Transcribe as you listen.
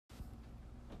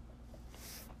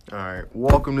All right,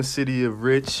 welcome to City of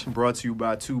Rich, brought to you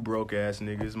by two broke ass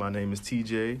niggas. My name is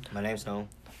TJ. My name's No.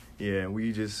 Yeah,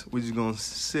 we just gonna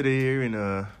sit here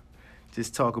and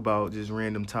just talk about just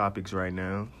random topics right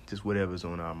now, just whatever's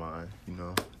on our mind,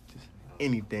 just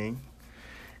anything.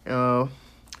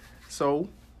 So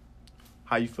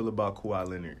how you feel about Kawhi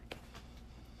Leonard?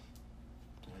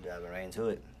 I'm diving right into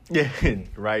it. Yeah,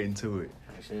 right into it.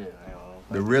 Shit, I don't know.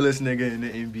 The realest nigga in the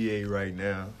NBA right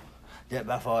now. Yeah,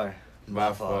 by far.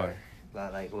 By far.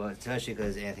 But especially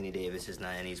because Anthony Davis is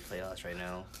not in these playoffs right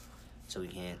now, so we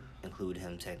can't include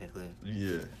him technically.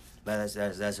 Yeah. But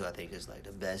that's who I think is like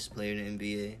the best player in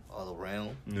the NBA all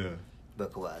around. Yeah.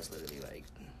 But Kawhi is literally like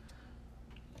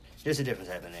just a different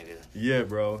type of nigga. Yeah,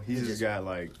 bro. He's He just got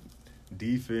like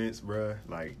defense, bro.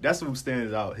 Like that's what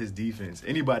stands out. His defense.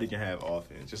 Anybody can have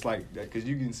offense, just like that, because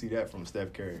you can see that from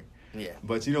Steph Curry. Yeah.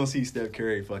 But you don't see Steph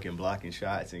Curry fucking blocking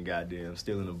shots and goddamn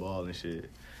stealing the ball and shit.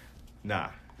 Nah,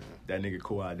 that nigga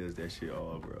Kawhi does that shit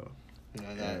all, bro.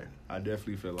 Yeah. I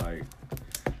definitely feel like,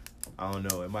 I don't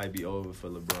know, it might be over for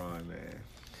LeBron, man.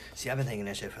 See, I've been thinking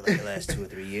that shit for like the last 2 or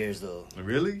 3 years though.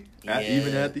 Really? Yeah.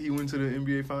 Even after he went to the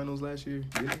NBA Finals last year,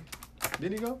 did he?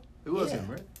 Did he go? It was him,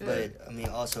 right? Yeah. But I mean,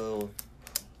 also,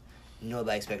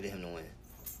 nobody expected him to win.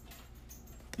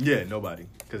 Yeah, nobody,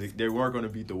 because they weren't going to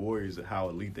beat the Warriors at how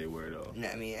elite they were, though.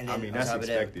 I mean, and then that's on top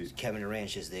expected. of that, Kevin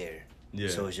Durant's just there. Yeah.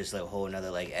 So it's just like a whole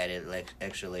another like added like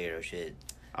extra layer of shit.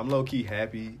 I'm low key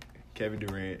happy Kevin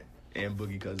Durant and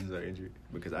Boogie Cousins are injured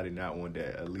because I did not want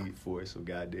that elite force of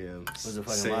goddamn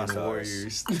Saiyan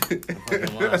Warriors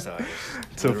fucking monsters.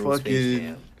 to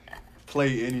fucking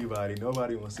play anybody.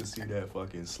 Nobody wants to see that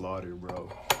fucking slaughter, bro.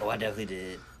 Oh, I definitely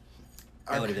did.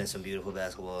 That would have been some beautiful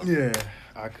basketball. Yeah,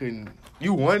 I couldn't.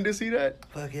 You wanted to see that?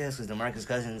 Fuck yes, because DeMarcus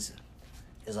Cousins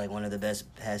is like one of the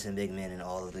best passing big men in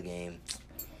all of the game.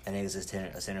 And nigga's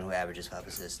a center who averages 5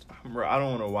 assists. Bro, I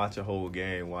don't want to watch a whole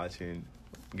game watching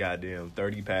goddamn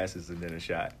 30 passes and then a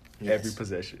shot. Yes. Every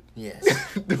possession. Yes.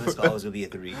 It's always going to be a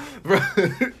 3. Bro,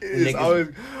 it's always,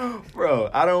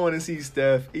 bro, I don't want to see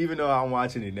Steph, even though I'm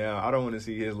watching it now, I don't want to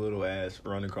see his little ass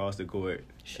run across the court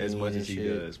as much as he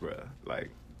does, bro. Like,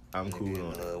 I'm cool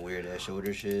on it. Weird ass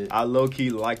shoulder shit. I low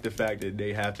key like the fact that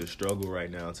they have to struggle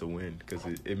right now to win because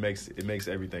it makes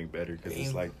everything better because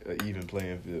it's like an even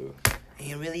playing field.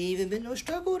 Ain't really even been no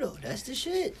struggle though. That's the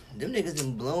shit. Them niggas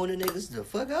been blowing the niggas the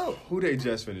fuck out. Who they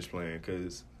just finished playing?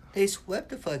 Because they swept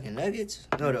the fucking Nuggets.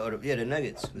 No, the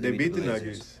Nuggets. They beat the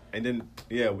Nuggets, and then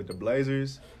with the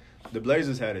Blazers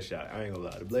had a shot. I ain't gonna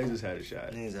lie, the Blazers had a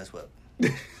shot. Niggas got swept.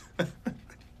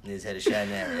 Niggas had a shot in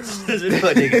that ass. That's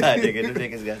what they got, nigga. Them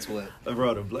niggas got swept.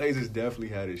 Bro, the Blazers definitely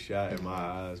had a shot in my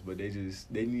eyes, but they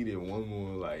needed one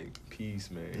more like piece,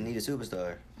 man. They need a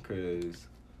superstar. Cause,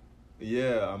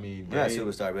 yeah, I mean, not a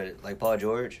superstar, but like Paul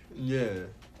George. Yeah,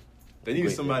 they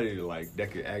needed somebody to like that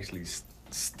could actually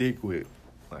stick with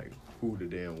like who the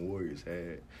damn Warriors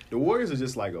had. The Warriors are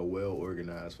just like a well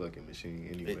organized fucking machine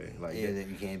anyway.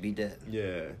 You can't beat that.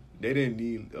 Yeah, they didn't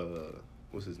need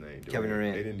what's his name? Kevin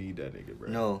Durant. They didn't need that nigga, bro.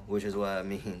 No, which is why I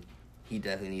mean he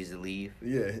definitely needs to leave.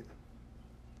 Yeah.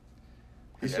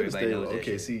 He should have stayed with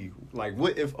OKC. Like,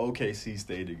 what if OKC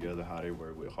stayed together how they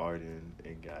were with Harden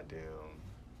and goddamn.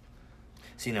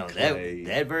 See, no, Clay.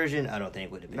 that version I don't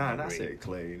think would have been. Nah, not said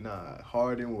Clay. Nah,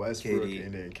 Harden, Westbrook, KD.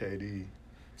 and then KD.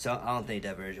 So I don't think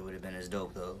that version would have been as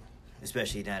dope though,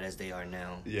 especially not as they are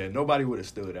now. Yeah, nobody would have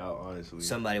stood out, honestly.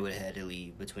 Somebody would have had to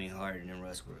leave between Harden and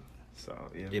Westbrook. So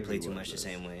yeah, they play too much the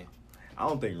same way. I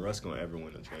don't think Russ gonna ever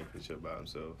win a championship by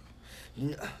himself.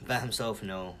 By himself,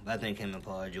 no. I think him and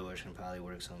Paul George can probably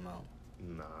work something out.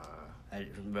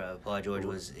 Nah. Paul George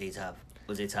was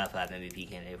a top 5 MVP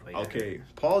candidate for you. Okay,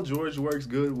 Paul George works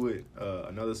good with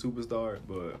another superstar,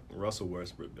 but Russell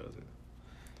Westbrook doesn't.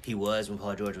 He was when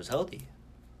Paul George was healthy.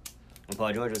 When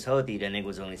Paul George was healthy, that nigga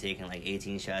was only taking like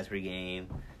 18 shots per game,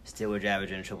 still was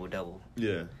averaging a triple-double.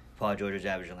 Yeah. Paul George was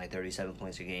averaging like 37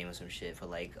 points a game or some shit for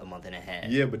like a month and a half.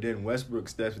 Yeah, but then Westbrook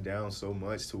steps down so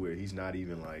much to where he's not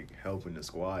even like helping the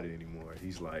squad anymore.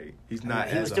 He's like not.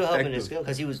 He was still helping the skill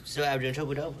because he was still averaging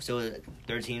triple double. Still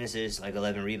 13 assists, like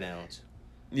 11 rebounds.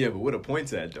 Yeah, but what are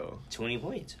points at though? 20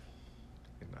 points.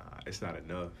 Nah, it's not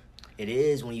enough. It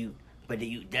is when you,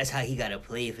 that's how he got to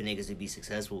play for niggas to be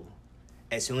successful.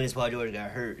 As soon as Paul George got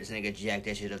hurt, this nigga jacked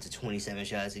that shit up to 27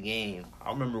 shots a game. I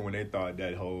remember when they thought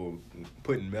that whole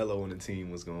putting Melo on the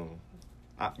team was going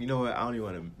to... You know what? I don't even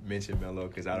want to mention Melo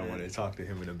because I don't want to talk to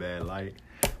him in a bad light.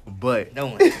 But... No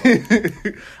one.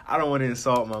 I don't want to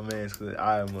insult my man because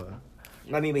I am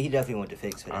a... I mean, but he definitely wanted to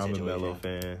fix for the situation. I'm a Melo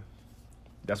fan.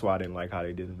 That's why I didn't like how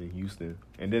they did him in Houston.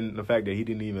 And then the fact that he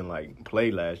didn't even, like,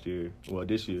 play last year. Well,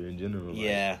 this year in general.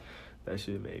 Yeah. That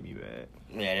shit made me mad.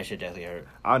 Yeah, that shit definitely hurt.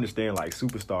 I understand, like,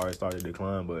 superstars started to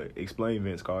decline, but explain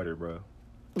Vince Carter, bro.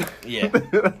 Yeah.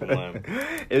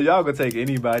 If y'all could take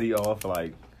anybody off,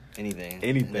 like, anything,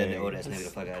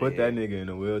 put that nigga in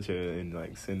a wheelchair and,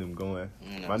 like, send him going.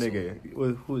 My nigga,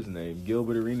 who his name?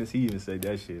 Gilbert Arenas, he even said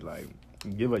that shit, like,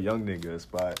 give a young nigga a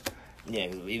spot.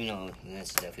 Yeah, even though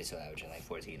that's definitely still averaging like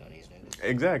 14 on these niggas.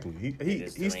 Exactly.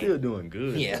 He's still doing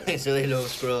good. Yeah, so they don't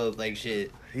scrub like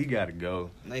shit. He gotta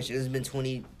go. Like shit, it's been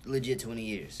 20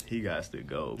 years. He got to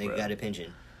go, bro. Nigga got a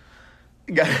pension.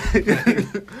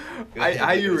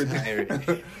 How you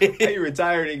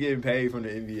retired and getting paid from the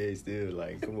NBA still?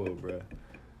 Like, come on, bro.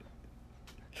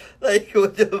 Like,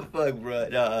 what the fuck, bro?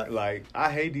 Nah. Like,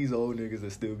 I hate these old niggas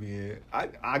that still be in.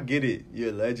 I get it.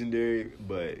 You're legendary,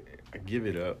 but give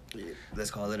it up.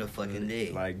 Let's call it a fucking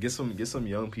day. Like, get some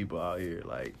young people out here.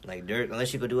 Like Dirk,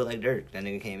 unless you could do it like Dirk. That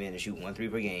nigga came in and shoot 1 3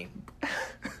 per game.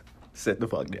 Set the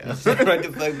fuck down. Right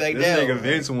the fuck back this down. This nigga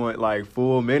Vince want like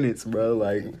 4 minutes, bro.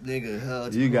 Like, nigga,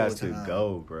 hell, you got to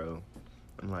go, bro.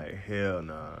 I'm like, hell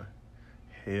nah.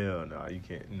 You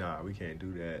can't. Nah, we can't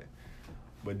do that.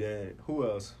 But then, who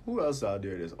else out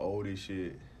there that's old as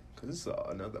shit? Cause it's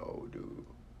another old dude.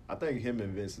 I think him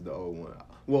and Vince is the old one.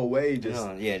 Well, Wade just...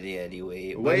 Yeah,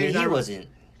 Wade. Wade, he wasn't.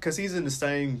 Because he's in the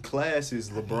same class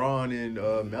as LeBron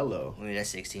and Melo. I mean,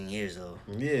 that's 16 years, though.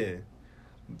 Yeah.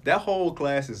 That whole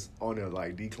class is on a,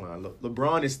 like, decline.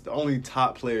 LeBron is the only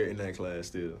top player in that class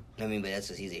still. I mean, but that's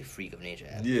because he's a freak of nature.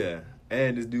 Yeah.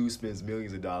 And this dude spends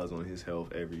millions of dollars on his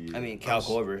health every year. I mean, Cal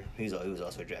Korver, he was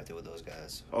also drafted with those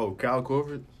guys. Oh, Cal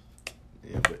Korver?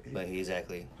 Yeah, but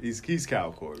exactly. He's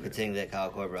Cal Korver. The thing that Cal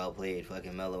Korver outplayed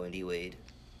fucking Melo and D Wade.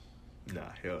 Nah,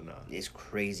 hell nah. It's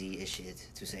crazy as shit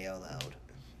to say out loud.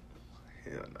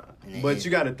 Hell nah. But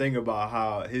you got to think about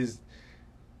how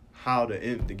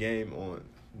the game on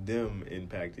them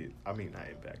impacted. I mean, not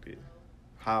impacted.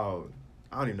 How,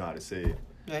 I don't even know how to say it.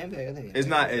 No, I think it's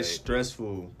not as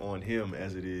stressful on him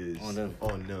as it is on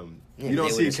them. Yeah, you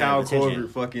don't see Cal Korver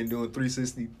fucking doing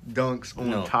 360 dunks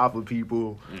on top of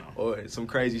people or some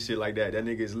crazy shit like that. That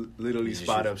nigga is literally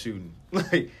spot up shooting.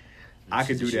 Like, I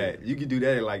could do that. You could do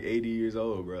that at like 80 years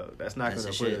old, bro. That's not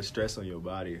going to put a stress on your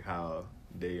body how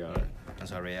they are.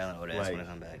 That's how Ray Allen would ask when I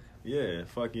come back. Yeah,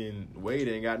 fucking Wade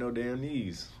ain't got no damn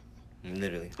knees.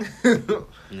 Literally.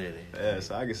 Yeah,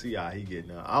 so I can see how he getting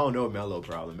out. I don't know Melo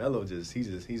problem. Melo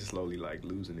he's slowly like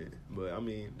losing it. But I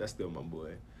mean, that's still my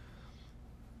boy.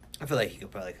 I feel like he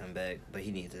could probably come back, but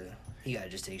he gotta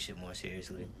just take shit more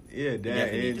seriously. Yeah,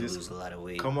 that and just lose a lot of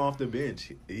weight. Come off the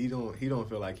bench. He don't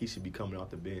feel like he should be coming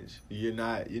off the bench. You're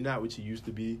not what you used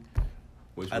to be.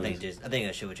 I think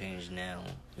that shit would change now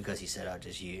because he set out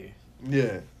this year.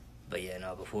 Yeah. But yeah,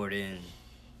 no, before then,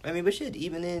 I mean, but shit,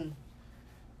 even then,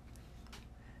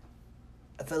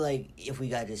 I feel like if we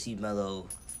got to see Melo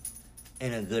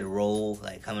in a good role,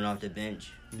 like coming off the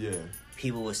bench, yeah,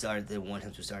 people would start to want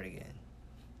him to start again.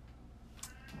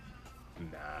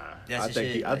 Nah, I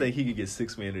think he could get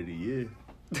 6th man of the year.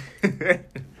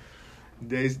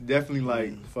 There's definitely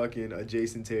like fucking a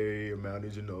Jason Terry or Manu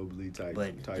Ginobili type.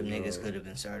 But the niggas could have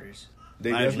been starters.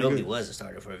 Manu Ginobili was a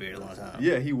starter for a very long time.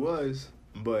 Yeah, he was,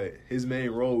 but his main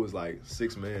role was like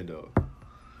 6th man though.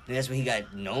 And that's what he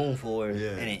got known for in the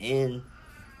end.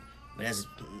 But that's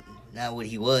not what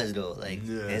he was though. Like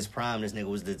in his prime, this nigga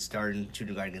was the starting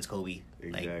shooting guard against Kobe.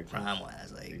 Exactly. Like prime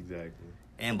wise, like exactly.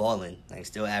 And balling, like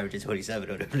still averaging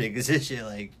 27 on them niggas and shit.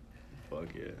 Like, fuck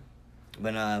yeah.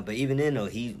 But even then though,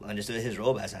 he understood his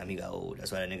role by the time he got old.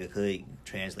 That's why that nigga could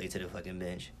translate to the fucking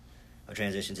bench, or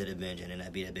transition to the bench, and then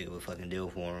not be that big of a fucking deal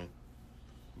for him.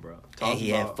 Bro, and he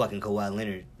had fucking Kawhi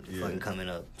Leonard fucking coming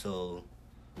up, so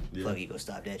fuck, he go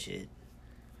stop that shit.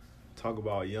 Talk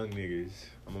about young niggas.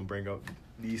 I'm gonna bring up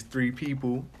these 3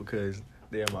 people because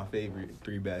they are my favorite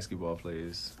 3 basketball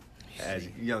players as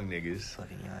young niggas.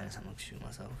 Fucking Giannis, I'm gonna shoot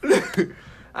myself.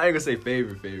 I ain't gonna say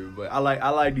favorite, but I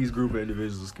like these group of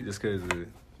individuals just because of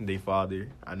their father.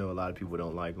 I know a lot of people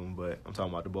don't like them, but I'm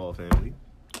talking about the Ball family.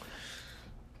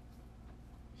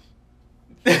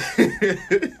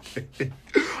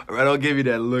 Right, don't give me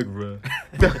that look, bro.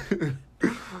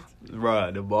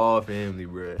 Bruh, the Ball family,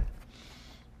 bruh.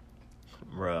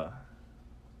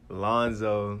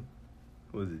 Lonzo,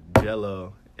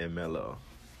 Jello, and Melo.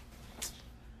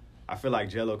 I feel like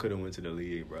Jello could have went to the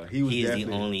league, bro. He is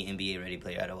the only NBA ready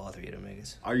player out of all 3 of them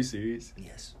niggas. Are you serious?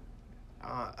 Yes.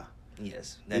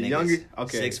 Yes. That nigga's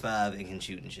 6'5" and can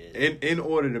shoot and shit. In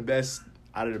order, the best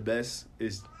out of the best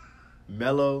is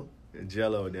Melo,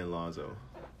 Jello, and then Lonzo.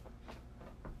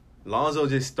 Lonzo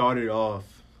just started off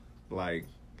like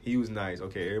he was nice.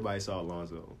 Okay, everybody saw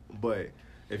Lonzo, but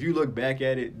If you look back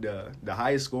at it, the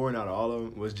highest scoring out of all of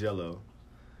them was Jello.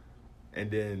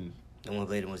 And then... The one who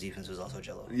played the most defense was also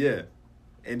Jello. Yeah.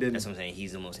 And then... That's what I'm saying.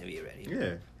 He's the most NBA ready.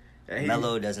 Yeah. And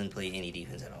Melo doesn't play any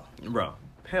defense at all. Bro,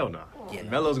 hell nah. Yeah,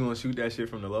 Melo's going to shoot that shit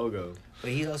from the logo.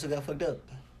 But he also got fucked up.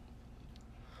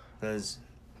 Because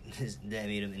his dad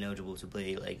made him ineligible to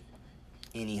play, like,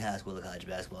 any high school or college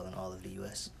basketball in all of the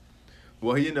U.S.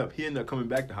 Well, he ended up coming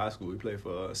back to high school. He played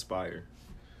for Aspire.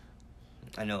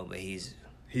 I know, but he's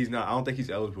not. I don't think he's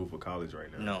eligible for college right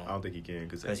now. No, I don't think he can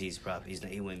because he's probably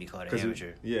he wouldn't be called an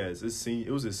amateur. It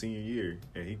was his senior year,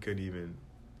 and he couldn't even.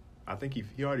 I think he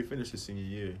already finished his senior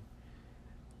year,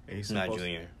 and he's not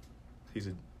junior. He's a.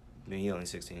 I mean, he's only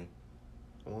 16.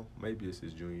 Well, maybe it's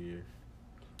his junior year.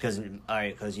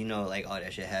 Because you know, like all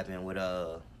that shit happened with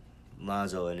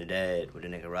Lonzo and the dad with the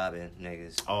nigga robbing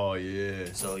niggas. Oh yeah.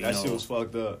 So that shit was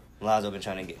fucked up. Lonzo been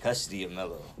trying to get custody of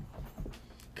Melo.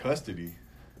 Custody?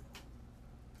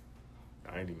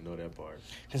 I didn't even know that part.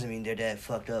 Because, I mean, their dad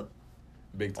fucked up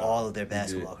big time. All of their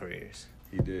basketball careers.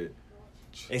 He did.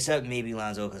 Except maybe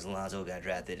Lonzo, because Lonzo got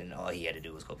drafted and all he had to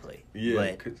do was go play.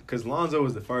 Yeah, because Lonzo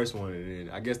was the first one, and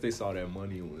then I guess they saw that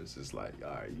money and was just like,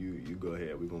 all right, you go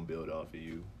ahead. We're going to build off of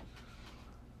you.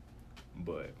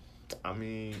 But, I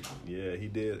mean, yeah, he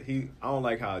did. I don't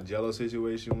like how Jello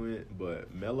situation went,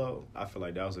 but Melo, I feel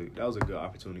like that was a good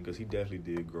opportunity because he definitely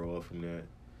did grow up from that.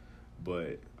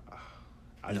 But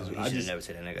I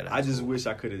just wish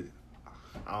I could have.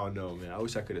 I don't know, man. I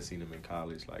wish I could have seen him in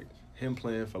college, like him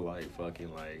playing for like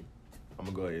fucking like. I'm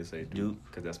gonna go ahead and say Duke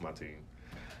because that's my team.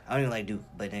 I don't even like Duke,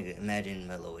 but nigga, imagine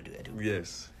Melo would do at Duke.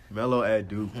 Yes, Melo at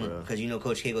Duke, bro. Because you know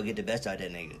Coach K will get the best out of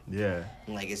that nigga. Yeah.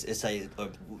 Like it's like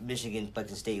Michigan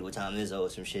fucking State with Tom Izzo or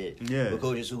some shit. Yeah. But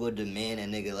coaches who would demand that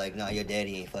nigga like, nah, your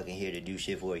daddy ain't fucking here to do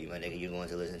shit for you, my nigga. You going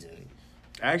to listen to me.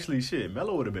 Actually, shit,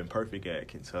 Melo would have been perfect at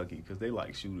Kentucky because they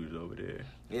like shooters over there.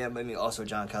 Yeah, but I mean, also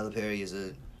John Calipari is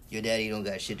your daddy don't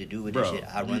got shit to do with this shit.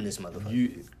 I run this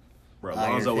motherfucker.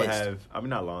 Lonzo would have,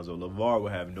 not Lonzo, LeVar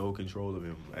would have no control of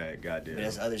him at goddamn. But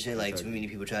that's other shit, like, too many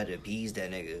people tried to appease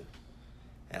that nigga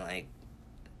and, like,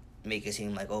 make it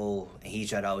seem like, oh, and he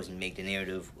tried to always make the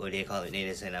narrative, or they call it,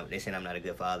 they say I'm not a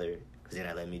good father because they're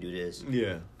not letting me do this.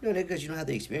 Yeah. No, because you don't have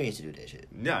the experience to do that shit.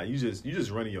 Nah, you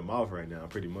just running your mouth right now,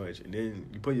 pretty much. And then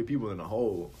you put your people in a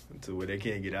hole to where they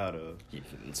can't get out of.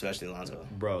 Especially Lonzo.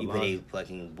 Bro, you put a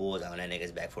fucking bulls on that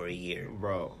nigga's back for a year.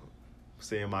 Bro,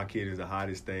 saying my kid is the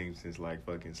hottest thing since, like,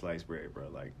 fucking sliced bread, bro.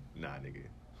 Like, nah, nigga.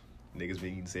 Niggas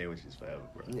been eating sandwiches forever,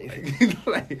 bro.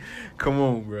 Like, come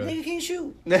on, bro. Nigga can't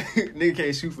shoot. Nigga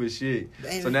can't shoot for shit.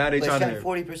 So now they trying to...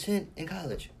 40% in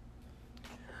college.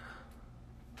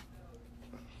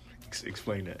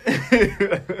 Explain that.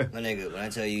 My nigga, when I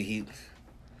tell you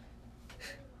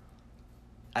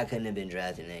I couldn't have been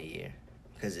drafted in that year.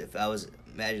 Because if I was...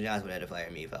 Magic Johnson would have to fire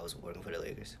me if I was working for the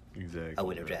Lakers. Exactly. I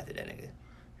wouldn't have drafted that nigga.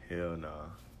 Hell nah.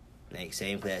 Like,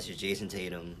 same class as Jason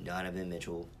Tatum, Donovan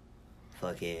Mitchell,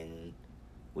 fucking,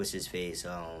 what's his face,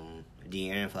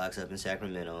 De'Aaron Fox up in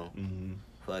Sacramento,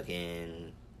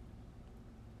 fucking,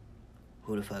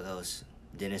 who the fuck else?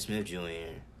 Dennis Smith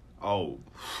Jr. Oh.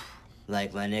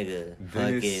 Like, my nigga,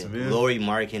 Dennis fucking, Smith. Lauri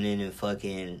Markkanen in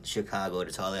fucking Chicago,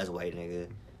 the tall-ass white nigga.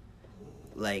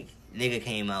 Like, nigga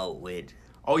came out with...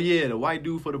 Oh, yeah, the white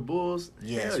dude for the Bulls?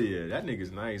 Yes. Hell yeah, that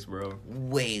nigga's nice, bro.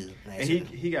 Way nicer. And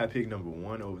he got picked number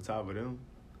 1 over top of them.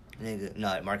 Nigga,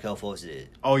 no, Markelle Fultz did.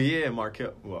 Oh, yeah,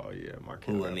 Markelle. Well, yeah,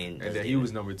 Markelle. Who, I mean... And then he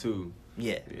was number 2.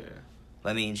 Yeah. Yeah.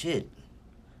 I mean, shit.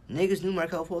 Niggas knew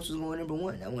Markelle Fultz was going number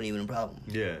 1. That wasn't even a problem.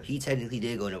 Yeah. He technically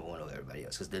did go number 1 over everybody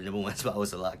else because the number 1 spot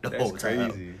was locked the That's whole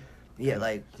time. crazy. Yeah,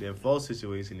 like... The Fultz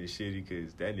situation is shitty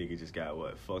because that nigga just got,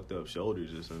 fucked up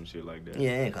shoulders or some shit like that.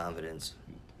 Yeah, and confidence.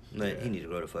 But he need to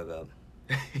grow the fuck up.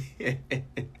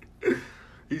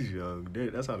 He's young.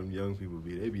 That's how them young people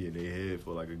be. They be in their head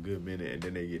for like a good minute and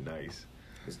then they get nice.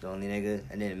 It's the only nigga.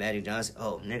 And then Magic Johnson.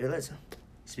 Oh, nigga,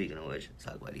 speaking of which, let's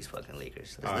talk about these fucking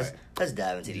Lakers. Let's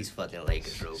dive into these fucking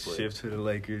Lakers real quick. Shift to the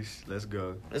Lakers. Let's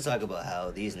go. Let's talk about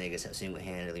how these niggas have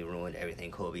single-handedly ruined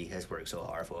everything Kobe has worked so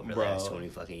hard for over the last 20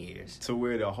 fucking years. To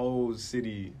where the whole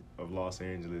city of Los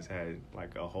Angeles had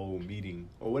like a whole meeting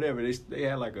or whatever. They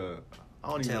had like a...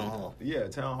 Town hall. Yeah,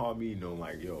 town hall meeting on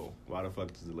like, yo, why the fuck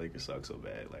does the Lakers suck so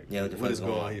bad? Like, yeah, what is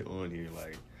going on here?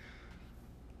 Like,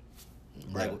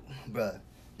 bruh.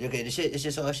 Okay, the shit, it's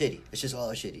just all shitty. It's just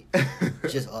all shitty.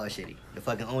 The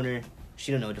fucking owner,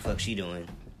 she don't know what the fuck she doing.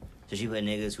 So she put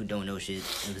niggas who don't know shit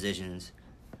in positions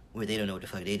where they don't know what the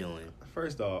fuck they doing.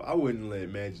 First off, I wouldn't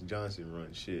let Magic Johnson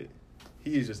run shit.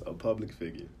 He is just a public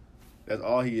figure. That's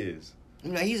all he is.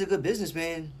 You know, he's a good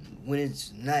businessman when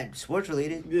it's not sports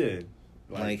related. Yeah.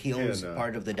 Like he owns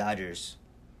part of the Dodgers.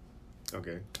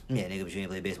 Okay. Yeah, nigga, but you ain't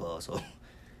play baseball, so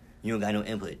you don't got no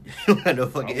input. You don't got no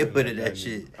fucking input in that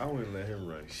shit. I wouldn't let him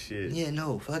run shit. Yeah,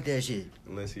 no, fuck that shit.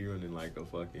 Unless he running like a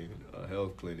fucking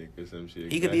health clinic or some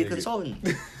shit. He could be a consultant.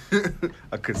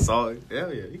 A consultant?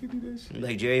 Hell yeah, he could do that shit.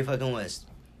 Like Jerry fucking West.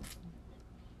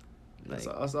 Like,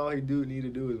 that's all he need to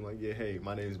do is like, yeah, hey,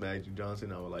 my name is Magic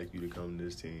Johnson. I would like you to come to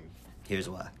this team. Here's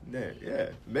why. Yeah.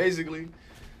 Basically,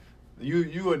 your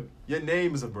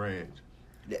name is a brand.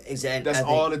 Exactly. That's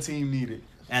all the team needed.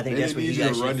 I think that's what you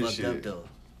got shit fucked up though.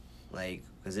 Like,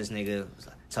 cause this nigga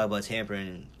talk about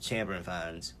tampering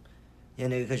fines. Yeah,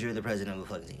 nigga, cause you're the president of a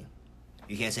fucking team.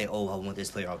 You can't say, oh, I want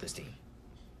this player off this team.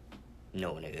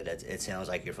 No, nigga, it sounds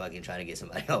like you're fucking trying to get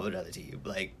somebody off another team.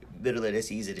 Like, literally, this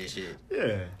season, this shit.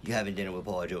 Yeah. You having dinner with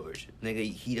Paul George.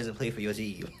 Nigga, he doesn't play for your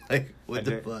team. Like, what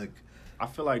the fuck? I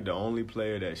feel like the only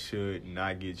player that should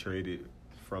not get traded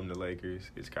from the Lakers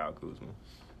is Kyle Kuzma.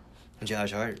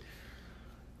 Josh Hart.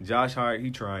 Josh Hart,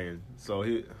 he trying. So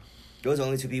those are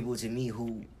only two people to me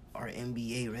who are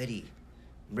NBA ready.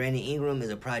 Brandon Ingram is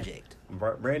a project.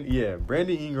 Brandon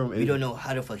Ingram. We don't know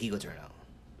how the fuck he gonna turn out.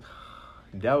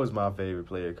 That was my favorite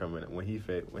player coming when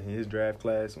his draft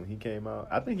class when he came out.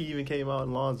 I think he even came out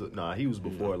in Lonzo. Nah, he was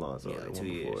before Lonzo. Yeah, like 2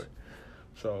 years. Before.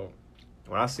 So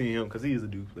when I seen him, cause he is a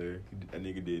Duke player, that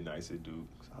nigga did nice at Duke.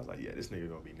 So I was like, yeah, this nigga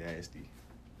gonna be nasty,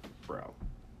 bro.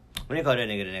 When they called that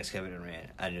nigga the next Kevin Durant,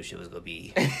 I knew shit was gonna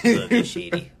be a little bit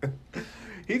shady.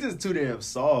 He's just too damn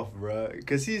soft, bro.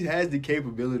 Cause he has the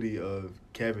capability of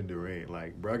Kevin Durant.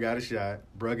 Like, bro got a shot.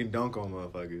 Bro can dunk on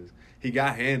motherfuckers. He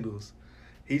got handles.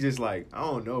 He just like, I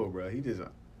don't know, bro. He just.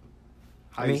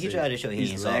 He tried to show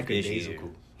he's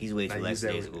lackadaisical. He's way too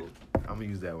lackadaisical. I'm gonna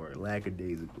use that word,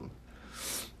 lackadaisical.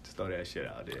 Just throw that shit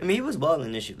out there. I mean, he was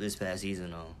balling this past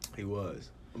season, though. He was.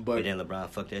 But then LeBron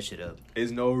fucked that shit up.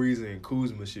 There's no reason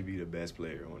Kuzma should be the best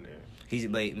player on there.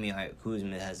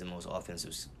 Kuzma has the most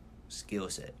offensive skill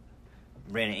set.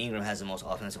 Brandon Ingram has the most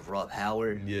offensive raw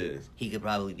power. Yes. He could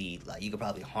probably be like, you could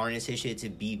probably harness his shit to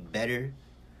be better,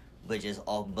 but just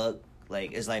off buck.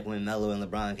 Like, it's like when Melo and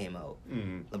LeBron came out.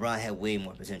 Mm-hmm. LeBron had way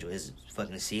more potential. His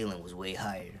fucking ceiling was way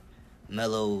higher.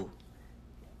 Melo,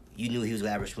 you knew he was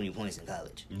going to average 20 points in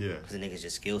college. Yeah. Because the nigga's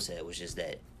just skill set was just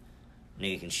that.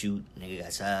 Nigga can shoot. Nigga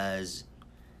got size.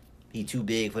 He too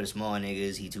big for the small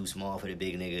niggas. He too small for the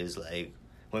big niggas. Like,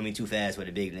 too fast for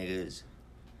the big niggas.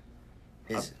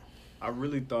 I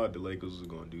really thought the Lakers was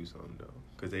going to do something, though.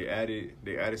 Because they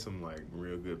added some, like,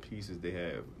 real good pieces. They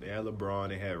had LeBron,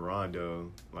 they had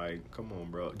Rondo. Like, come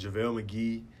on, bro. JaVale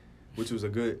McGee, which was a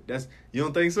good... You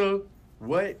don't think so?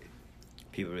 What?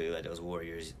 People really like those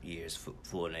Warriors years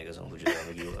full of niggas on who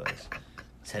JaVale McGee was.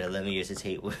 It's had 11 years to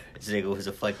take where this nigga was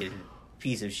a fucking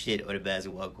piece of shit on the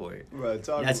basketball court. Right,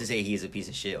 not to say he's a piece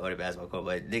of shit on the basketball court,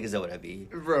 but niggas know what I mean.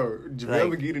 Bro,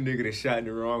 JaVale McGee the nigga that shot in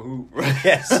the wrong hoop. Bro.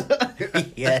 Yes.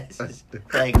 Yes.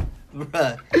 Like,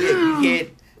 bruh, you can't...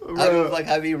 I don't know, like,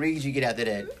 how many rings you get after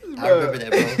that. I remember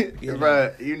that, bro.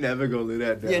 Bro, you never gonna live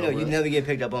that down. Yeah, no, you never get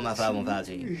picked up on my 5-on-5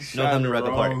 team. No come to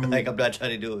record party. Like, I'm not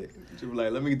trying to do it. You be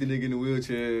like, let me get the nigga in the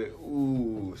wheelchair.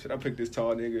 Ooh, should I pick this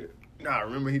tall nigga? Nah,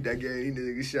 remember that game, he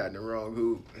nigga shot in the wrong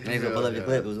hoop. He's gonna pull up the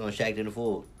clip. It was on Shaq to the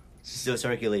Fool. Still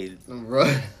circulated.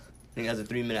 Right. I think that's a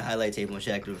 3-minute highlight tape on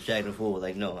Shaq to the Fool.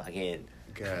 Like, no, I can't.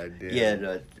 God damn. Yeah,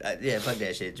 no, fuck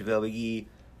that shit. JaVale McGee.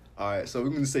 All right, so we're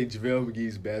going to say JaVale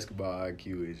McGee's basketball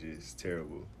IQ is just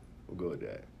terrible. We'll go with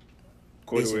that.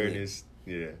 Court awareness,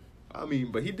 yeah. I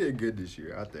mean, but he did good this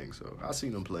year, I think so. I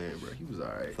seen him playing, bro. He was all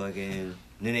right. Then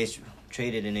they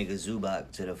traded a nigga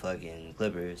Zubac to the fucking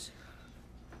Clippers,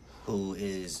 who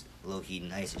is low-key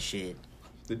nice as shit.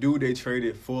 The dude they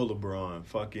traded for LeBron,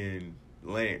 fucking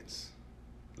Lance.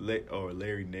 Or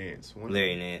Larry Nance.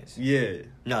 Larry Nance. Yeah.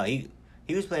 No, he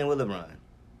was playing with LeBron.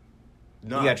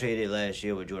 No. He got traded last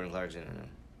year with Jordan Clarkson and them.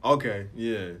 Okay,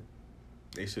 yeah.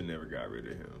 They should never got rid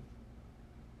of him.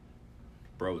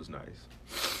 Bro was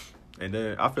nice. And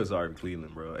then I feel sorry for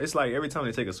Cleveland, bro. It's like every time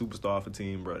they take a superstar off a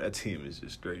team, bro, that team is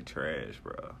just straight trash,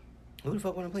 bro. Who the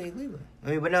fuck want to play in Cleveland? I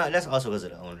mean, but no, that's also because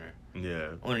of the owner.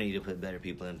 Yeah. Owner need to put better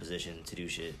people in position to do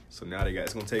shit. So now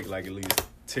it's going to take like at least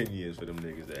 10 years for them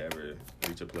niggas to ever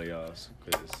reach a playoffs.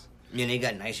 Cause yeah, they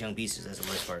got nice young pieces. That's the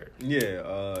worst part.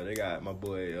 Yeah, they got my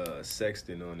boy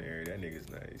Sexton on there. That nigga's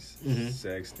nice. Mm-hmm.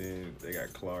 Sexton. They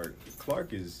got Clark.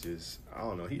 Clark is just, I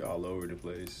don't know, he all over the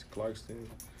place. Clarkson.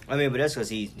 I mean, but that's because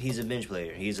he's a bench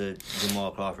player. He's a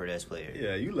Jamal Crawford-esque player.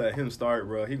 Yeah, you let him start,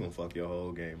 bro, he gonna fuck your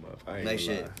whole game up. I ain't like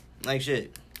shit. Like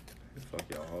shit. Fuck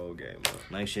your whole game up.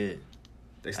 Like shit.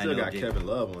 They still got Kevin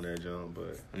Love on that jump,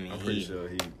 but I mean, I'm pretty sure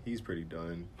he's pretty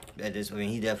done.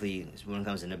 He definitely, when it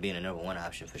comes to being a number one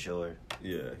option for sure.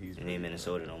 Yeah, he's. And ain't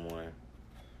Minnesota no more.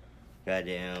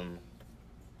 Goddamn.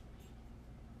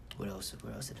 What else?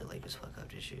 Where else did the Lakers fuck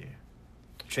up this year?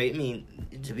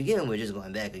 To begin with, just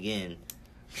going back again,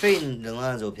 trading the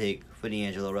Lonzo pick for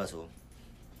D'Angelo Russell.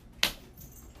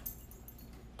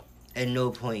 At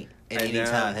no point at any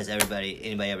time has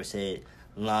anybody ever said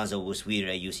Lonzo was sweeter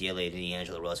at UCLA than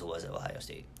D'Angelo Russell was at Ohio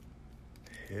State.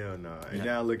 Hell nah. And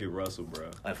now look at Russell, bro.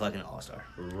 A fucking all-star.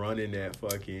 Running that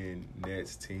fucking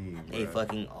Nets team, bro. A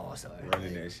fucking all-star.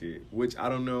 Running that shit. Which I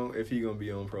don't know if he gonna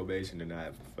be on probation or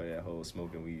not for that whole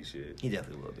smoking weed shit. He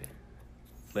definitely will be.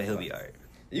 But he'll be alright.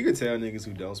 You can tell niggas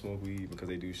who don't smoke weed because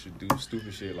they do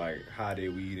stupid shit like hide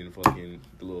their weed in fucking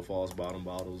the little false bottom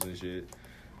bottles and shit.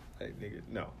 Like, nigga,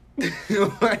 no.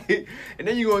 Like, and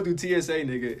then you going through TSA,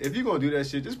 nigga. If you gonna do that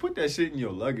shit, just put that shit in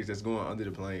your luggage that's going under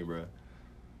the plane, bro.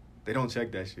 They don't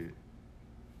check that shit.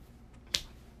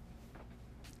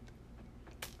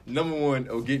 Number one,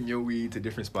 getting your weed to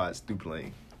different spots through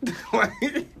plane.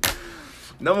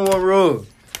 Number one rule.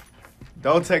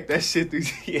 Don't take that shit through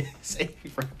TSA,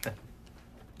 bro.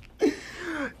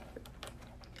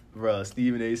 Bro,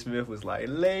 Stephen A. Smith was like,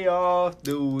 lay off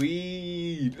the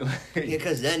weed. Yeah,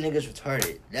 because that nigga's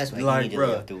retarded. That's why he need to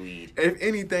lay off the weed. If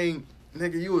anything,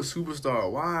 nigga, you a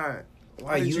superstar. Why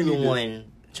are you the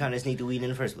one trying to sneak the weed in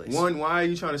the first place? One, why are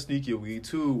you trying to sneak your weed?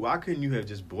 Two, why couldn't you have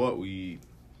just bought weed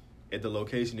at the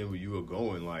location where you were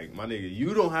going? Like, my nigga,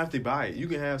 you don't have to buy it. You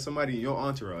can have somebody in your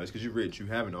entourage because you're rich. You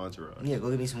have an entourage. Yeah, go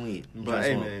get me some weed. But,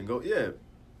 hey, man,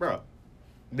 bro.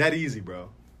 That easy, bro.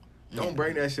 Don't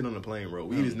bring that shit on the plane, bro.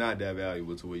 Weed is not that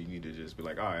valuable to where you need to just be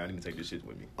like, all right, I need to take this shit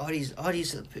with me. All these,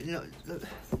 you know,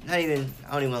 not even,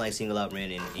 I don't even want to like single out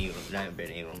Brandon Ingram, not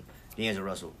Brandon Ingram, D'Angelo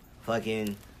Russell.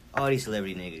 Fucking all these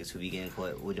celebrity niggas who be getting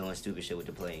caught with doing stupid shit with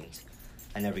the planes.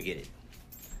 I never get it.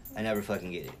 I never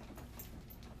fucking get it.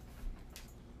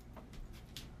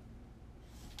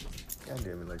 God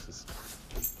damn it, Lexus.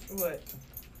 What?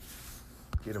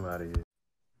 Get him out of here.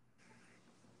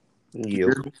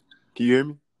 Yo. Can you hear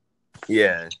me?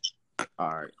 Yeah.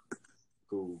 All right.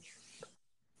 Cool.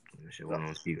 I should went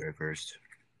on speaker at first.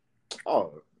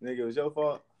 Oh, nigga, it was your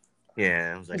fault?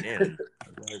 Yeah, I was like, damn.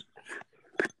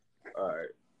 All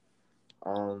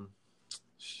right.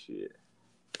 Shit.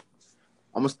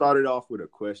 I'm gonna start it off with a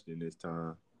question this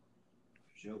time.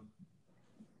 Sure.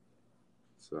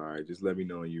 So, all right, just let me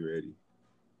know when you're ready.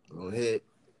 Go ahead.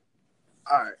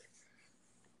 All right.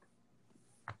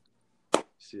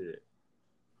 Shit.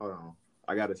 Hold on.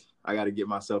 I gotta get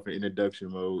myself in introduction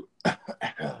mode. I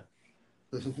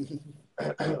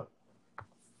feel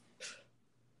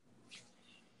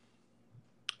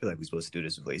like we're supposed to do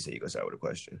this before you say you're gonna start with a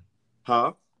question.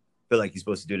 Huh? I feel like you're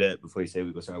supposed to do that before you say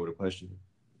we're gonna start with a question.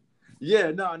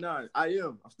 Yeah, no, I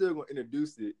am. I'm still gonna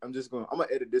introduce it. I'm gonna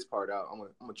edit this part out. I'm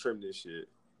gonna trim this shit.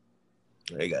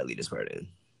 You gotta leave this part in.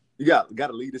 You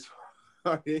gotta leave this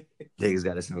part in. Niggas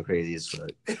gotta sound crazy as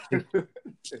fuck.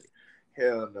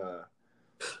 Hell nah.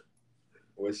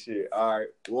 Well, shit. All right.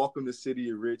 Welcome to City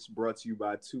of Rich, brought to you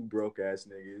by two broke ass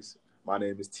niggas. My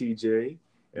name is TJ,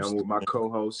 and I'm with my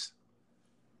co-host.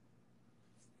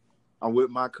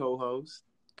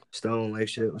 Stone, like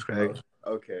shit. What's cracking?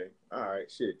 Okay. All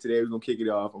right. Shit. Today we're gonna kick it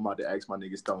off. I'm about to ask my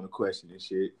nigga Stone a question and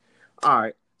shit. All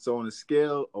right. So on a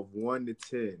scale of 1 to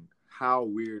 10, how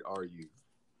weird are you?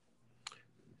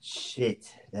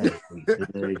 Shit, that's a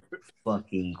good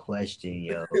fucking question,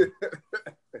 yo.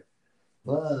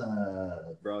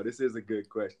 Fuck. Bro, this is a good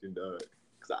question, dog.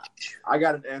 Cause I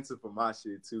got an answer for my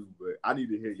shit too, but I need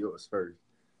to hear yours first.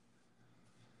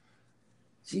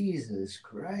 Jesus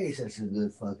Christ, that's a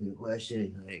good fucking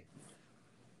question. Like,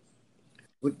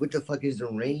 what the fuck is the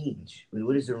range?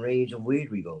 What is the range of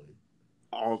weird we going?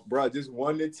 Oh, bro, just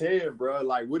 1 to 10, bro.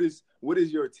 Like, what is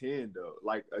your 10 though?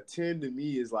 Like, a 10 to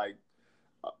me is like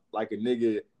a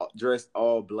nigga dressed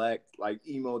all black, like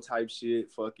emo type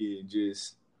shit, fucking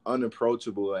just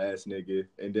unapproachable ass nigga.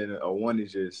 And then a 1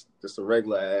 is just a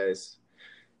regular ass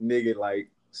nigga, like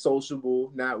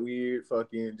sociable, not weird,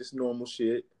 fucking just normal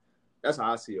shit. That's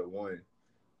how I see a 1.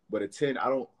 But a 10, I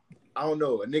don't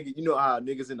know. A nigga, you know how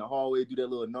niggas in the hallway do that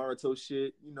little Naruto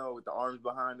shit, you know, with the arms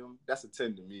behind them? That's a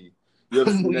 10 to me. You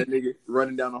ever seen that nigga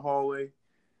running down the hallway?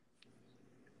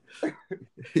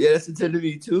 Yeah, that's a 10 to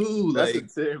me too. That's like, a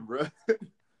 10, bro.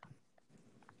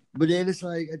 But then it's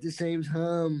like at the same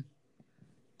time,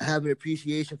 I have an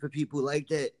appreciation for people like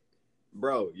that.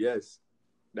 Bro, yes.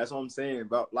 That's what I'm saying.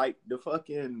 About like the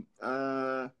fucking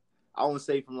I want to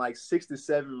say from like 6 to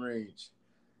 7 range.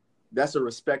 That's a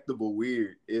respectable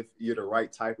weird if you're the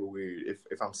right type of weird.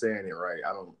 If I'm saying it right.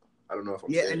 I don't know if I'm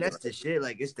saying it right. Yeah, and that's the shit.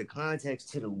 Like, it's the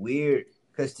context to the weird.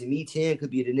 Because to me, 10 could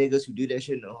be the niggas who do that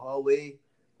shit in the hallway.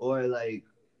 Or, like,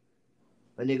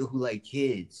 a nigga who like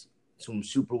kids. Some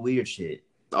super weird shit.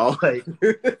 Oh, like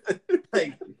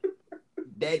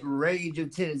that range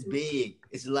of tennis big.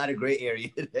 It's a lot of gray area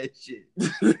in that shit.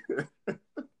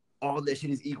 All that shit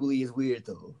is equally as weird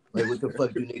though. Like, what the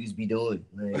fuck do niggas be doing?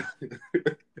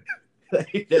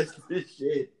 Like that's the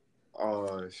shit.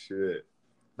 Oh shit.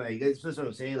 Like that's what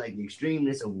I'm saying. Like the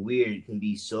extremeness of weird can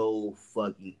be so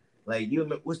fucking. Like you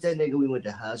remember what's that nigga we went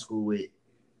to high school with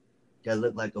that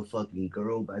looked like a fucking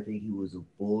girl, but I think he was a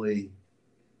boy.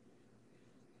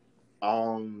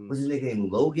 What's his nigga name?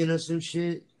 Logan or some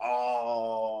shit?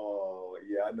 Oh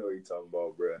yeah, I know what you're talking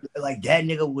about, bro. Like that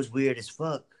nigga was weird as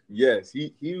fuck. Yes,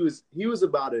 he was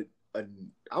about a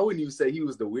I wouldn't even say he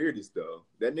was the weirdest though.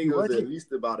 That nigga was at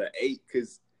least about an 8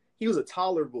 because he was a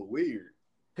tolerable weird.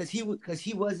 Because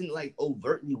he wasn't like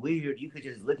overtly weird. You could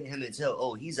just look at him and tell,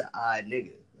 oh, he's an odd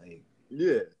nigga. Like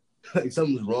yeah, like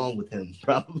something's wrong with him,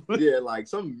 probably. Yeah, like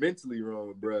something mentally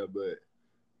wrong, bro. But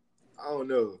I don't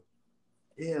know.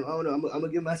 Yeah, I don't know. I'm gonna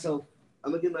give myself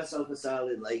a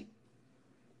solid like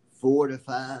 4 to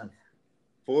 5.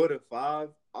 4 to 5.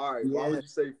 All right. Yeah. Why would you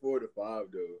say 4 to 5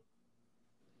 though?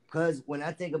 Because when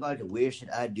I think about the weird shit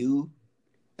I do,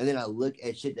 and then I look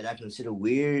at shit that I consider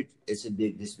weird, it's a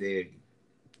big disparity.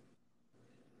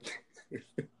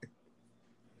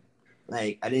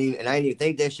 Like I didn't even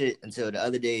think that shit until the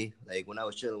other day. Like when I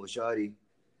was chilling with Shawty,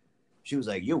 she was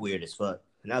like, "You're weird as fuck,"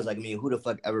 and I was like, "I mean, who the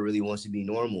fuck ever really wants to be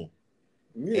normal?"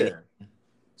 Yeah. And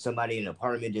somebody in an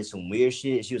apartment did some weird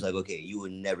shit. She was like, "Okay, you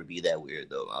would never be that weird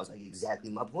though." I was like,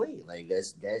 "Exactly my point. Like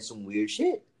that's some weird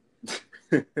shit."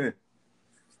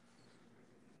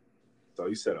 So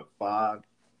you said a 5?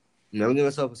 No, I'm giving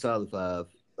myself a solid 5.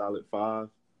 Solid 5.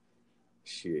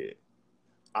 Shit.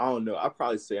 I don't know. I'd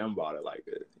probably say I'm about it like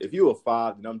if you a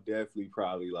 5, then I'm definitely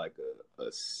probably like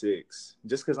a 6.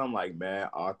 Just because I'm like mad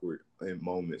awkward in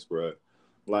moments, bro.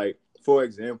 Like, for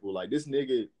example, like this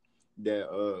nigga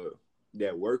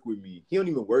that work with me, he don't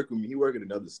even work with me. He work at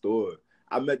another store.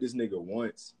 I met this nigga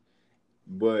once,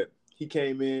 but he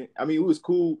came in. I mean, it was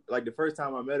cool. Like the first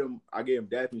time I met him, I gave him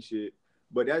dap and shit.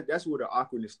 But that's where the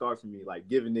awkwardness starts for me, like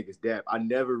giving niggas dap. I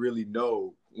never really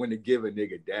know when to give a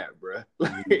nigga dap, bro.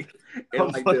 Like,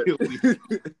 and like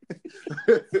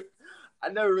I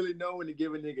never really know when to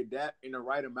give a nigga dap in the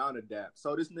right amount of dap.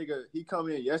 So this nigga, he come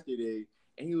in yesterday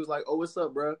and he was like, "Oh, what's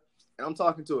up, bro?" And I'm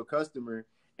talking to a customer,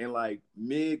 and like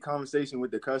mid conversation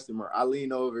with the customer, I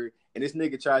lean over and this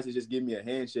nigga tries to just give me a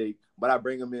handshake, but I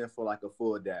bring him in for like a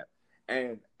full dap.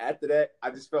 And after that, I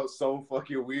just felt so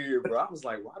fucking weird, bro. I was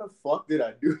like, why the fuck did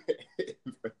I do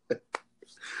that?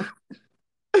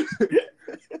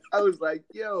 I was like,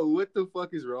 yo, what the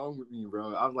fuck is wrong with me,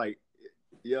 bro? I'm like,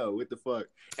 yo, what the fuck?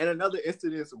 And another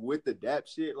incident with the dap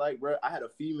shit, like, bro, I had a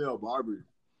female barber.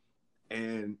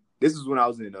 And this is when I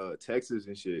was in Texas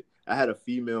and shit. I had a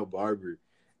female barber.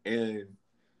 And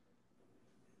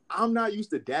I'm not used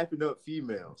to dapping up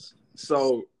females.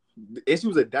 So, and she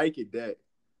was a dyke at that.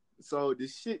 So the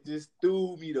shit just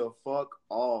threw me the fuck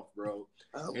off, bro.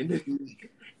 Oh, and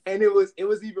it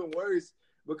was even worse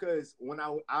because when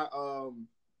I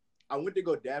went to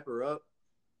go dap her up,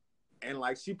 and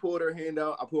like she pulled her hand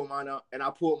out, I pulled mine out, and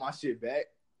I pulled my shit back,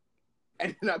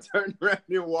 and then I turned around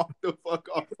and walked the fuck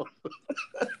off.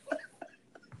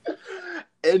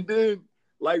 And then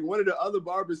like one of the other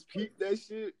barbers peeped that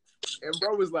shit, and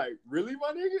bro was like, "Really,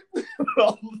 my nigga?"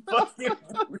 Oh, fucking.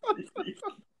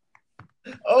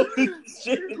 Oh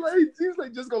shit! She's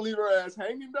like just gonna leave her ass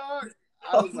hanging, dog.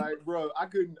 I was like, bro, I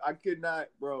could not.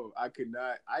 I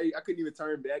couldn't even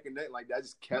turn back and nothing like that.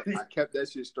 I kept that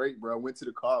shit straight, bro. I went to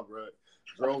the car, bro.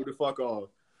 Drove the fuck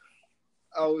off.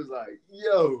 I was like,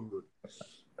 yo.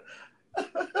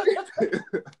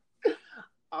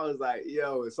 I was like,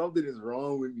 yo, something is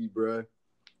wrong with me, bro.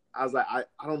 I was like, I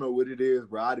don't know what it is,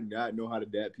 bro. I do not know how to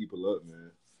dap people up,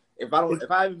 man. If I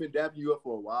haven't been dapping you up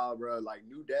for a while, bro, like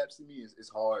new daps to me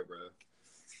is hard, bro.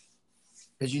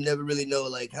 Cause you never really know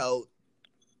like how.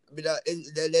 I mean,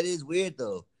 that is weird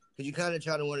though. Cause you kind of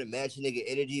try to want to match a nigga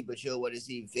energy, but you don't want to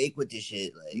see fake with this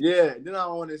shit. Like, yeah, then I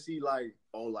want to see like,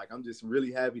 oh, like I'm just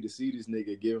really happy to see this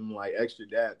nigga give him like extra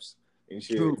daps and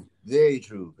shit. True, very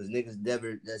true. Cause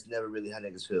that's never really how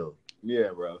niggas feel. Yeah,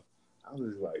 bro. I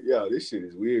was like, yo, this shit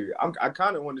is weird. I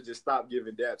kind of want to just stop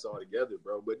giving daps altogether,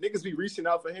 bro. But niggas be reaching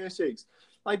out for handshakes.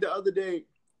 Like the other day,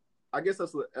 I guess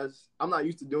that's I'm not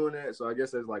used to doing that, so I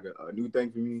guess that's like a new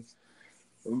thing for me.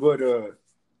 But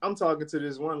I'm talking to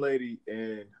this one lady,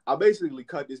 and I basically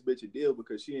cut this bitch a deal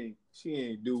because she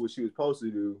ain't do what she was supposed to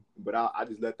do. But I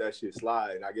just let that shit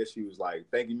slide, and I guess she was like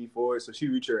thanking me for it. So she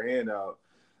reached her hand out,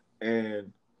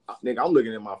 and nigga, I'm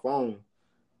looking at my phone,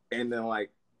 and then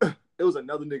like. It was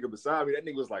another nigga beside me. That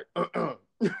nigga was like, I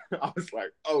was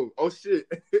like, oh shit.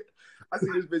 I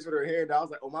see this bitch with her hand. I was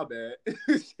like, oh my bad.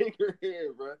 Shake her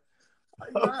hand, bro.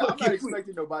 Like, bro. I'm not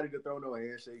expecting nobody to throw no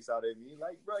handshakes out at me.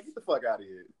 Like, bro, get the fuck out of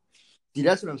here. See,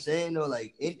 that's what I'm saying though.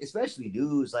 Like, especially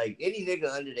dudes, like any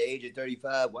nigga under the age of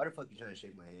 35, why the fuck you trying to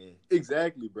shake my hand?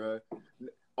 Exactly, bro.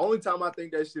 Only time I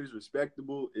think that shit is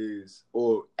respectable is,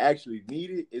 or actually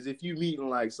needed, is if you meeting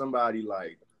like somebody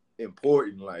like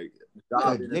important, like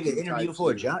job nigga interview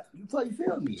for a job. You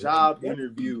feel me? Job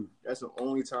interview. That's the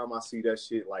only time I see that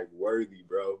shit like worthy,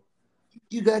 bro.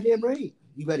 You goddamn right.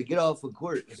 You better get off of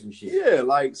court or some shit. Yeah,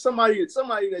 like somebody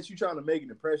that you trying to make an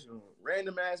impression on.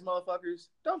 Random ass motherfuckers,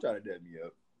 don't try to dab me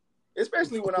up.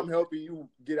 Especially when I'm helping you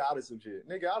get out of some shit.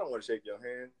 Nigga, I don't want to shake your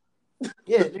hand.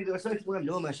 Yeah, nigga, especially when I'm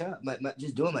doing my job,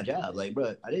 just doing my job. Like,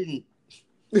 bro, I didn't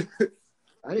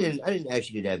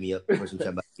ask you to dab me up for some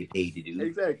time I get paid to do.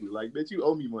 Exactly. Like, bitch, you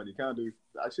owe me money. Kind of.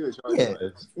 I should have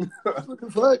charged you. What the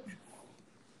fuck?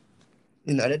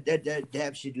 You know, that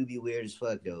dab shit do be weird as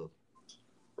fuck, though.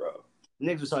 Bro.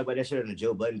 Niggas was talking about that shit on the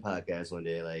Joe Budden podcast one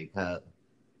day, like how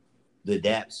the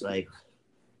daps, like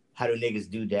how do niggas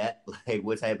do dap? Like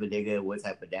what type of nigga, what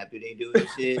type of dap do they do and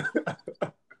shit?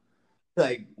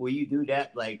 Like when you do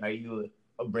dap, like are you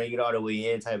a bring it all the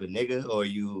way in type of nigga, or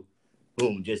you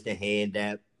boom just a hand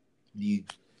dap? You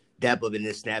dap up and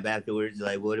then snap afterwards?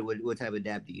 Like what type of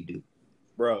dap do you do?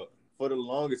 Bro, for the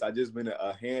longest I just been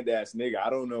a hand ass nigga. I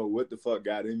don't know what the fuck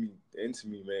got into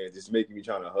me, man. Just making me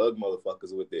trying to hug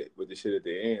motherfuckers with the shit at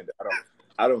the end.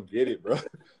 I don't get it, bro.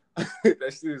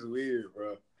 That shit is weird,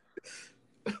 bro.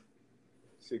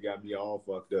 Shit got me all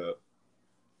fucked up.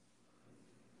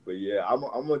 But yeah, I'm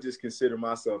gonna just consider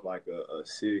myself like a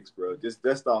 6, bro. Just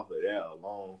off of that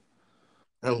alone.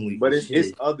 But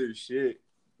it's other shit.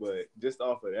 But just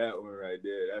off of that one right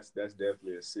there, that's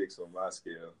definitely a 6 on my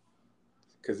scale.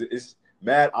 Cause it's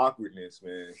mad awkwardness,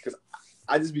 man. Cause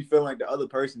I just be feeling like the other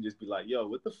person just be like, "Yo,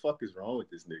 what the fuck is wrong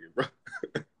with this nigga, bro?"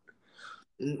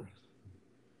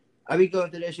 I be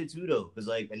going through that shit too, though. Cause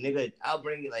like a nigga, I'll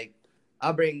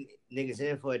bring niggas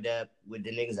in for a dap with the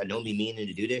niggas I don't be meaning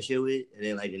to do that shit with, and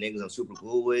then like the niggas I'm super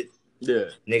cool with. Yeah,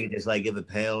 nigga just like give a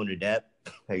pound or dap,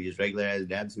 like just regular ass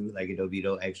dap too, like it don't be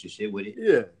no extra shit with it.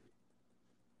 Yeah,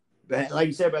 but like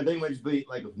you said, bro, I think it might just be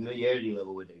like a familiarity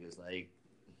level with niggas, like.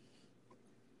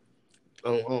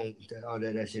 All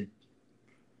that shit.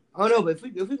 I don't know, but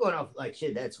if we going off like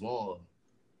shit that small,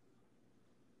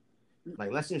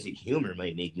 like my sense of humor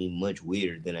might make me much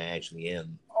weirder than I actually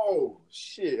am. Oh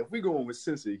shit! If we going with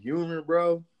sense of humor,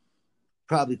 bro,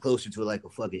 probably closer to like a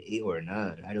fucking 8 or a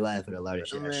 9. I laugh at a lot of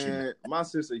shit. Man, my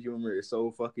sense of humor is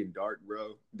so fucking dark,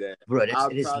 bro. That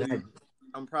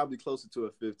I'm probably closer to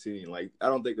a 15. Like I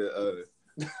don't think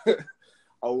that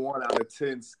a 1 out of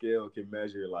 10 scale can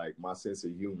measure like my sense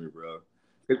of humor, bro.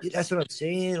 That's what I'm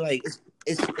saying. Like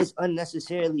it's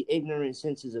unnecessarily ignorant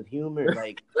senses of humor.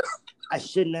 Like I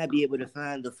should not be able to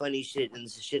find the funny shit and the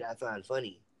shit I find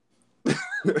funny.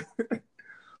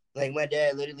 Like my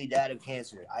dad literally died of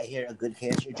cancer. I hear a good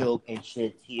cancer joke and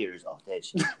shed tears off that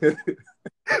shit.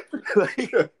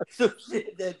 Like some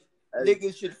shit that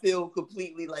niggas should feel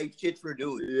completely like shit for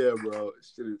doing. Yeah, bro.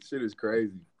 Shit is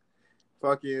crazy.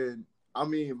 Fucking, I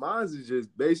mean, mine's is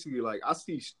just basically like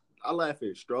I laugh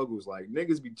at struggles. Like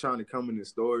niggas be trying to come in the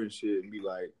store and shit and be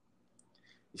like,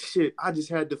 shit, I just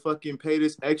had to fucking pay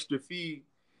this extra fee,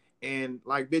 and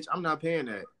like, bitch, I'm not paying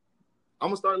that. I'm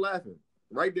gonna start laughing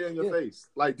right there in your face.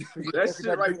 Like that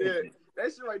shit right there.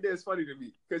 That shit right there is funny to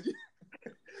me because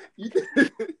you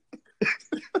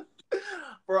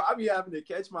bro, I be having to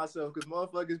catch myself because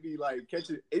motherfuckers be like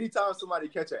catching. Anytime somebody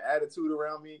catch an attitude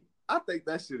around me, I think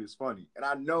that shit is funny, and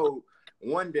I know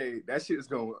one day that shit is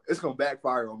gonna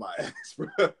backfire on my ass, bro.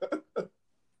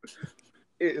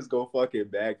 It is gonna fucking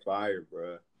backfire,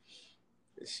 bro.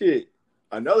 Shit.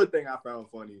 Another thing I found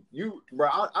funny,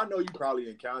 I know you probably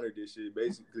encountered this shit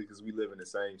basically because we live in the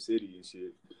same city and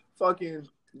shit. Fucking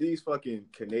these fucking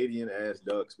Canadian ass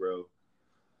ducks, bro.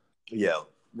 Yeah,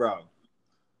 bro.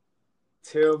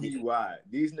 Tell me why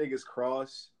these niggas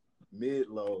cross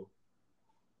mid-low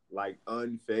like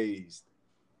unfazed,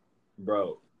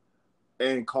 bro.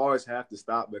 And cars have to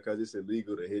stop because it's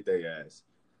illegal to hit their ass.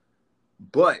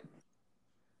 But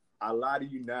I lie to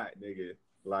you not, nigga.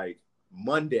 Like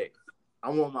Monday,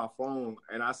 I'm on my phone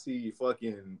and I see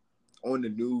fucking on the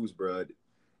news, bro.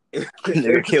 They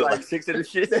killed like 6 of the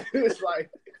shit. It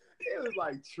was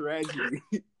like tragedy.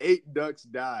 8 ducks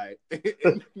died.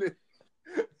 And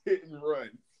hit and run.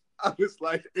 I was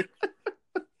like,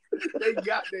 they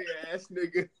got their ass,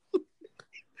 nigga.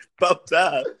 About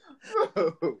time.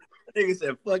 Bro. Nigga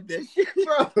said, fuck that shit.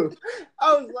 Bro,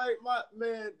 I was like,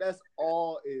 man, that's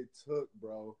all it took,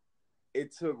 bro.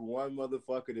 it took one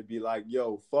motherfucker to be like,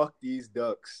 yo, fuck these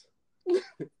ducks.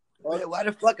 Why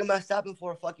the fuck am I stopping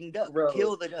for a fucking duck? Bro,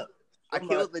 kill the duck. I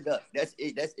killed the duck. That's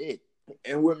it.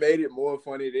 And what made it more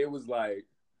funny, they was like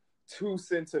 2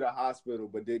 sent to the hospital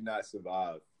but did not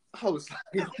survive. I was like,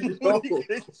 yo.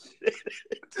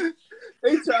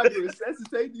 They tried to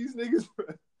resuscitate these niggas, bro.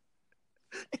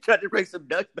 They tried to bring some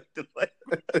ducks back to life.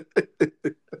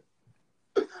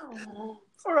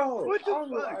 Bro, What the I'm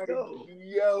fuck, like, yo?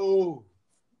 yo.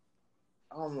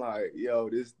 I'm like, yo,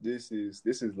 this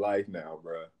is life now,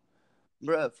 bro.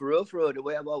 Bruh, for real, the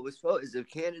way I've always felt is if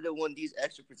Canada want these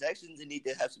extra protections, they need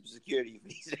to have some security for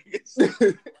these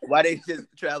niggas. Why they just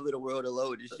travel the world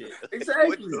alone and shit?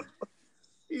 Exactly.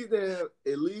 These damn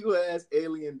illegal ass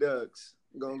alien ducks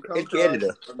gonna come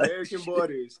Canada, American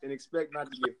borders and expect not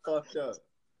to get fucked up.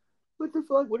 What the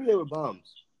fuck? What are they with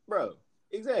bombs? Bro,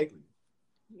 exactly.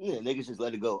 Yeah, niggas just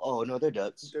let it go. Oh no, they're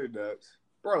ducks. They're ducks.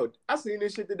 Bro, I seen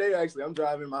this shit today actually. I'm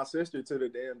driving my sister to the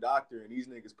damn doctor and these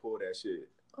niggas pull that shit.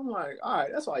 I'm like, all right,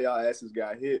 that's why y'all asses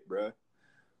got hit, bro.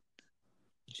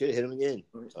 Should have hit him again.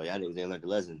 Oh, y'all niggas ain't learned the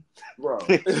lesson. Bro.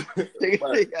 I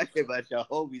care about y'all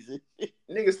homies and shit.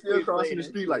 Niggas still crossing the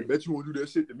street like, bet you won't do that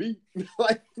shit to me.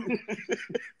 like,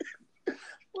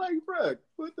 bro,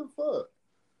 what the fuck?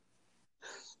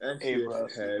 That shit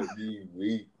had me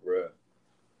weak, bro.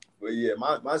 But yeah,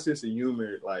 my sense of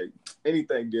humor, like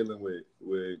anything dealing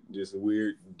with just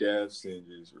weird deaths and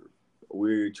just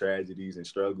weird tragedies and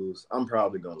struggles, I'm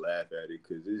probably gonna laugh at it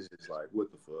because it's just like, what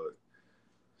the fuck?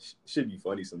 Should be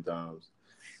funny sometimes.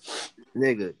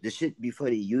 Nigga, this shit be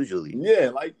funny usually. Yeah,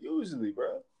 like usually,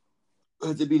 bro.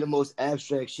 To be the most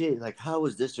abstract shit. Like, how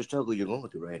is this the struggle you're going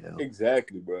through right now?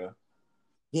 Exactly, bro.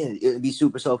 Yeah, it'd be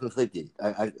super self-inflicted.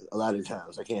 I a lot of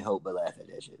times I can't help but laugh at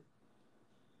that shit.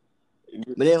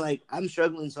 But then, like, I'm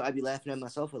struggling, so I be laughing at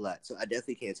myself a lot. So I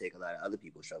definitely can't take a lot of other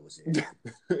people's struggles serious.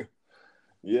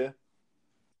 Yeah.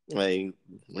 Like,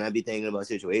 when I be thinking about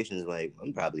situations, like,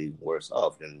 I'm probably worse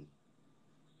off than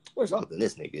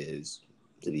this nigga is,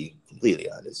 to be completely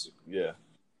honest. Yeah.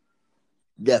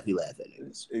 Definitely laugh at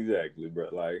niggas. Exactly, bro.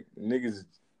 Like, niggas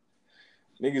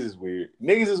is weird.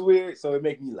 Niggas is weird, so it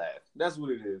make me laugh. That's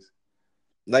what it is.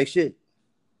 Like, shit.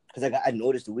 Because, like, I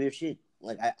noticed the weird shit.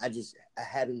 Like,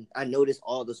 I noticed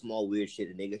all the small weird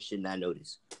shit a nigga should not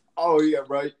notice. Oh, yeah,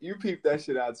 bro. You peep that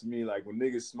shit out to me. Like, when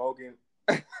niggas smoking,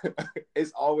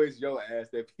 it's always your ass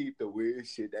that peep the weird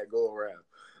shit that go around.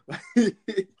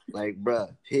 Like, bro,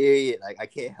 period. Like, I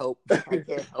can't help that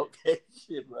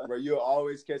shit, bro. Bro, you'll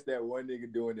always catch that one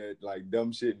nigga doing that, like,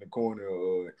 dumb shit in the corner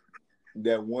or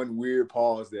that one weird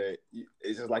pause that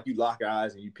it's just like you lock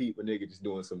eyes and you peep a nigga just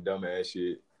doing some dumb ass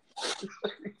shit.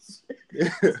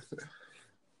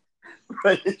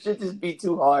 Bro, this shit just be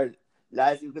too hard.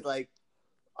 Last week was like,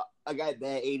 I got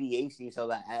bad ADHD, so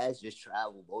my ass just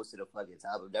travel most of the fucking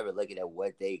time. I'm never looking at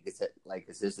one thing like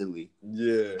consistently.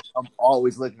 Yeah. I'm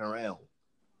always looking around.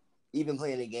 Even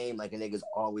playing a game, like a nigga's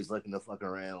always looking the fuck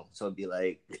around. So it'd be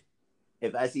like,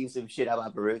 if I see some shit out my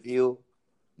peripheral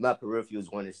is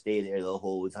going to stay there the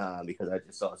whole time because I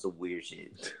just saw some weird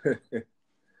shit.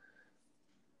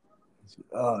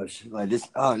 Oh, shit, like this.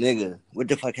 Oh, nigga, what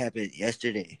the fuck happened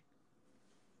yesterday?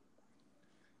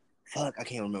 Fuck, I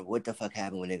can't remember what the fuck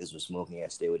happened when niggas was smoking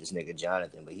yesterday with this nigga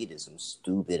Jonathan, but he did some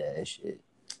stupid ass shit.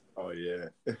 Oh yeah.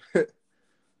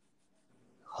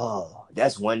 Oh,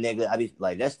 that's one nigga. I be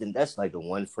like, that's like the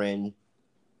one friend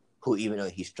who, even though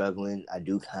he's struggling, I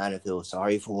do kind of feel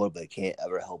sorry for, but can't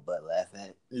ever help but laugh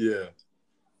at. Yeah.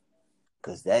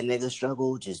 Cause that nigga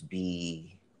struggle just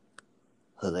be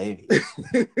hilarious.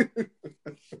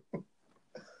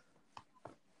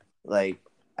 Like,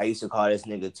 I used to call this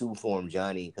nigga two-form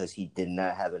Johnny because he did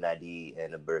not have an ID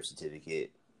and a birth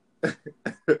certificate. He's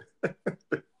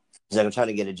like, I'm trying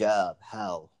to get a job.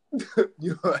 How?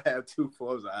 You don't have 2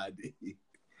 forms of ID.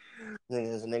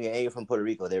 This nigga ain't from Puerto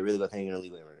Rico. They're really gonna think you're an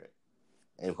illegal immigrant.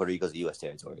 And Puerto Rico's a U.S.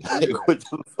 territory. Like, what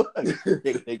the fuck?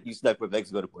 They think you snuck from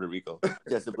Mexico to Puerto Rico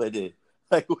just to blend in.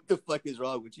 Like, what the fuck is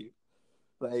wrong with you?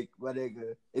 Like, my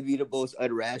nigga, it'd be the most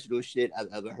irrational shit I've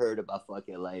ever heard in my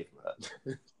fucking life,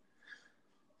 bro.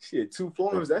 Shit, 2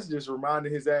 forms, that's just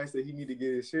reminding his ass that he need to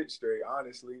get his shit straight,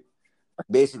 honestly.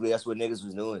 Basically, that's what niggas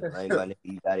was doing. Like, my nigga,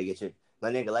 you gotta get your...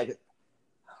 My nigga, like,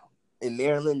 in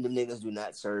Maryland, them niggas do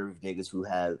not serve niggas who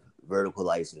have vertical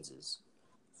licenses.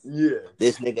 Yeah.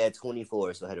 This nigga at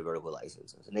 24 still had a vertical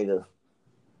license. So, nigga,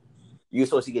 you're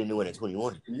supposed to get a new one at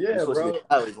 21. Yeah, bro.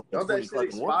 Don't that shit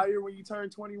expire when you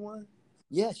turn 21?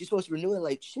 Yes, you're supposed to renew it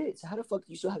like shit. So how the fuck do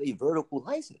you still have a vertical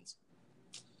license?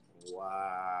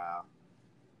 Wow.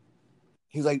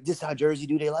 He's like, this is how Jersey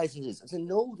do their licenses. I said,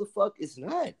 no, the fuck it's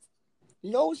not.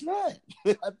 No, it's not.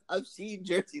 I've seen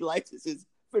jersey licenses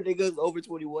for niggas over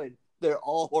 21. They're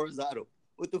all horizontal.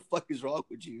 What the fuck is wrong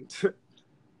with you?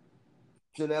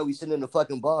 So now we sitting in the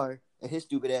fucking bar and his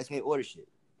stupid ass can't order shit.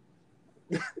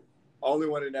 Only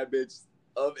one in that bitch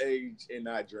of age and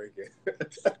not drinking.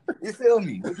 You feel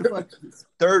me? What the fuck?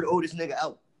 Third oldest nigga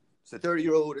out. So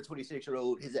 30-year-old or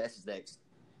 26-year-old, his ass is next.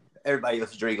 Everybody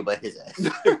else is drinking but his ass.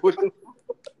 Looking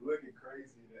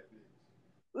crazy in that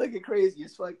bitch. Looking crazy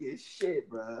as fucking shit,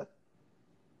 bro.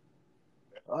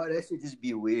 Oh, that shit just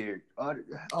be weird.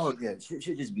 Oh yeah, shit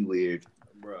should just be weird.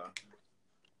 Bro.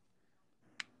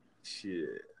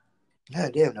 Shit.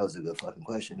 God damn, that was a good fucking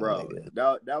question. Bro,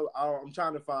 I'm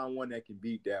trying to find one that can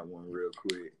beat that one real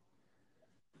quick.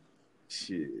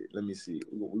 Shit, let me see.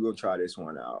 We're gonna try this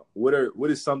one out. What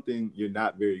is something you're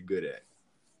not very good at?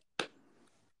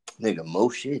 Nigga,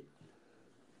 most shit.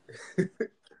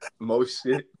 Most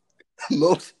shit?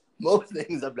 most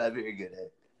things I'm not very good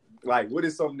at. Like, what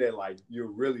is something that, like,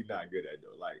 you're really not good at,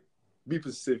 though? Like, be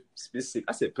specific.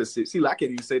 I said Pacific. See, like, I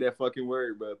can't even say that fucking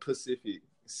word, but Pacific.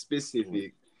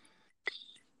 Specific.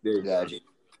 There you go.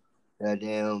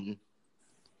 Goddamn.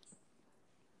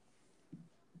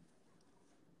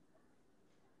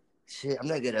 Shit, I'm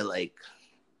not good at, like,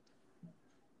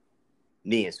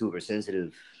 being super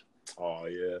sensitive. Oh,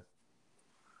 yeah.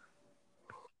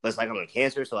 But it's like I'm a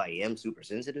Cancer, so I am super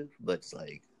sensitive. But it's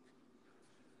like,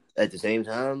 at the same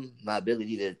time, my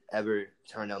ability to ever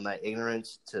turn down my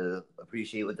ignorance to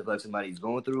appreciate what the fuck somebody's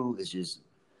going through is just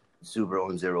super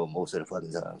on zero most of the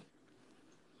fucking time.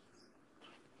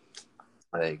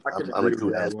 Like, I'm a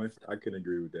true ass. I can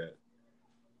agree with that.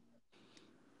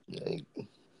 Like,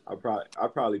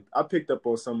 I picked up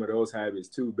on some of those habits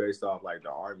too, based off like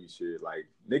the army shit. Like,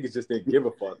 niggas just didn't give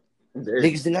a fuck.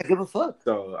 Niggas did not give a fuck.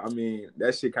 So I mean,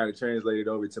 that shit kind of translated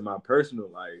over to my personal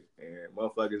life, and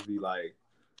motherfuckers be like,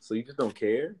 "So you just don't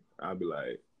care?" I'll be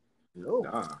like, "No,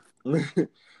 nah."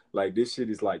 Like, this shit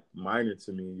is like minor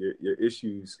to me. Your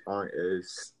issues aren't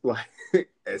as like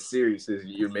as serious as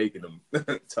you're making them.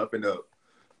 Toughen up,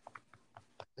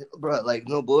 bro. Like,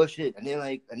 no bullshit. And then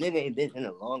like a nigga ain't been in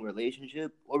a long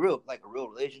relationship or a real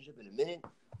relationship in a minute.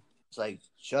 It's like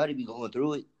shawty be going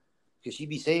through it because she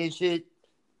be saying shit.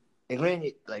 And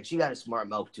granted, like, she got a smart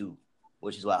mouth too,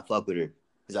 which is why I fuck with her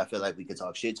because I feel like we can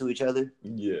talk shit to each other.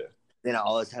 Yeah. Then I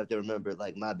always have to remember,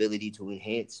 like, my ability to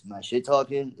enhance my shit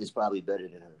talking is probably better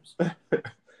than hers.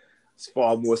 It's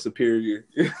far more superior.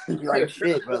 Like,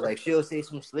 shit, bro. Like, she'll say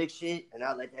some slick shit, and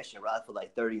I'll let that shit ride for,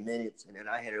 like, 30 minutes, and then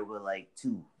I hit her with, like,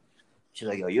 2. She's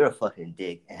like, yo, you're a fucking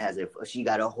dick, and she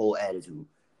got a whole attitude.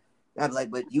 And I'm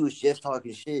like, but you was just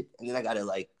talking shit, and then I gotta,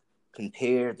 like,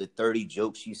 compare the 30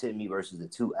 jokes she sent me versus the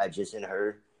 2 I just sent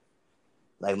her.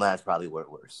 Like, mine's probably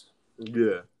worse.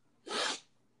 Yeah.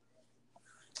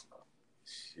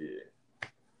 Shit.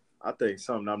 I think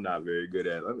something I'm not very good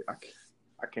at.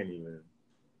 I can't even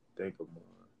think of one.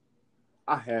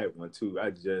 I had one too.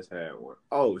 I just had one.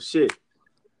 Oh shit.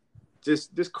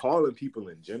 Just calling people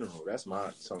in general. That's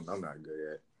something I'm not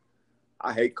good at.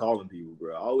 I hate calling people,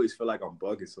 bro. I always feel like I'm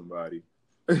bugging somebody.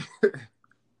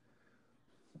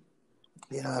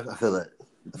 Yeah, I feel that.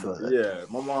 Yeah,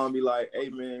 my mom be like, "Hey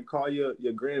man, call your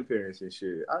grandparents and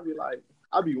shit."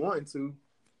 I'd be wanting to,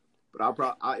 but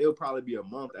it'll probably be a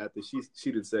month after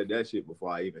she'd have said that shit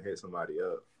before I even hit somebody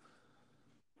up.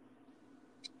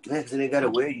 Yeah, because they gotta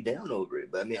wear you down over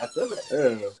it. But I mean, I feel that.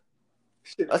 Yeah.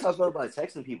 Shit. That's how I feel about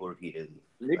texting people repeatedly.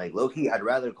 Like, low key, I'd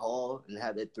rather call and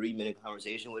have that 3-minute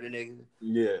conversation with a nigga.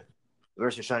 Yeah.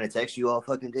 Versus trying to text you all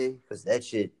fucking day, because that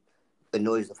shit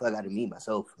annoys the fuck out of me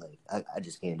myself. Like, I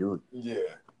just can't do it.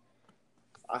 Yeah.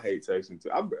 I hate texting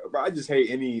too. I just hate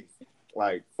any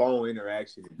like phone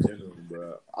interaction in general,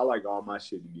 bro. I like all my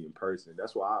shit to be in person.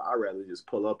 That's why I rather just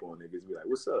pull up on niggas and be like,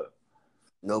 "What's up?"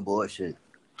 No bullshit.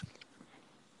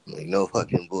 Like, no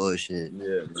fucking bullshit.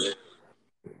 Yeah, man.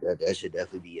 That should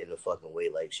definitely be in the fucking way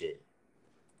like shit.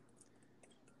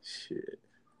 Shit.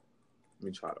 Let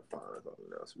me try to find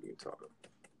something else we can talk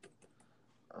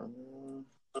about.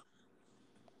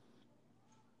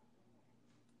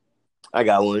 I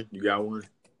got one. You got one?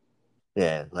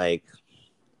 Yeah, like,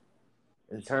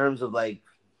 in terms of, like,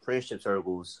 friendship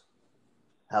circles,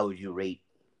 how would you rate,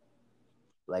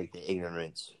 like, the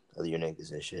ignorance of your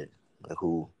niggas and shit? Like,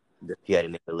 who, if you had to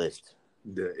make a list?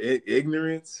 The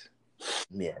ignorance?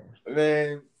 Yeah.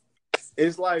 Man,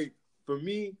 it's like, for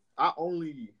me, I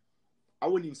wouldn't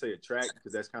even say attract,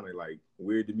 because that's kind of, like,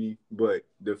 weird to me, but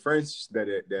the friends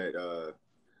that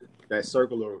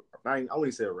circle, or I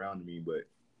wouldn't say around me, but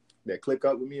that click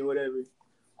up with me or whatever,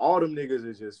 all them niggas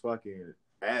is just fucking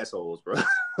assholes, bro.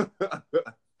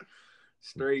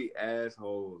 Straight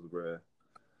assholes, bro.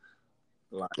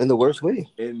 Like in the worst way.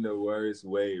 In the worst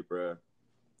way, bro.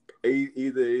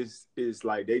 Either it's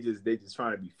like they just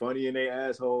trying to be funny in their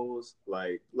assholes.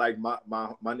 Like my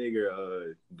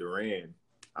nigga Duran.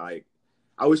 Like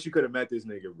I wish you could have met this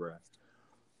nigga, bro.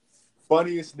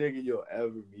 Funniest nigga you'll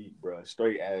ever meet, bro.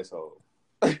 Straight asshole.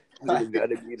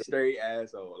 Straight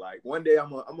asshole. Like one day I'm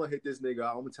gonna hit this nigga.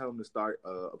 I'm gonna tell him to start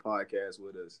a podcast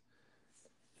with us,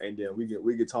 and then we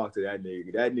can talk to that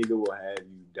nigga. That nigga will have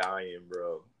you dying,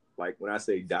 bro. Like when I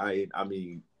say dying, I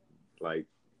mean like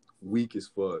weak as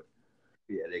fuck.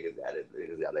 Yeah, niggas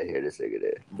gotta hear this nigga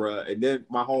there, bro. And then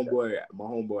my homeboy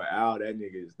Al, that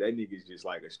nigga's just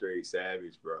like a straight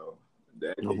savage, bro.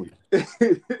 That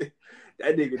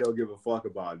nigga don't give a fuck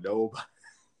about nobody.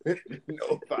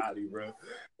 Nobody, bro.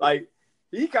 Like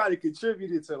he kind of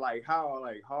contributed to like how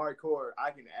like hardcore I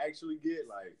can actually get.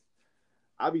 Like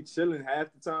I be chilling half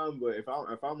the time, but if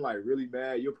I'm like really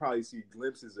mad, you'll probably see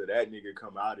glimpses of that nigga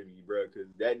come out of me, bro. Because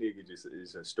that nigga just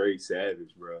is a straight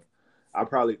savage, bro. I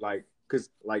probably like, cause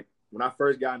like when I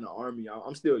first got in the army,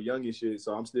 I'm still young and shit,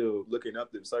 so I'm still looking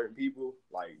up to certain people.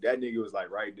 Like that nigga was like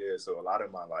right there, so a lot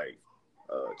of my like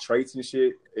traits and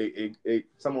shit, it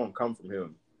some of them come from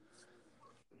him.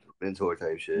 Mentor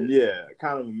type shit. Yeah,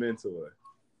 kind of a mentor.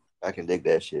 I can dig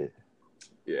that shit.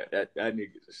 Yeah, that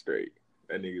nigga's a straight.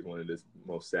 That nigga's one of the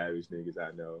most savage niggas I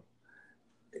know.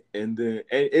 And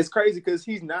it's crazy because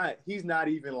he's not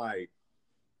even like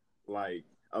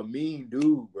a mean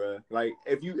dude, bro. Like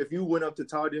if you went up to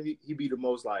talk to him, he'd be the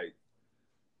most like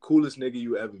coolest nigga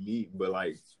you ever meet. But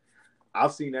like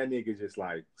I've seen that nigga just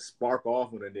like spark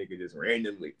off on a nigga just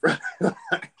randomly, bro.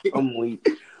 I'm weak.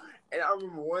 And I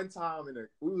remember one time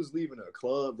we was leaving a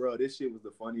club, bro. This shit was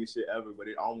the funniest shit ever, but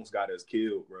it almost got us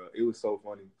killed, bro. It was so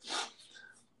funny.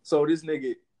 So this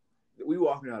nigga, we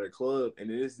walking out of the club, and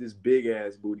there's this big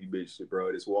ass booty bitch,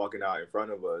 bro, that's walking out in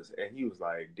front of us. And he was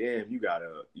like, damn,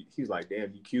 he's like,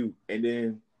 damn, you cute. And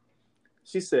then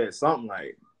she said something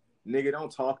like, nigga,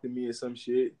 don't talk to me or some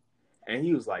shit. And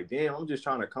he was like, damn, I'm just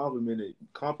trying to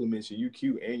compliment you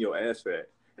cute and your ass fat.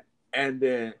 And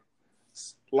then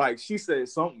like she said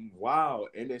something wild,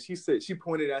 and then she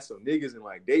pointed at some niggas and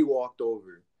like they walked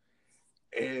over,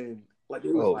 and like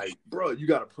it was like, bro, you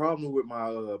got a problem with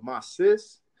my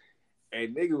sis?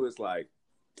 And nigga was like,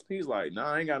 he's like,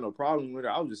 nah, I ain't got no problem with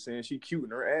her. I was just saying she cute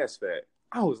and her ass fat.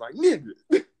 I was like, nigga,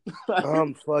 like,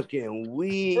 I'm fucking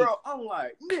weak, bro. I'm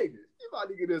like, nigga, you about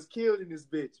to get us killed in this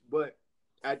bitch. But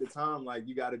at the time, like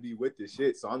you got to be with this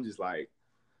shit, so I'm just like.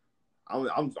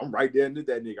 I'm right there into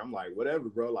that nigga. I'm like, whatever,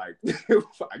 bro. Like,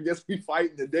 I guess we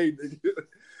fighting today, nigga.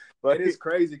 But it's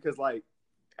crazy because, like,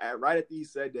 right after he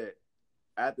said that,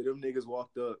 after them niggas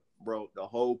walked up, bro, the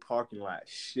whole parking lot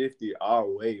shifted our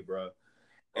way, bro.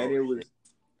 And it was,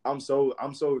 I'm so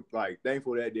like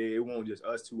thankful that day it wasn't just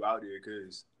us two out there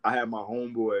because I had my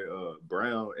homeboy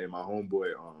Brown and my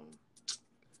homeboy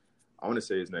I want to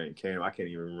say his name Cam. I can't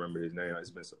even remember his name.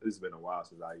 It's been a while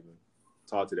since I even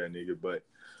talked to that nigga, but.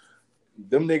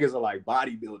 Them niggas are like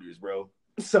bodybuilders, bro.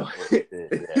 So,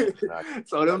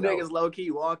 so them niggas low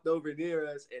key walked over near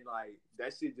us, and like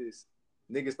that shit just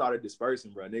niggas started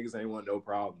dispersing, bro. Niggas ain't want no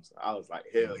problems. I was like,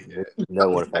 hell yeah. No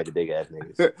one want to fight the big ass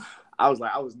niggas. I was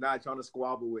like, I was not trying to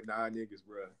squabble with 9 niggas,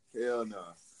 bro. Hell no.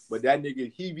 But that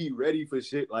nigga, he be ready for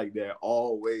shit like that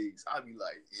always. I be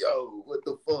like, yo, what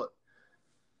the fuck?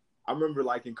 I remember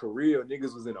like in Korea,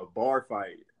 niggas was in a bar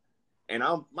fight. And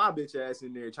I'm my bitch ass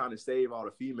in there trying to save all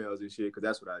the females and shit, because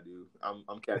that's what I do.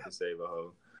 I'm Captain Save a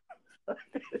Hoe.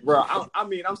 Bro,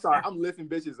 I'm sorry. I'm lifting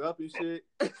bitches up and shit.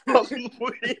 Walking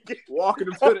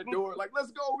them to the door. Like,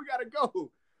 let's go. We got to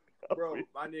go. Bro,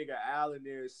 my nigga Al in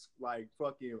there is like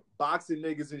fucking boxing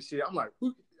niggas and shit. I'm like,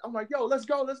 yo, let's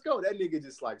go. That nigga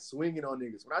just like swinging on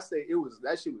niggas. When I say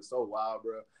that shit was so wild,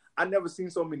 bro. I never seen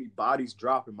so many bodies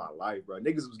drop in my life, bro.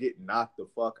 Niggas was getting knocked the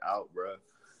fuck out, bro.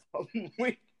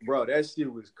 Bro, that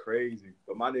shit was crazy.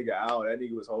 But my nigga Al, that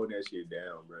nigga was holding that shit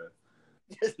down, bro.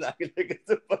 Just knocking niggas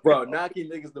the fuck out.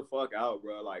 Knocking niggas the fuck out,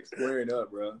 bro. Like squaring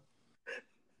up, bro.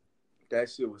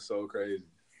 That shit was so crazy.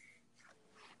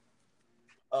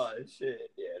 Oh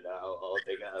shit. Yeah, no, I don't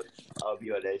think I'll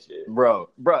be on that shit. Bro,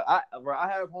 I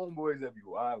have homeboys that be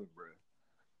wild, bro.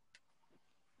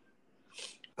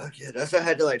 Okay, that's what I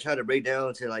had to like try to break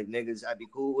down to like niggas I'd be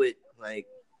cool with. Like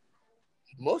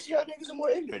most of y'all niggas are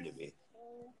more ignorant than me.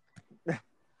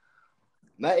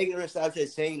 My ignorance stops at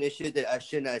saying this shit that I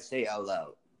should not say out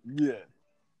loud. Yeah.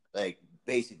 Like,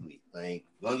 basically. Like,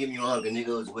 don't get me wrong, the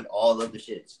niggas with all of the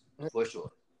shits. For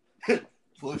sure.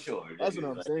 For sure. That's what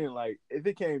I'm saying. Like, if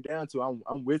it came down to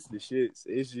I'm with the shits,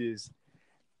 it's just,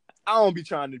 I don't be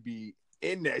trying to be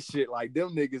in that shit like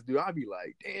them niggas do. I be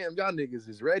like, damn, y'all niggas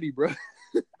is ready, bro.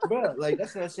 Bro, like,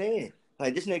 that's what I'm saying.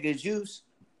 Like, this nigga Juice,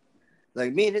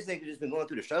 like, me and this nigga just been going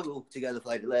through the struggle together for,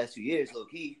 like, the last 2 years,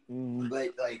 low-key. But,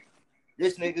 like,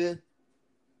 this nigga,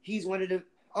 he's one of the,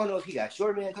 I don't know if he got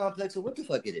short man complex or what the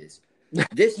fuck it is.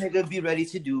 This nigga be ready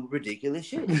to do ridiculous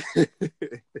shit.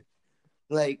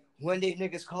 Like, one day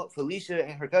niggas called Felicia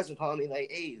and her cousin called me like,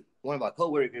 hey, one of my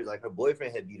coworkers, like, her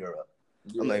boyfriend had beat her up.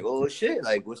 Yeah. I'm like, oh, shit.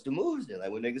 Like, what's the moves then?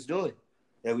 Like, what niggas doing?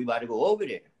 And we about to go over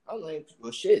there. I'm like,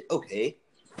 well, shit, okay.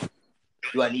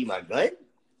 Do I need my gun?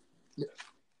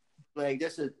 Like,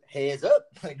 that's a heads up.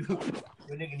 Like, do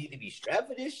nigga need to be strapped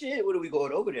for this shit? What are we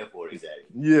going over there for exactly?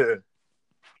 Yeah.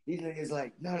 These niggas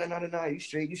like, no, you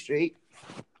straight.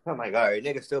 I'm like, all right,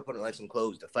 nigga still putting on some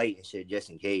clothes to fight and shit just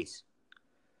in case.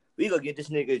 We go get this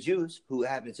nigga Juice, who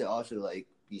happened to also, like,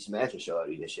 be smashing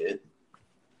shawty and shit.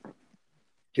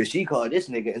 Because she called this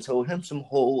nigga and told him some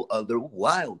whole other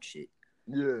wild shit.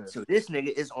 Yeah. So this nigga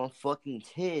is on fucking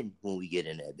 10 when we get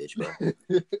in that bitch, bro.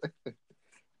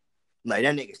 Like,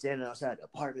 that nigga standing outside the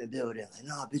apartment building, like,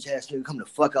 nah, bitch ass nigga, come the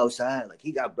fuck outside. Like,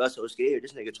 he got bruh so scared.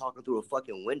 This nigga talking through a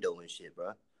fucking window and shit,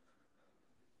 bro.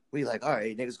 We like, all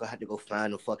right, niggas gonna have to go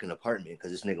find a fucking apartment because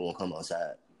this nigga won't come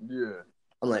outside. Yeah.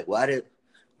 I'm like, why do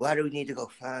we need to go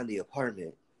find the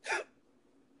apartment?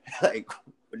 Like,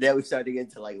 now we start to get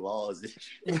into, like, laws and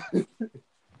shit.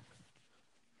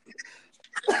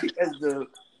 As the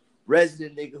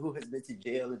resident nigga who has been to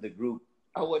jail in the group,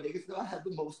 I want niggas to know I have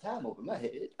the most time over my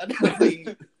head. I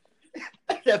definitely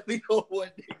don't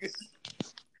want niggas.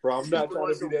 Bro, I'm not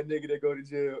trying to be that nigga that go to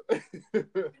jail.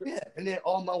 Yeah, and then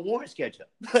all my warrants catch up.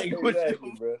 Like,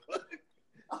 exactly, bro.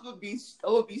 I'm gonna be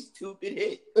stupid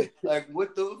hit. Like,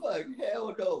 what the fuck?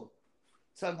 Hell no.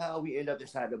 Somehow we end up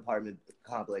inside the apartment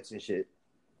complex and shit.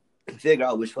 Figure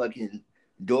out which fucking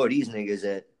door these niggas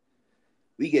at.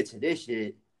 We get to this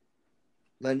shit.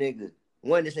 My nigga,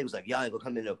 this nigga was like, y'all ain't gonna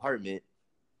come in the apartment.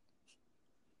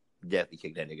 Definitely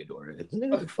kick that nigga door in.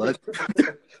 What the fuck?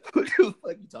 What the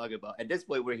fuck you talking about? At this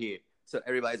point, we're here. So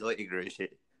everybody's all ignorant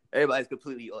shit. Everybody's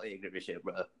completely all ignorant shit,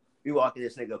 bro. We walk in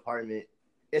this nigga apartment.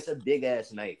 It's a big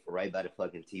ass knife right by the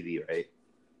fucking TV, right?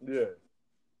 Yeah.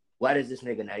 Why does this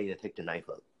nigga not even pick the knife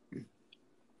up?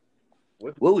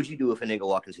 What would you do if a nigga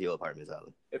walked into your apartment,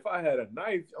 Zolin? If I had a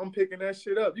knife, I'm picking that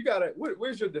shit up. You gotta,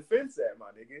 where's your defense at, my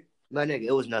nigga? My nigga,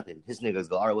 it was nothing. His nigga's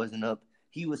guard wasn't up.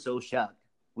 He was so shocked.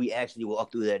 We actually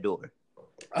walked through that door.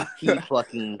 He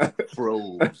fucking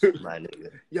froze, my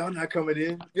nigga. Y'all not coming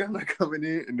in?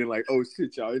 And then like, oh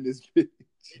shit, y'all in this bitch.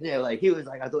 Yeah, like, he was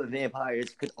like, I thought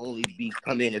vampires could only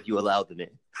come in if you allowed them in.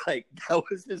 Like, that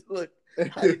was his look.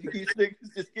 How did these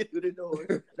niggas just get through the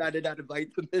door? I did not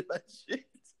invite them in my shit.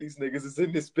 These niggas is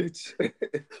in this bitch.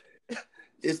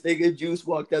 This nigga Juice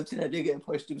walked up to that nigga and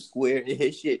pushed him square, and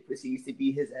his shit proceeds to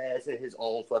beat his ass in his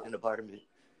own fucking apartment.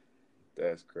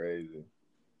 That's crazy.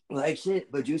 Like,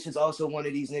 shit, but Juice is also one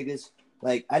of these niggas.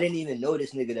 Like, I didn't even know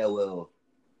this nigga that well.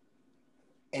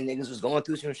 And niggas was going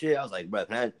through some shit. I was like, bro,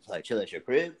 can I, like, chill at your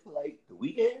crib for, like, the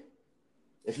weekend?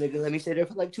 This nigga let me stay there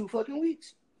for, like, 2 fucking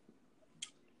weeks.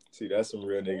 See, that's some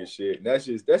real nigga shit. That's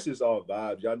just all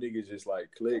vibes. Y'all niggas just, like,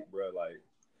 click, bro. Like,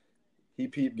 he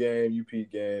peep game, you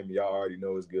peep game. Y'all already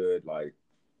know it's good. Like,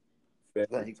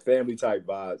 family type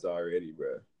vibes already,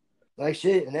 bro. Like,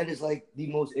 shit, and that is, like, the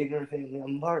most ignorant family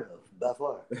I'm a part of, by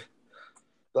far.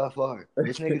 By far.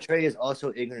 This nigga Trey is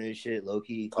also ignorant as shit,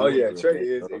 low-key. Oh, yeah, Trey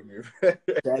is ignorant.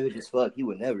 Savage as fuck. He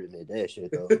would never admit that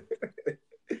shit, though.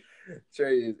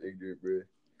 Trey is ignorant, bro.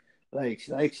 Like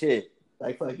shit.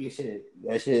 Like, fucking shit.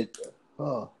 That shit,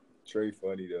 oh. Trey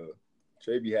funny, though.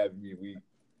 Trey be having me weak.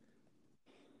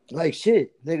 Like,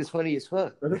 shit. Nigga's funny as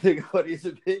fuck. Nigga funny as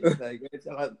a bitch. Like, every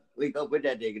time I link up with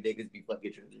that nigga, niggas be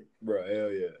fucking tripping. Bro,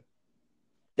 hell yeah.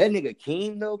 That nigga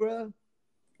Keem, though, bro.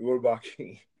 What about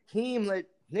Keem? Keem,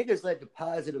 niggas let the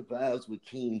positive vibes with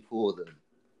Keem pull them.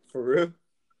 For real?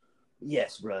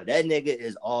 Yes, bro. That nigga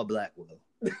is all Blackwell.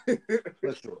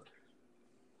 For sure.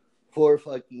 For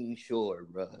fucking sure,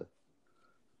 bro.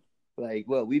 Like,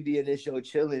 well, we be in this show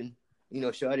chilling. You know,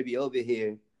 Shawty be over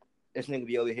here. This nigga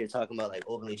be over here talking about, like,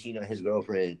 openly cheating on his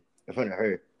girlfriend in front of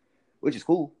her, which is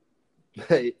cool.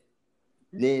 But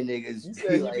then niggas you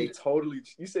say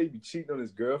you say he be cheating on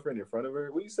his girlfriend in front of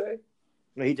her? What you say?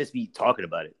 No, he just be talking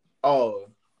about it. Oh.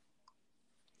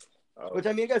 Which,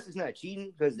 I mean, I guess it's not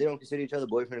cheating because they don't consider each other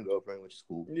boyfriend and girlfriend, which is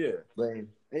cool. Yeah. But and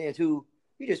then, too,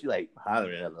 he just be, like,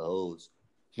 hollering at the hoes.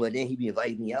 But then he be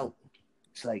inviting me out.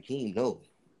 It's like, Keem, no.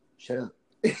 Shut up.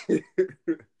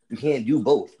 You can't do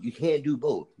both. You can't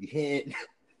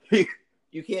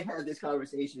you can't have this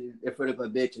conversation in front of a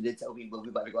bitch and then tell me we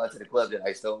about to go out to the club that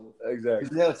I stole.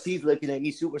 Exactly. Now she's looking at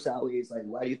me super sideways like,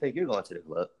 why do you think you're going to the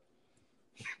club?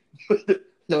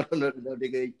 No,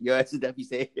 nigga. Your ass is definitely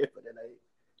staying here for the night.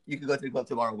 You can go to the club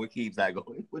tomorrow where Keem's not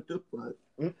going. What the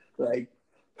fuck? Like,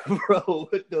 bro,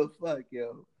 what the fuck,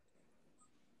 yo?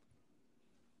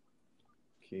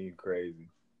 Keem crazy.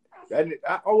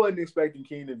 I wasn't expecting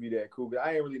Keem to be that cool, but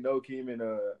I didn't really know Keem in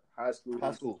high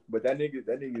school. But that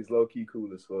nigga is low key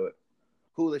cool as fuck.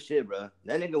 Cool as shit, bro.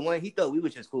 That nigga he thought we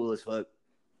was just cool as fuck.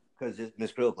 Cause it's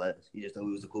Miss Krill class. He just thought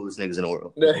we was the coolest niggas in the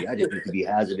world. Like, I just need to be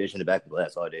hazardous in the back of the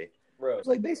class all day. Bro. It's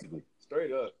like basically.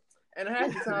 Straight up. And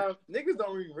half the time, niggas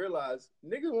don't even realize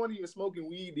niggas weren't even smoking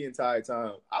weed the entire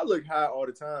time. I look high all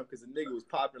the time because the nigga was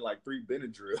popping like 3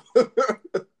 Benadryl.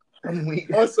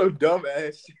 On some dumb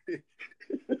ass shit.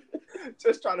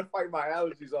 Just trying to fight my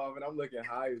allergies off, and I'm looking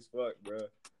high as fuck, bro.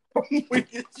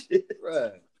 Wicked shit,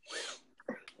 bro.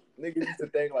 Niggas used to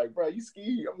think like, bro, you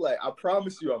ski. I'm like, I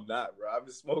promise you, I'm not, bro. I've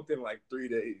been smoked in like 3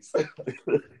 days.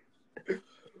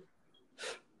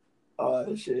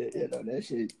 Oh shit, that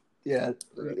shit. Yeah,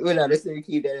 well, no, this thing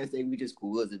keep that thing. We just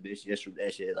cool as a bitch just from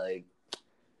that shit. Like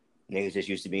niggas just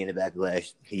used to be in the back of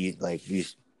class. He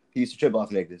used to trip off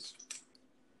niggas.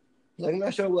 Like I'm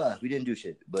not sure why we didn't do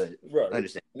shit, but bro, I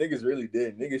understand. Niggas really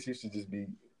did. Niggas used to just be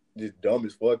dumb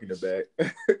as fuck in the back.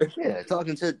 Yeah,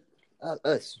 talking to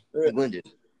us, Glendon.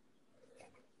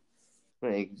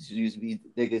 Like used to be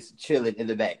niggas chilling in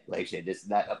the back, like shit. This is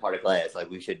not a part of class, like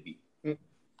we should be.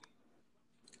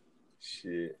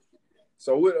 Shit.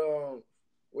 So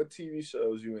what TV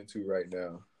shows you into right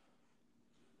now?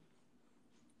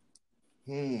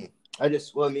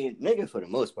 Nigga for the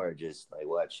most part just like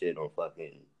watch shit on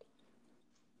fucking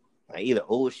like either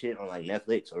old shit on like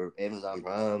Netflix or Amazon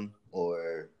Prime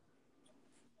or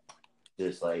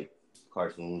just like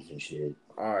cartoons and shit.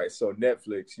 All right, so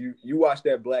Netflix, you watch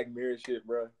that Black Mirror shit,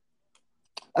 bro?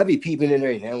 I be peeping in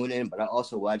every now and then, but I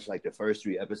also watch like the first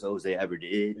 3 episodes they ever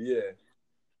did. Yeah.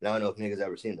 I don't know if niggas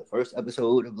ever seen the first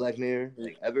episode of Black Mirror,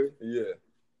 like ever. Yeah.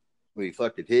 Where he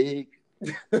fucked the pig.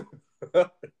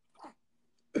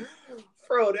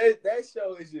 Bro, that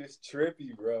show is just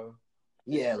trippy, bro.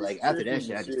 Yeah, like after that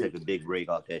shit, I just took a big break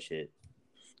off that shit.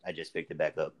 I just picked it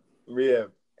back up. Yeah.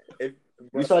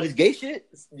 You saw this gay shit?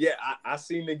 Yeah, I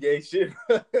seen the gay shit.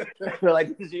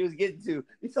 Like this she was getting to.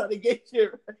 You saw the gay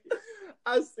shit, right?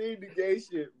 I seen the gay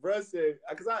shit, bro. Said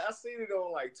because I seen it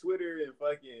on like Twitter and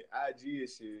fucking IG and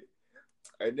shit.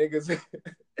 And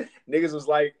niggas was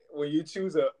like, when you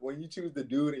choose the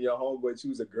dude and your homeboy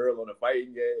choose a girl on a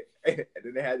fighting game, and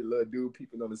then they had the little dude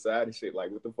peeping on the side and shit.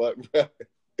 Like, what the fuck, bro?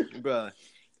 Bro,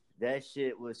 that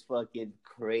shit was fucking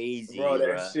crazy, bro.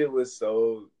 That shit was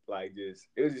so like it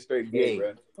was just straight gay,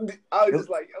 bro. I was just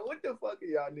like, yo, what the fuck are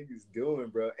y'all niggas doing,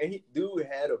 bro? And dude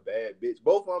had a bad bitch.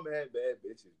 Both of them had bad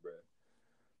bitches, bro.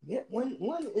 Yeah, one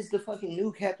is the fucking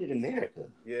new Captain America.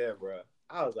 Yeah, bro.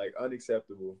 I was like,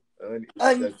 unacceptable.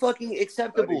 Unfucking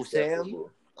acceptable, Sam.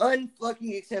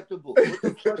 Unfucking acceptable. What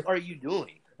the fuck are you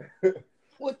doing?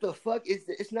 What the fuck is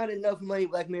it's not enough money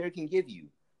Black Mirror can give you.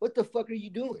 What the fuck are you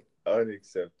doing?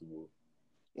 Unacceptable.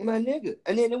 My nigga.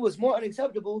 And then it was more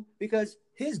unacceptable because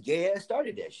his gay ass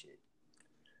started that shit.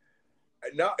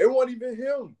 No, it wasn't even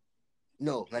him.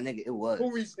 No, my nigga, it was.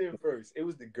 Who reached in first? It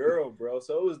was the girl, bro.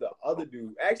 So it was the other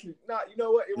dude. Actually, you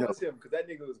know what? It was him because that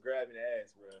nigga was grabbing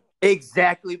ass, bro.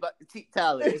 Exactly, but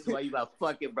Tyler, this is why you my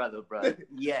fucking brother, bro.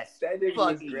 Yes, that nigga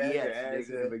was grabbing ass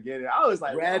in the beginning. I was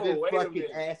like, grabbing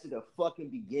fucking ass in the fucking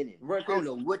beginning. I don't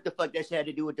know what the fuck that shit had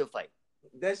to do with the fight.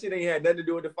 That shit ain't had nothing to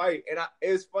do with the fight. And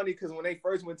it was funny because when they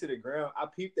first went to the ground, I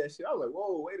peeped that shit. I was like,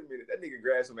 whoa, wait a minute. That nigga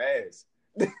grabbed some ass.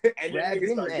 And that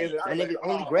nigga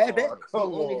only grabbed ass. He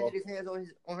only had his hands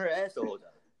on her ass the whole time.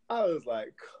 I was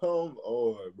like, come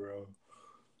on, bro.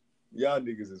 Y'all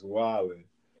niggas is wildin'.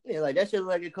 Yeah, like that shit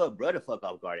like it caught brother fuck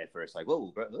off guard at first. Like,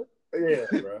 whoa, bro. Yeah,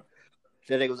 bro.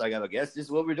 So nigga was like, I guess this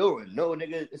is what we're doing. No,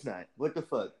 nigga, it's not. What the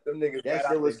fuck? Them niggas got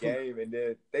out of the game, and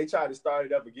then they tried to start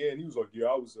it up again. He was like, yeah,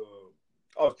 I was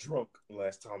drunk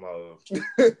last time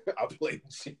I played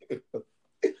shit.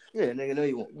 Yeah, nigga, no,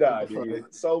 you won't. Nah,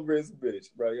 dude. Sober as a bitch,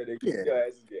 bro. Your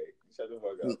ass is gay. Shut the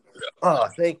fuck up. Oh,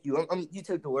 thank you. You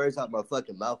took the words out my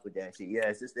fucking mouth with that shit.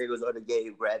 Yes, this nigga was on the gay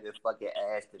grabbing fucking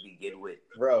ass to begin with.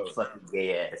 Bro. Fucking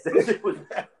gay ass.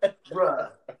 Bro.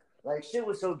 Like, shit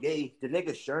was so gay. The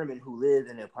nigga Sherman, who lived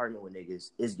in an apartment with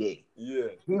niggas, is gay. Yeah.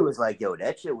 He was like, yo,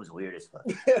 that shit was weird as fuck.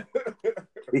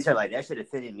 He said, like, that shit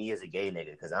offended me as a gay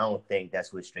nigga, because I don't think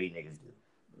that's what straight niggas do.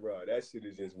 Bro, that shit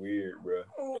is just weird, bro.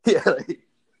 Yeah, like,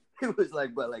 he was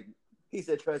like, but, like, he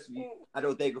said, trust me, I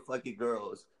don't think of fucking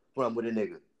girls when I'm with a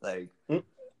nigga. Like,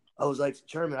 I was like,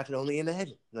 Sherman, I can only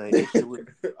imagine. Like,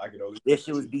 this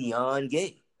shit was beyond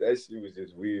gay. That shit was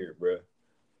just weird, bro.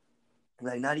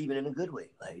 Like, not even in a good way.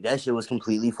 Like, that shit was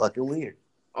completely fucking weird.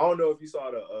 I don't know if you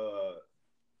saw the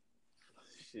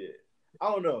shit.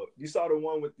 I don't know. You saw the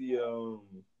one with the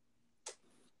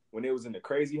when it was in the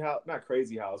crazy house, not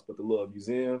crazy house, but the little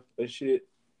museum and shit,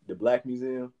 the Black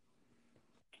Museum.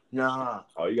 Nah.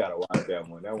 Oh, you gotta watch that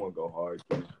one. That one go hard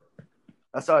too.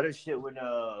 I saw this shit with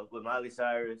Miley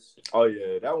Cyrus. Oh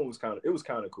yeah, that one was kind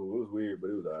of cool. It was weird, but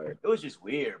it was alright. It was just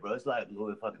weird, bro. It's like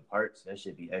moving fucking parts. That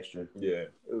should be extra. Yeah,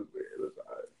 it was weird. It was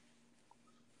alright.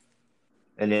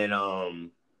 And then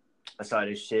I saw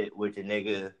this shit with the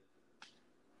nigga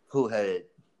who had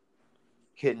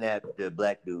kidnapped the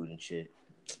black dude and shit.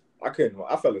 I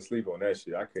fell asleep on that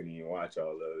shit. I couldn't even watch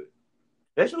all of it.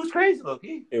 That shit was crazy,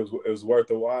 low-key. It was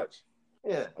worth a watch.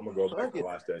 Yeah. I'm gonna go back and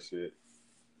watch that shit.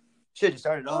 Shit just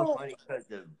started off funny because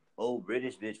the old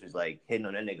British bitch was like hitting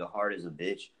on that nigga hard as a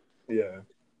bitch. Yeah.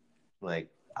 Like,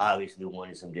 obviously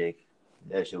wanted some dick.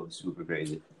 That shit was super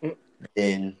crazy.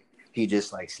 Then he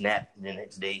just like snapped the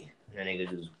next day. That nigga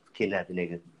just kidnapped the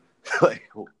nigga. Like,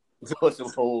 so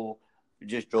some whole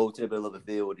just drove to the middle of the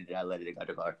field and I let it out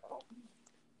the car.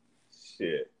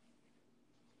 Shit.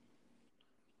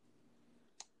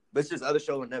 But it's this other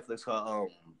show on Netflix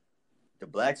called The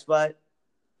Black Spot.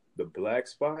 The Black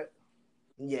Spot?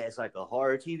 Yeah, it's like a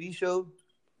horror TV show.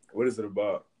 What is it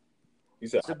about? You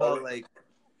said it's about horror? like,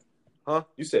 huh?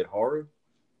 You said horror?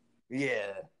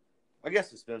 Yeah, I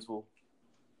guess suspenseful.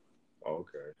 Oh,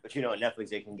 okay. But you know, Netflix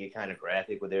they can get kind of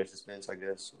graphic with their suspense, I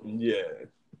guess. Yeah.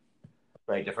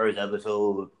 Like the first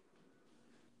episode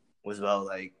was about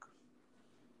like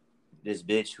this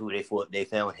bitch who they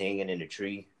found hanging in a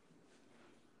tree.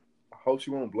 I hope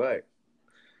she wasn't black.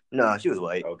 No, she was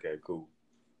white. Okay, cool.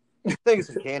 I think it's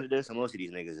in Canada, so most of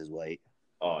these niggas is white.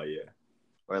 Oh, yeah.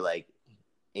 Or like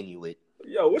Inuit.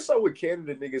 Yo, what's up with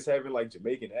Canada niggas having like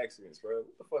Jamaican accents, bro?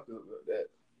 What the fuck is that?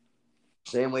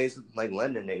 Same ways like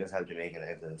London niggas have Jamaican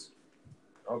accents.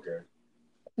 Okay.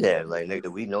 Yeah, like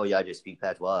nigga, we know y'all just speak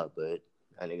patois, but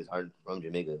y'all niggas aren't from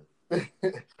Jamaica.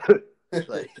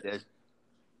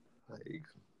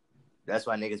 That's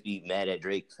why niggas be mad at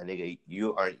Drake. So nigga,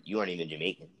 you aren't even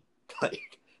Jamaican.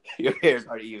 Like your parents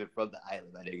aren't even from the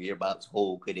island, my nigga. Your mom's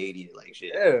whole Canadian, like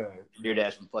shit. Yeah. Your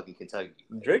dad's from fucking Kentucky.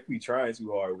 Drake be trying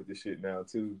too hard with this shit now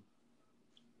too.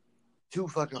 Too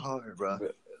fucking hard, bro.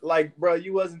 But, like, bro,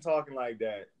 you wasn't talking like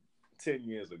that 10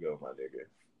 years ago, my nigga.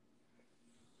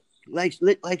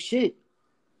 Like shit.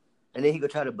 And then he go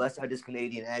try to bust out this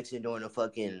Canadian accent during the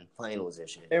fucking finals and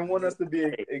shit. And want us to be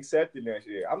accepting that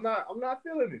shit. I'm not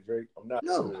feeling it, Drake. I'm not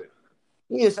feeling it.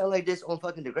 You sound like this on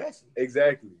fucking Degrassi.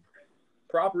 Exactly.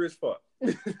 Proper as fuck.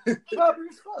 Proper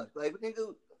as fuck. Like,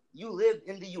 nigga, you live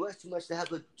in the U.S. too much to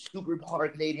have a super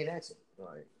hard Canadian accent.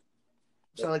 Right.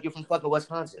 Sound like you're from fucking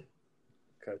Wisconsin.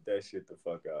 Cut that shit the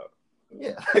fuck out.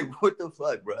 Yeah, like what the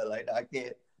fuck, bro? Like I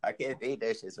can't fade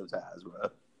that shit sometimes, bro.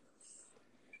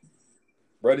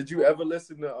 Bro, did you ever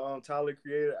listen to Tyler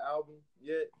Creator album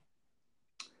yet?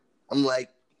 I'm like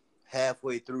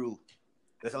halfway through.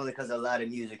 That's only because a lot of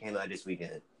music came out this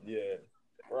weekend. Yeah,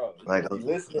 bro. Like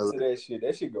listening to that shit.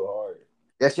 That shit go hard.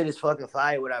 That shit is fucking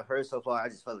fire. What I've heard so far, I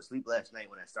just fell asleep last night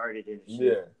when I started it. And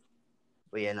shit. Yeah.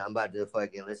 But yeah, now I'm about to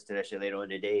fucking listen to that shit later on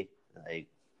today. Like,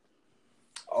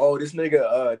 oh, this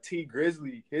nigga T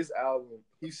Grizzly, his album,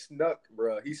 he snuck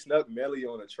Melly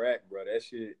on a track, bro. That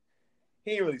shit.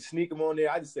 He didn't really sneak him on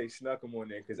there. I just say snuck him on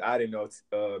there because I didn't know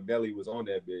Melly was on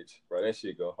that bitch, bro. That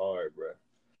shit go hard, bro.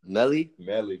 Melly,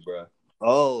 bro.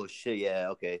 Oh shit, yeah,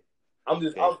 okay. I'm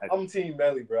Team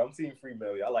Melly, bro. I'm Team Free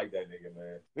Melly. I like that nigga,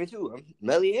 man. Me too. I'm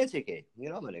Melly and TK. You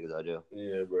know my niggas out there.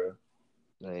 Yeah, bro.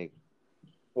 Like,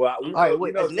 well, all right,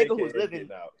 wait. As a nigga who's living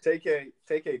out.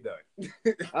 TK done.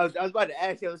 I was about to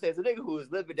ask you. I was saying, as a nigga who was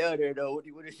living down there, though,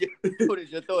 what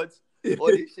is your thoughts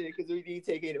on this shit? Because we need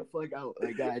TK the fuck out.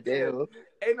 Like, goddamn,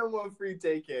 ain't no more free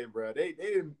TK, bro. They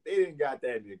didn't got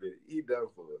that nigga. He done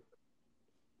for.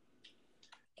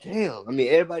 Damn. I mean,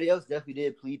 everybody else definitely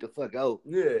did plead the fuck out.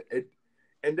 Yeah,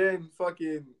 and then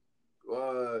fucking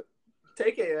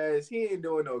TK ass, he ain't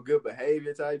doing no good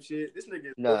behavior type shit. This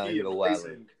nigga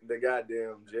facing the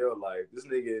goddamn jail life. This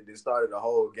nigga just started a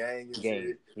whole gang and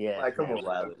shit. Yeah, like come on,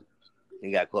 wild.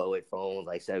 He got caught with phones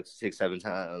like 6, 7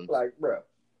 times. Like, bro,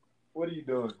 what are you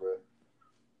doing, bro?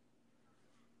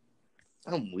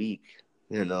 I'm weak,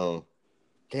 you know.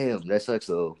 Damn, that sucks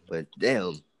though. But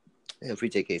damn, free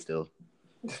TK still.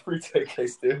 Free TK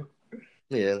still.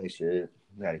 Yeah, like shit.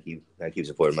 Gotta keep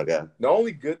supporting my guy. The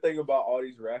only good thing about all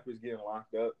these rappers getting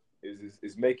locked up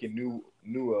is making new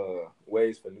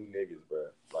ways for new niggas, bro.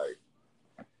 Like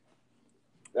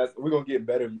we're gonna get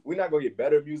better. We're not gonna get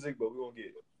better music, but we're gonna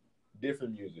get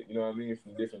different music. You know what I mean?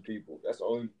 From different people. That's the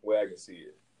only way I can see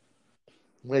it.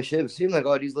 Like shit, it seems like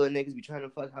all these little niggas be trying to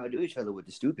fuck how to do each other with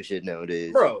the stupid shit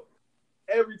nowadays. Bro,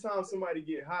 every time somebody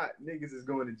get hot, niggas is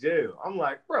going to jail. I'm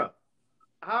like, bro,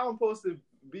 how I'm supposed to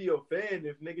be your fan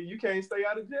if nigga you can't stay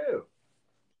out of jail?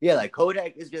 Yeah, like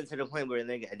Kodak is getting to the point where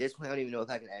nigga at this point I don't even know if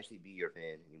I can actually be your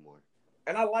fan anymore.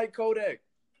 And I like Kodak.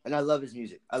 And I love his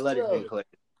music. I love his name Kodak.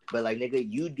 But like nigga,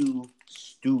 you do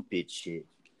stupid shit.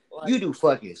 Like, you do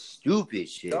fucking stupid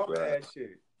shit, bro. Dumbass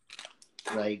shit.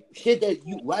 Like shit that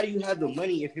you. Why do you have the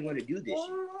money if you're gonna do this shit?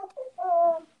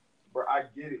 Bro, I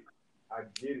get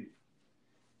it.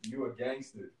 You a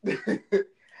gangster,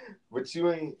 but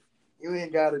you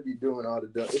ain't gotta be doing all the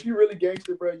dumb. If you really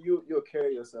gangster, bro, you'll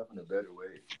carry yourself in a better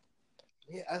way.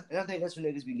 Yeah, I think that's when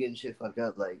niggas be getting shit fucked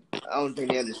up. Like I don't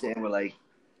think they understand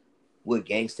what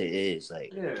gangster is.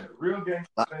 Like yeah, real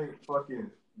gangster ain't fucking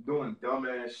doing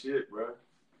dumbass shit, bro.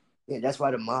 Yeah, that's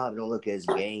why the mob don't look as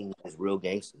gang as real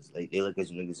gangsters. Like they look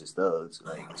as niggas as thugs.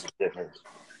 Like it's different.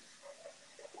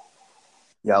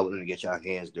 Y'all willing to get y'all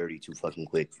hands dirty too fucking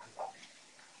quick.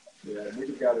 Yeah,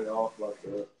 niggas got it all fucked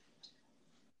up.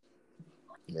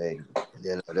 Hey,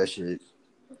 yeah, no, that shit.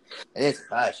 And it's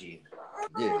Tekashi.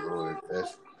 Yeah, Lord,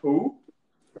 that's who?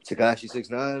 Tekashi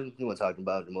 6ix9ine. You want to talk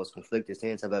about the most conflicted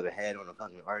stance I've ever had on a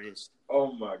fucking artist?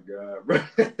 Oh my god, bro.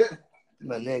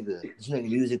 My nigga, this nigga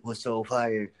music was so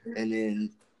fire, and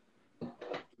then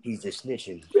he's just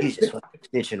snitching. He's just fucking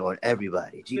snitching on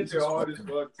everybody. Snitching hard as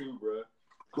fuck too, bro.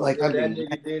 Like yeah, that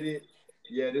nigga did it.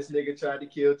 Yeah, this nigga tried to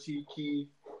kill Chief Keef.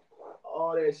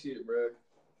 All that shit, bro.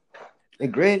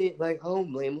 And granted, like I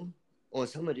don't blame him on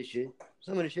some of this shit.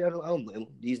 Some of the shit I don't blame him.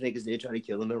 These niggas did try to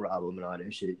kill him and rob him and all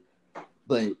that shit.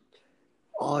 But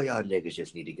all y'all niggas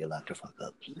just need to get locked the fuck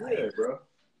up. Like, yeah, bro.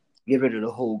 Get rid of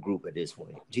the whole group at this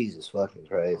point. Jesus fucking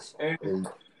Christ. And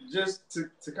just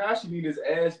Tekashi need his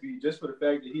ass beat just for the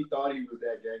fact that he thought he was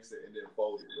that gangster and then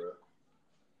folded, bro.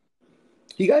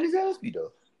 He got his ass beat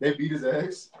though. They beat his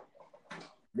ass?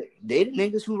 They the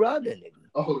niggas who robbed that nigga.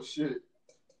 Oh shit.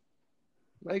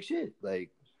 Like shit. Like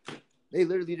they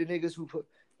literally the niggas who put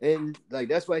and like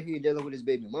that's why he ain't dealing with his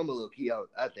baby mama low key out,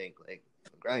 I think. Like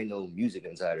I ain't no music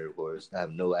insider, of course. I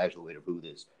have no actual way to prove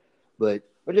this. But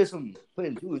just some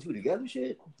putting two and two together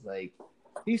shit. Like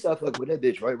he stopped fucking with that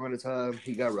bitch right around the time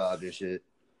he got robbed and shit.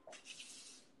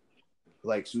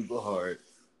 Like super hard.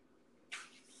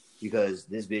 Because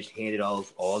this bitch handed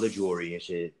off all the jewelry and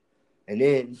shit. And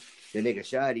then the nigga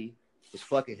Shotty was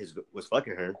fucking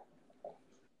her.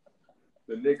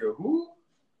 The nigga who?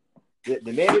 The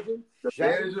manager? The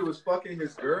manager was fucking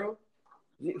his girl?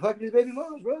 Fucking his baby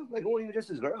mom, bro. Like, it wasn't even just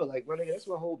his girl. Like, my nigga, that's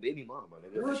my whole baby mom, my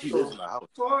nigga. Like, she lives in my house.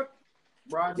 Fuck?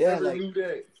 Bro, I never knew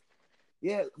that.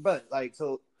 Yeah, but, like,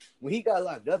 so, when he got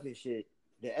locked up and shit,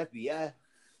 the FBI,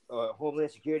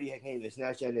 Homeland Security had came and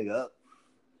snatched that nigga up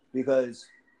because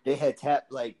they had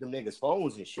tapped, like, them niggas'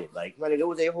 phones and shit. Like, my nigga, it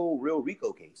was a whole real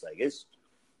RICO case. Like, it's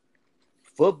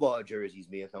football jerseys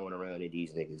being thrown around at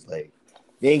these niggas. Like,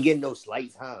 they ain't getting no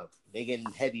slight time. They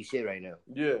getting heavy shit right now.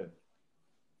 Yeah.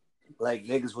 Like,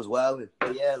 niggas was wilding.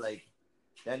 But yeah, like,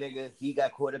 that nigga, he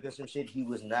got caught up in some shit he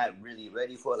was not really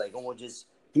ready for. Like,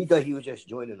 he thought he was just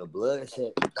joining the blood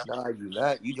shit. Nah, you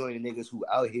not. You joining niggas who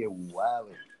out here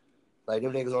wilding. Like,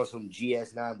 them niggas on some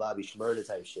GS9 Bobby Shmurda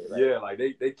type shit. Like, yeah, like,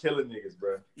 they killing niggas,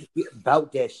 bro.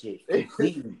 About that shit.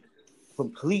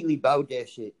 Completely about that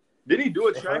shit. Did he do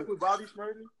a track with Bobby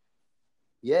Shmurda?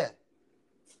 Yeah.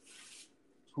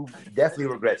 Who definitely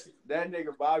regrets it. That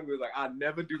nigga Bobby was like, I'll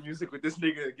never do music with this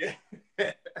nigga again.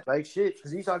 Like shit,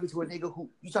 because you talking to a nigga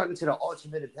you talking to the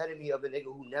ultimate epitome of a nigga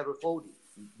who never folded.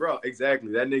 Bro,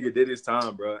 exactly. That nigga did his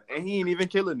time, bro. And he ain't even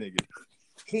kill a nigga.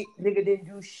 Nigga didn't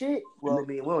do shit. Well, I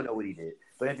mean, we don't know what he did.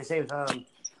 But at the same time,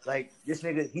 like, this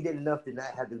nigga, he did enough to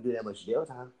not have to do that much jail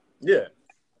time. Yeah.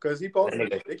 Because he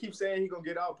posted, they keep saying he gonna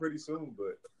get out pretty soon,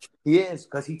 but he is,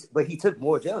 because he took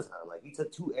more jail time. Like, he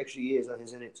took 2 extra years on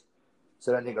his sentence.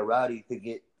 So that nigga Rowdy could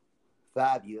get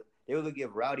 5 years. They were gonna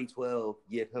give Rowdy 12,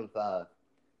 give him 5.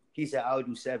 He said, I'll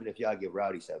do 7 if y'all give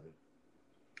Rowdy 7.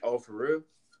 Oh, for real?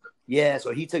 Yeah,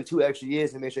 so he took 2 extra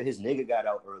years to make sure his nigga got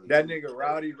out early. That nigga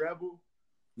Rowdy Rebel?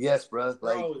 Yes, bro.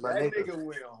 Like, bro, that nigga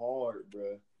went hard,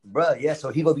 bro. Bro, yeah, so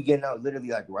he gonna be getting out literally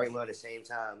like right around the same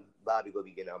time Bobby gonna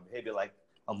be getting out. Maybe like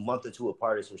a month or 2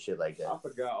 apart or some shit like that. I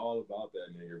forgot all about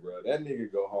that nigga, bro. That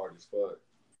nigga go hard as fuck.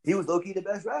 He was low-key the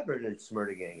best rapper in the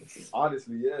Smurda gang.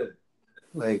 Honestly, yeah.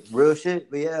 Like, real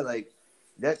shit. But yeah, like,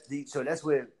 that's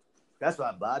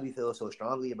why Bobby feels so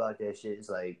strongly about that shit. It's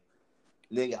like,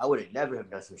 nigga, I would have never have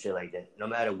done some shit like that, no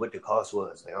matter what the cost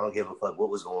was. Like, I don't give a fuck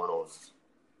what was going on.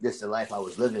 This is the life I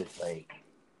was living. Like,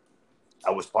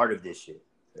 I was part of this shit.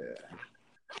 Yeah.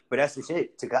 But that's the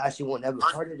shit. Tekashi won't never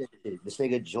part of that shit. This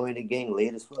nigga joined the gang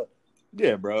late as fuck.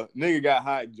 Yeah, bro. Nigga got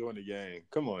hot and joined the gang.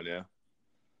 Come on now.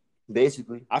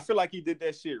 Basically. I feel like he did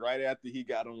that shit right after he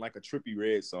got on like a Trippie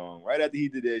Redd song. Right after he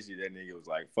did that shit, that nigga was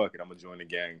like, fuck it, I'm gonna join the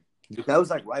gang. That was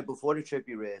like right before the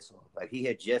Trippie Redd song. Like he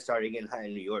had just started getting high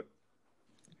in New York.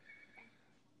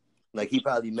 Like he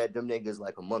probably met them niggas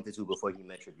like a month or two before he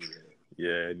met Trippie Redd.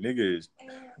 Yeah,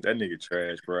 that nigga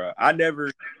trash, bro. I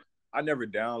never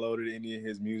downloaded any of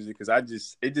his music because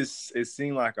it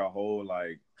seemed like a whole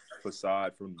like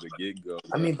facade from the get go.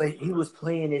 I mean, but he was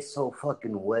playing it so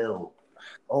fucking well.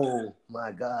 Oh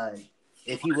my god!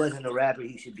 If he wasn't a rapper,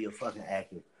 he should be a fucking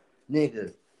actor,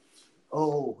 nigga.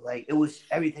 Oh, like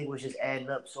everything was just adding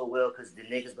up so well because the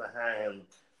niggas behind him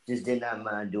just did not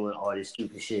mind doing all this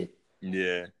stupid shit.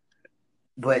 Yeah.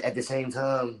 But at the same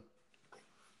time,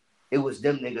 it was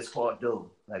them niggas' fault though.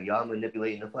 Like y'all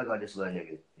manipulating the fuck out of this little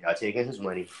nigga. Y'all taking his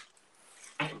money.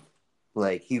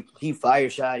 Like he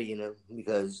fired Shotty, you know,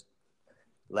 because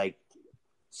like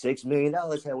 $6 million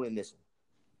had went missing.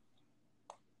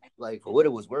 Like for what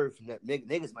it was worth,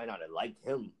 niggas might not have liked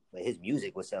him, but his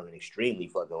music was selling extremely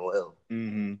fucking well.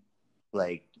 Mm-hmm.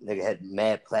 Like nigga had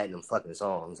mad platinum fucking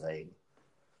songs. Like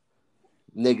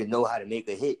nigga know how to make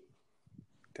a hit.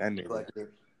 That nigga.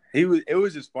 It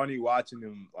was just funny watching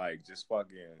him like just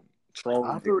fucking troll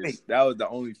niggas. That was the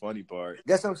only funny part.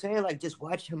 That's what I'm saying. Like just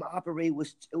watch him operate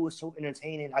it was so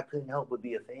entertaining. I couldn't help but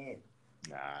be a fan.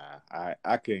 Nah,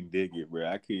 I couldn't dig it,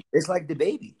 bro. It's like the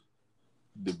baby.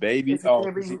 The baby,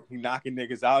 he knocking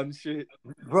niggas out and shit.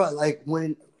 Bro, like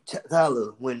when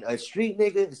Tyler, when a street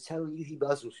nigga is telling you he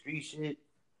about some street shit,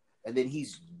 and then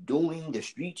he's doing the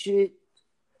street shit,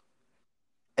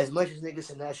 as much as niggas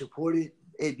to not support it,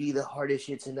 it'd be the hardest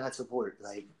shit to not support.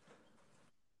 Like,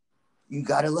 you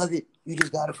gotta love it. You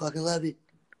just gotta fucking love it.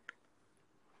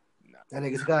 That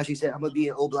nigga Tekashi said, I'm gonna be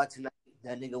in O Block tonight.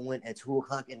 That nigga went at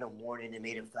 2:00 in the morning and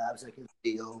made a 5-second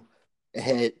video. It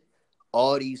had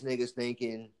all these niggas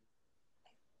thinking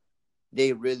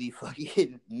they really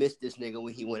fucking missed this nigga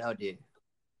when he went out there.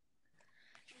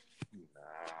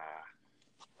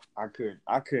 Nah,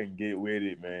 I couldn't get with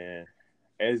it, man.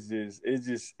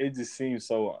 It just seems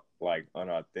so like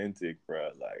unauthentic,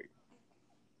 bro. Like,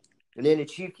 and then the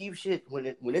Chief Keef shit when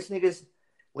niggas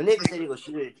say they go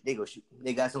shoot it,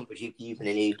 they got something for Chief Keef, and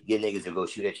then they get niggas to go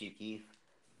shoot at Chief Keef.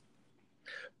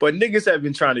 But niggas have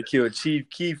been trying to kill Chief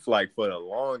Keef like for the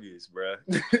longest, bro.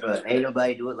 Ain't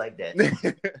nobody do it like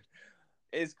that.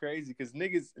 It's crazy because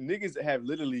niggas have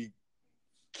literally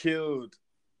killed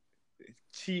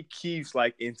Chief Keef's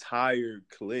like entire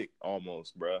clique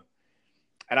almost, bro.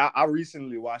 And I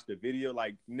recently watched a video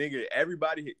like nigga,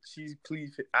 everybody hit Chief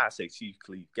Keef. I say Chief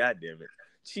Keef, god damn it.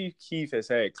 Chief Keef has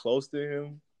had close to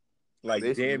him, like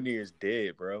damn near is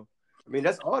dead, bro. I mean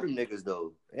that's all them niggas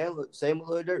though. And look, same with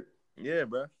Lil Durk. Yeah,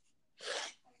 bro.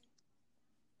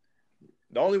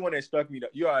 The only one that struck me,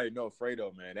 you already know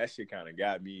Fredo, man. That shit kind of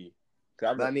got me.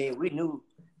 I mean, we knew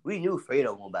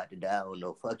Fredo wasn't about to die on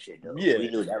no fuck shit though. Yeah, we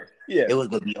knew that. Yeah, it was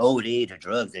gonna be old age or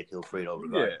drugs that killed Fredo.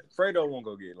 Regardless. Yeah, Fredo won't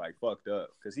go get like fucked up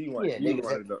because he wanted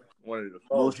the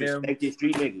most respected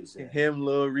street niggas. Yeah. Him,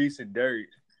 Lil Reese, and Dirt,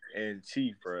 and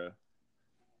Chief, bro.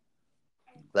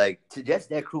 Like just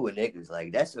that crew of niggas,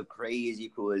 like that's a crazy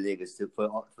crew of niggas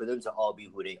for them to all be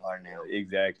who they are now.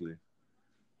 Exactly.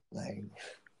 Like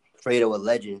Fredo, a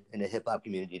legend in the hip hop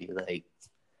community, like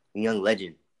a young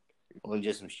legend on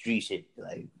just some street shit.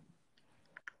 Like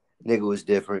nigga was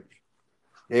different.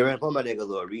 They ran upon my nigga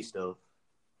Lil Reese though.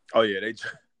 Oh yeah,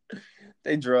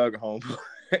 they drug home.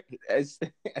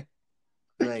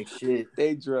 Like shit.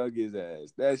 They drug his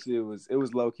ass. That shit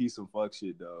was low key some fuck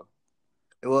shit though.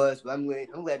 It was, but I'm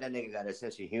glad that nigga got a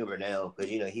sense of humor now, because,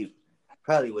 you know, he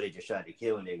probably would have just tried to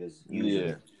kill niggas. Usually.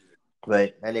 Yeah.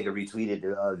 But that nigga retweeted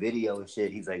the video and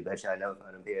shit. He's like, bet y'all never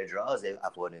found a pair of drawers that I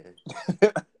put in.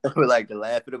 With, like, the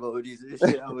laughing emojis and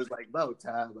shit. I was like, about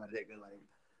time, my nigga. Like,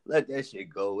 let that shit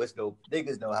go. Let's go.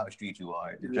 Niggas know how street you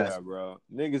are. Yeah, bro.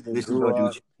 Niggas grew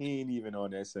up. He ain't even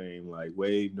on that same, like,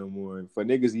 wave no more. For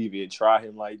niggas even try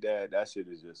him like that shit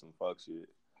is just some fuck shit.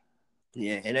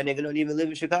 Yeah, and that nigga don't even live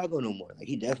in Chicago no more. Like,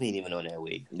 he definitely ain't even on that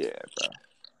wave. Yeah, bro.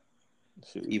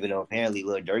 Shit. Even though apparently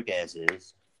Lil Durk ass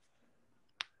is.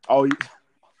 Oh,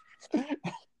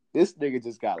 this nigga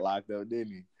just got locked up,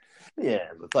 didn't he? Yeah,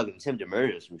 but fucking attempted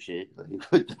murder or some shit.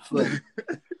 Like, what the fuck?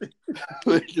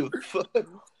 What the fuck?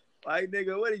 Like,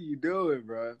 nigga, what are you doing,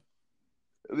 bro?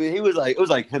 I mean, it was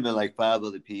like him and like 5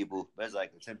 other people. That's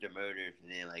like attempted murder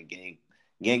and then like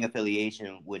gang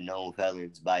affiliation with known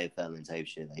felons by a felon type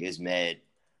shit. Like it's mad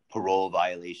parole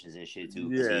violations and shit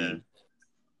too. Yeah.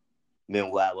 He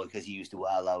been wild because he used to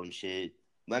wild out and shit.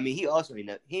 But I mean, he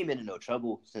ain't been in no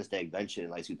trouble since that gun shit in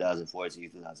like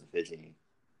 2014, 2015.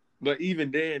 But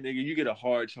even then, nigga, you get a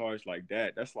hard charge like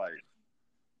that. That's like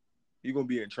you're gonna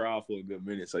be in trial for a good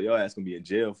minute, so your ass gonna be in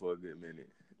jail for a good minute.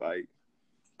 Like,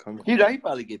 come on. He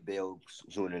probably get bailed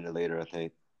sooner than later, I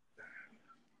think.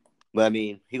 But I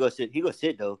mean, he gonna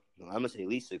sit though. I'm gonna say at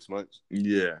least 6 months.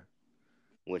 Yeah.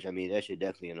 Which I mean, that shit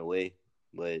definitely in a way,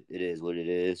 but it is what it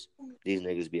is. These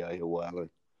niggas be out here wilding.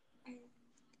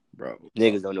 Bro.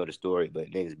 Niggas don't know the story,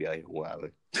 but niggas be out here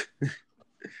wilding.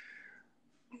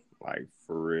 Like,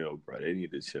 for real, bro. They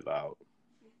need to chill out.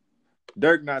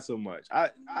 Dirk, not so much.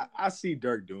 I see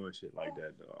Dirk doing shit like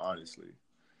that, though, honestly.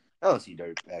 I don't see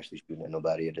Dirk actually shooting at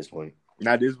nobody at this point.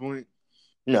 Not this point?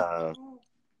 Nah.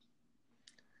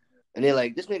 And then,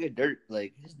 like, this nigga Dirk,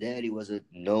 like, his daddy was a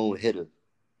known hitter.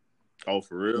 Oh,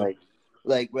 for real?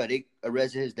 Like, bro, they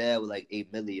arrested his dad with, like,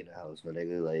 $8 million in the house, my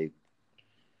nigga. Like,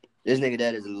 this nigga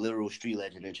dad is a literal street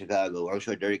legend in Chicago. I'm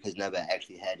sure Dirk has never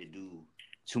actually had to do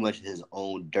too much of his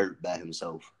own dirt by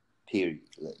himself, period.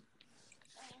 Like,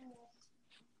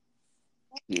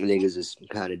 niggas is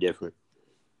kind of different.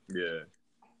 Yeah.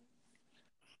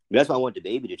 That's why I want the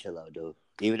baby to chill out, though.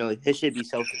 Even though his shit be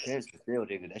self-defense, but still,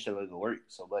 nigga, that shit doesn't work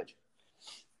so much.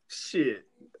 Shit.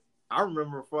 I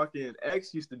remember fucking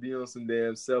X used to be on some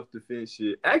damn self-defense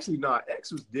shit. Actually, nah,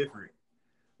 X was different.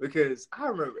 Because I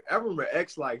remember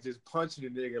X, like, just punching a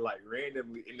nigga, like,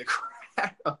 randomly in the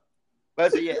crowd.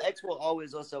 But so, yeah, X will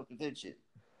always on self-defense shit.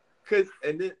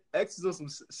 And then X is on some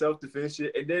self-defense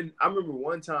shit. And then I remember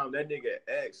one time that nigga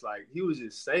X, like, he was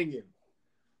just singing.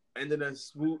 And then a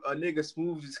nigga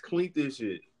Smooth just cleaned this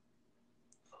shit.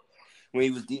 When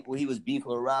he was beefing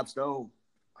with Rob Stone.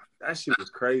 That shit was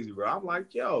crazy, bro. I'm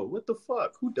like, yo, what the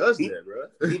fuck? Who does that,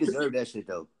 bro? He deserved that shit,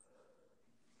 though.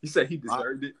 You said he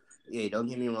deserved it? Yeah, don't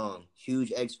get me wrong.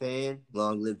 Huge X fan,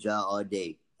 long live Ja all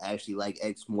day. I actually like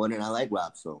X more than I like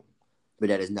Rob Stone. But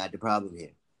that is not the problem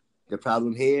here. The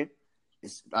problem here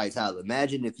is, all right, Tyler,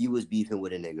 imagine if you was beefing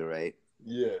with a nigga, right?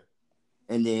 Yeah.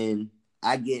 And then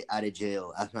I get out of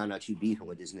jail. I found out you beefing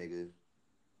with this nigga.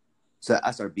 So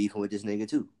I start beefing with this nigga,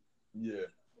 too. Yeah.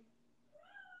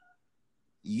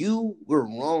 You were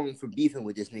wrong for beefing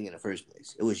with this nigga in the first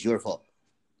place. It was your fault.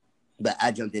 But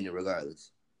I jumped in it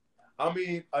regardless. I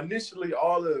mean, initially,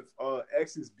 all of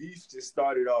X's beef just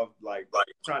started off like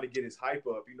trying to get his hype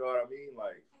up. You know what I mean?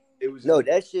 Like, it was. No,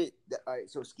 that shit. All right,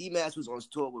 so Ski Mask was on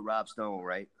tour with Rob Stone,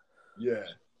 right? Yeah.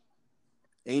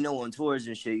 And you know, on tours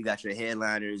and shit, you got your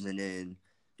headliners, and then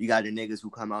you got the niggas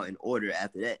who come out in order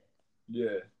after that.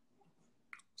 Yeah.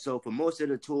 So for most of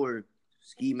the tour,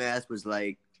 Ski Mask was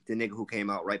like the nigga who came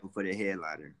out right before the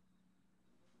headliner.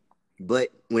 But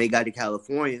when they got to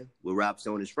California, where Rob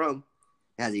Stone is from,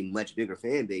 it has a much bigger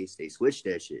fan base. They switched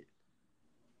that shit.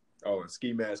 Oh, and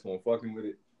Ski Mask won't fucking with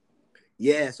it.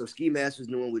 Yeah, so Ski Mask was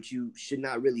doing what you should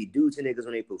not really do to niggas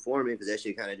when they performing, because that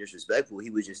shit kind of disrespectful.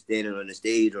 He was just standing on the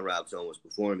stage when Rob Stone was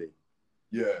performing.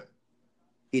 Yeah.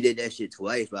 He did that shit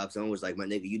twice. Rob Stone was like, my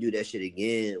nigga, you do that shit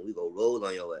again, we go roll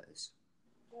on your ass.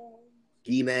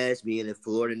 Ski Mask, being the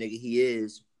Florida nigga he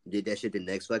is, did that shit the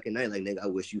next fucking night. Like, nigga, I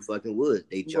wish you fucking would.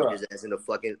 They jumped his ass in the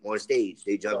fucking on stage.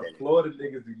 They jumped at him. Florida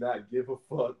niggas do not give a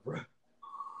fuck, bro.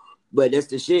 But that's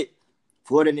the shit.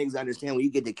 Florida niggas understand when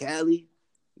you get to Cali,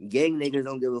 gang niggas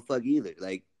don't give a fuck either.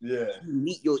 Like, yeah, you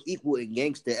meet your equal in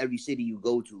gangster every city you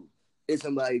go to. It's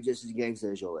somebody just as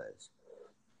gangster as your ass.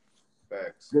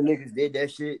 Facts. The niggas did that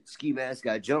shit. Ski Mask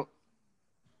got jumped.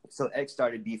 So X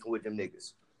started beefing with them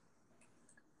niggas.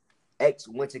 X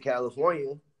went to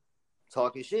California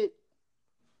talking shit.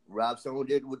 Rob Stone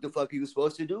did what the fuck he was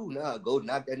supposed to do. Nah, go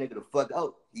knock that nigga the fuck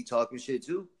out. He talking shit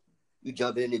too. You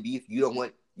jump in the beef. You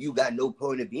got no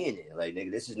point of being there. Like,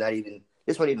 nigga, this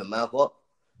wasn't even my fault.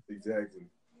 Exactly.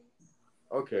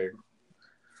 Okay.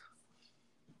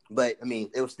 But, I mean,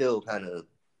 it was still kind of...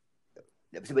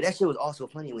 But that shit was also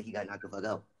funny when he got knocked the fuck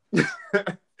out.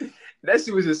 That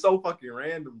shit was just so fucking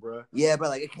random, bro. Yeah, bro,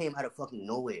 like, it came out of fucking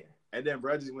nowhere. And then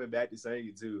bro just went back to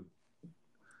singing, too.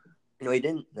 No, he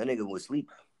didn't. That nigga was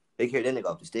asleep. They carried that nigga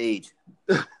off the stage.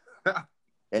 That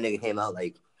nigga came out,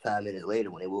 like, 5 minutes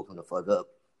later when they woke him the fuck up.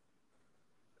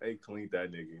 They cleaned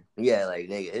that nigga. Yeah, like,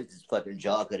 nigga, his fucking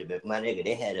jaw could have been... My nigga,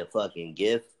 they had a fucking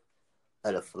gif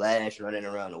of the Flash running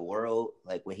around the world,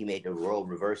 like, when he made the world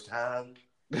reverse time.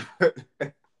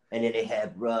 And then they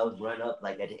had bro run up,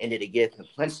 like, at the end of the gift and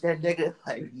punch that nigga.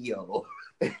 Like, yo.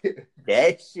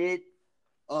 That shit...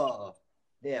 Oh,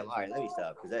 damn. All right, let me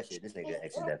stop, because that shit, this nigga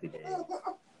actually definitely did.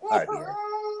 All right, man.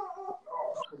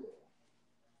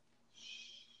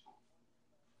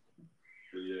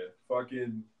 Yeah,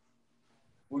 fucking...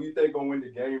 Who do you think gonna win the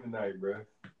game tonight, bro?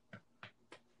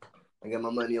 I got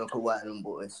my money on Kawhi and them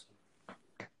boys.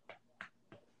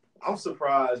 I'm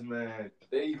surprised, man.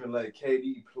 They even let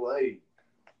KD play.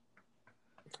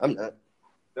 I'm not.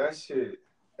 That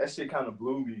shit kind of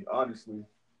blew me, honestly.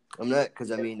 I'm not,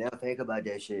 because I mean, now think about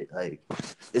that shit. Like,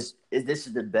 this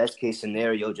is the best case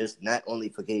scenario, just not only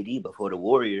for KD but for the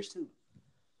Warriors too.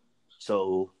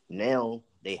 So now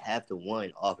they have to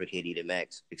offer KD the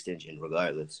max extension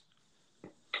regardless,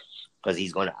 because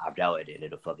he's going to opt out at the end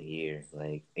of the fucking year.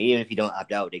 Like, even if he don't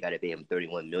opt out, they got to pay him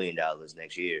 $31 million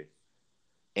next year,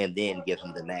 and then give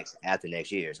him the max after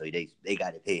next year. So they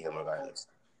got to pay him regardless.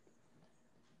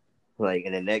 Like,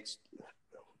 in the next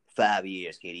 5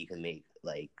 years, KD can make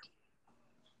like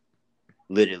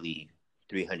literally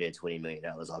 $320 million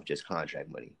off just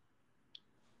contract money.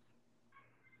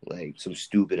 Like, some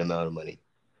stupid amount of money.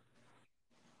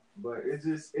 But it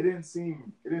didn't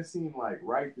seem like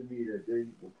right to me that they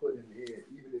would put him in,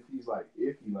 even if he's like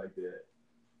iffy like that.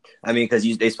 I mean,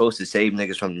 because they're supposed to save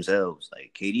niggas from themselves.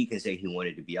 Like, KD can say he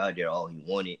wanted to be out there all he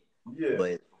wanted,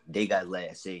 but they got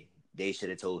last say. They should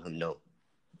have told him no.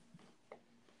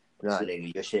 Nah,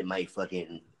 nigga, your shit might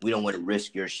fucking. We don't want to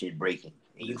risk your shit breaking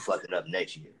and you fuck it up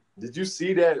next year. Did you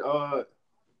see that?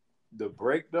 The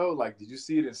break though, like, did you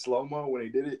see it in slow mo when they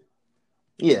did it?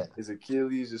 Yeah, his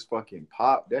Achilles just fucking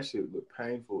popped. That shit looked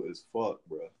painful as fuck,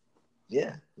 bro.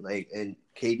 Yeah, like, and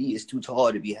KD is too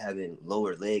tall to be having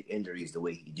lower leg injuries the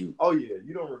way he do. Oh yeah,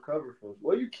 you don't recover from.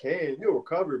 Well, you'll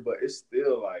recover, but it's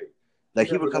still like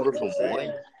he recovered from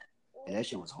one, and that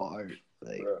shit was hard.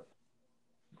 Like, bro.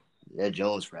 That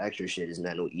Jones fracture shit is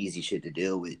not no easy shit to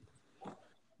deal with.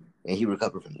 And he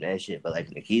recovered from that shit. But, like,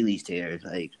 an Achilles tear,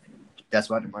 like, that's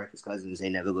why DeMarcus Cousins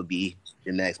ain't never going to be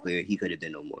the max player he could have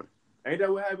been no more. Ain't that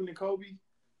what happened to Kobe?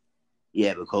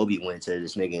 Yeah, but Kobe went to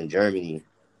this nigga in Germany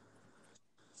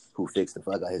who fixed the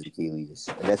fuck out his Achilles.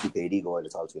 And that's who KD going to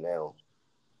talk to now.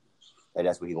 And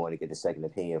that's where he going to get the second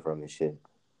opinion from and shit.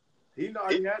 He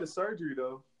already had the surgery,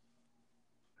 though.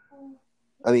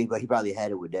 I mean, but he probably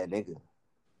had it with that nigga.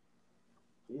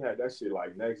 He had that shit,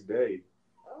 like, next day.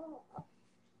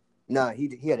 Nah, he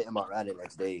had an MRI the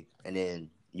next day. And then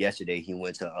yesterday he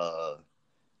went to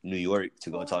New York to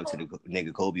go talk to the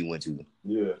nigga Kobe went to.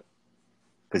 Yeah.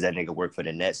 Because that nigga work for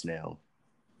the Nets now.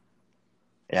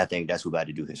 And I think that's who about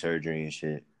to do his surgery and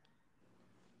shit.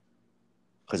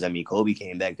 Because, I mean, Kobe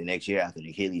came back the next year after the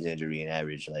Achilles injury and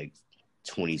averaged, like,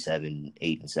 27,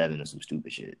 8, and 7 or some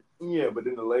stupid shit. Yeah, but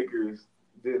then the Lakers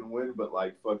didn't win but,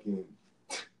 like, fucking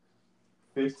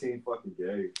 15 fucking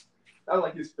games. That was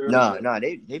like his third. Nah,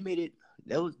 they made it.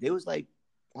 They was like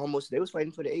almost. They was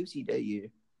fighting for the AFC that year,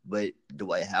 but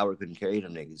Dwight Howard couldn't carry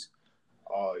them niggas.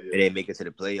 Oh yeah. They didn't make it to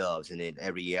the playoffs, and then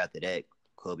every year after that,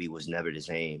 Kobe was never the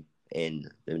same, and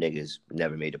the niggas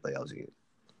never made the playoffs again.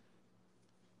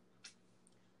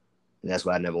 And that's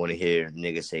why I never want to hear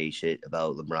niggas say shit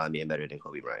about LeBron being better than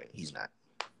Kobe Bryant. He's not.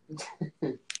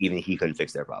 Even he couldn't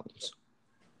fix their problems.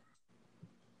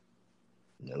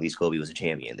 At least Kobe was a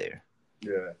champion there.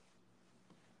 Yeah.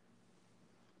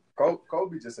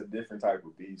 Kobe just a different type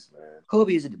of beast, man.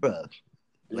 Kobe is a bro.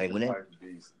 Like when type of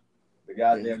beast. The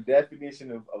goddamn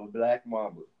definition of a black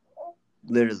mamba.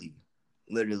 Literally,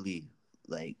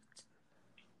 like,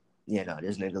 yeah, no,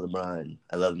 this nigga LeBron,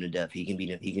 I love him to death. He can,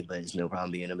 but it's no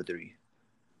problem being number 3.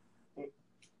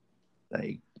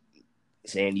 Like,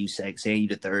 saying you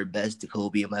the third best to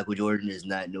Kobe and Michael Jordan is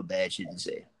not no bad shit to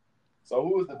say. So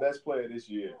who was the best player this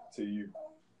year to you?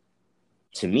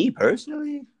 To me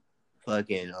personally,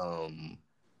 fucking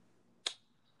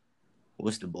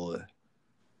what's the boy?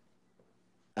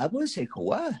 I would say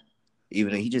Kawhi,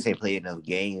 even though he just ain't played enough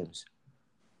games.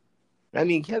 I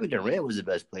mean, Kevin Durant was the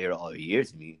best player all year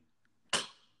to me.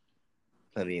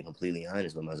 I'm being completely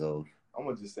honest with myself. I'm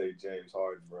gonna just say James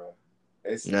Harden, bro.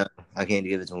 No, I can't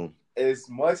give it to him. As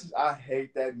much as I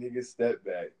hate that nigga step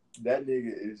back, that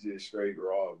nigga is just straight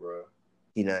raw, bro.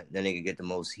 That nigga gets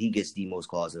the most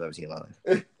calls I've ever seen in my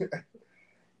life.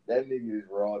 That nigga is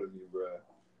raw to me, bro.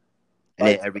 And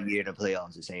then every year in the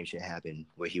playoffs, the same shit happened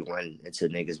where he run until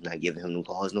niggas not giving him no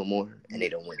calls no more, and they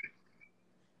don't win.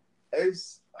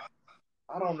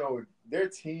 I don't know. Their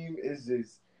team is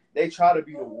just, they try to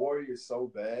be the Warriors so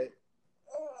bad,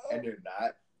 and they're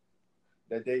not,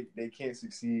 that they can't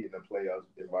succeed in the playoffs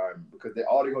environment because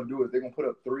all they're going to do is they're going to put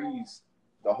up threes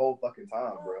the whole fucking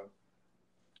time, bro.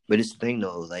 But it's the thing,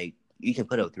 though, like, you can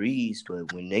put up threes,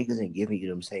 but when niggas ain't giving you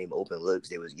them same open looks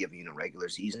they was giving you in the regular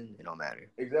season, it don't matter.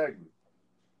 Exactly.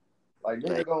 Like,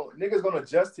 niggas gonna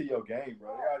adjust to your game,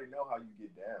 bro. They already know how you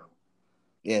get down.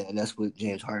 Yeah, and that's what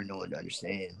James Harden don't want to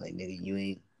understand. Like, nigga,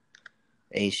 you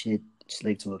ain't shit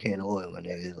slick to a can of oil, my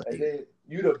nigga. Like, and then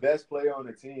you the best player on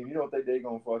the team. You don't think they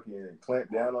gonna fucking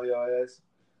clamp down on your ass?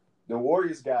 The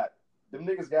Warriors got Them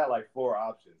niggas got like 4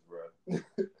 options, bro.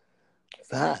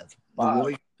 5. The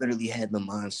Warriors literally had the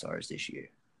Monstars this year.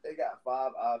 They got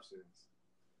 5 options.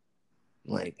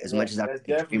 Like as much as that's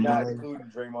definitely not including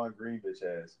Draymond Green, bitch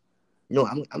ass. No,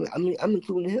 I'm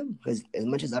including him because as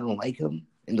much as I don't like him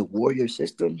in the Warrior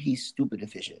system, he's stupid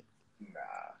efficient. Nah,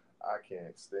 I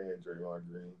can't stand Draymond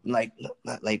Green. Like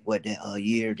not like what that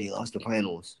year they lost the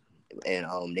finals and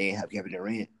they didn't have Kevin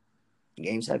Durant.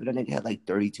 Game 7, that nigga had like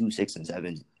 32, 6, and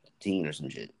 17 or some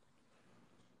shit.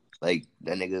 Like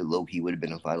that nigga low key would have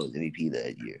been a Finals MVP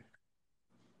that year.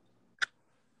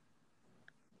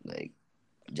 Like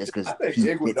just because I think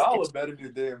Iguodala better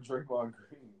than damn Draymond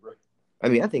Green, bro. I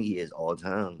mean, I think he is all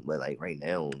time, but like right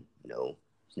now, no.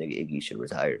 This nigga Iggy should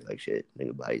retire. Like shit,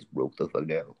 nigga body's broke the fuck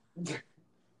down.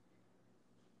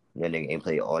 That nigga ain't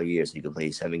played all year, so he could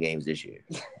play 7 games this year.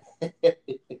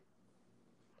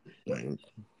 Like,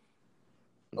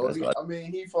 he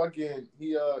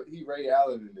Ray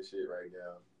Allen in this shit right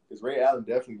now. Cause Ray Allen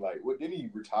definitely didn't he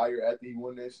retire after he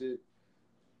won that shit?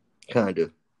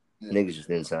 Kinda. Yeah. Niggas just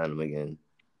didn't sign him again.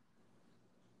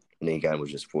 And then he kind of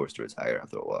was just forced to retire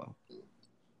after a while.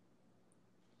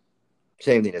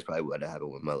 Same thing that's probably what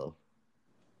happened with Melo.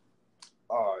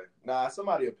 Nah,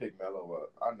 somebody will pick Melo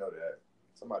up. I know that.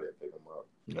 Somebody will pick him up.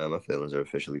 Nah, my feelings are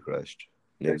officially crushed.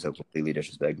 Niggas have completely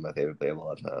disrespected my favorite player of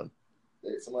all time.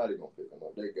 Somebody gonna pick him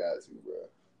up. They got to, bro.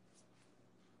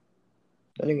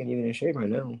 That nigga ain't even in shape right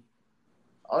now.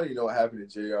 I don't even know what happened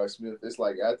to J.R. Smith. It's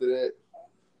like after that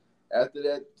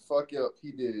fuck up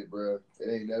he did, bro,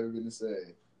 it ain't never been the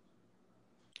same.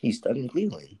 He's stuck in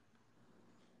Cleveland.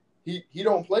 He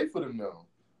don't play for them though.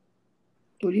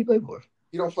 Who do he play for?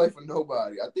 He don't play for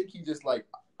nobody. I think he just like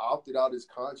opted out his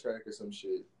contract or some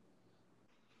shit.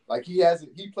 Like he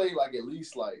played like at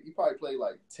least like he probably played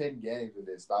like 10 games and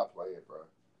then stopped playing, bro.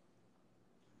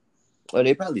 Well,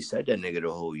 they probably said that nigga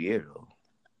the whole year though.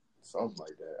 Something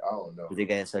like that. I don't know. They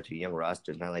got such a young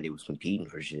roster. It's not like they was competing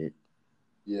for shit.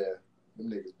 Yeah,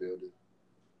 them niggas build it.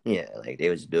 Yeah, like they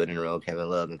was building around Kevin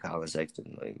Love and Colin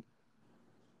Sexton. Like,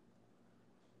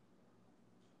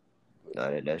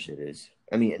 no, that shit is.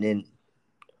 I mean, and then,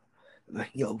 I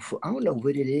don't know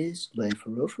what it is, but for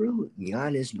real,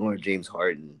 Giannis nor James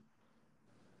Harden.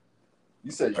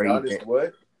 You said Giannis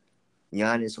what?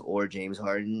 Giannis or James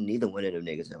Harden. Neither one of them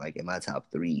niggas are like in my top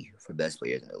 3 for best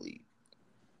players in the league.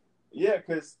 Yeah,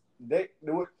 because they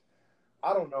do it.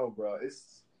 I don't know, bro.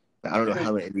 I don't know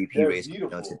how the MVP race.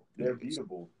 They're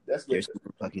beatable. They're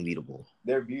super fucking beatable.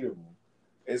 They're beatable.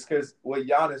 It's because with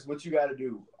Giannis, what you got to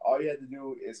do, all you have to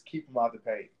do is keep him out the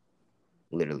paint.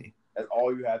 Literally. That's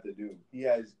all you have to do. He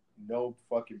has no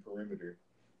fucking perimeter.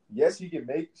 Yes, he can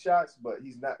make shots, but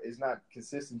it's not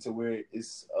consistent to where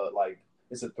it's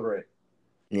it's a threat.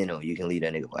 You know, you can leave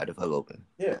that nigga wide the fuck open.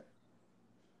 Yeah.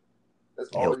 That's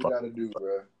all you got to do,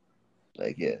 bro.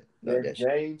 Like, yeah. Then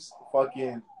James,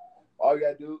 fucking, all you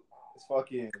got to do is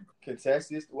fucking contest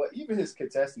this. Well, even his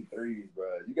contested threes,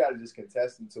 bro. You got to just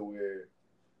contest him to where.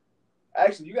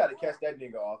 Actually, you got to catch that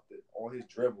nigga on his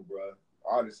dribble, bro.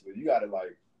 Honestly, you got to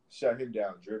shut him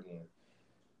down dribbling,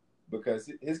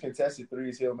 because his contested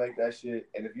threes, he'll make that shit.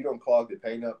 And if you don't clog the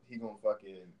paint up, he gonna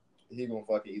fucking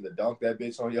either dunk that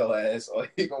bitch on your ass or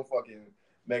he gonna fucking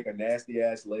make a nasty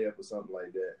ass layup or something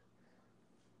like that.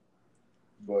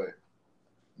 But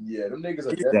yeah, them niggas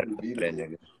are definitely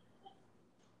beatable.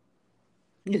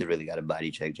 You just really got to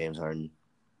body check James Harden.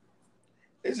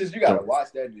 It's just you gotta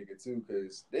watch that nigga too,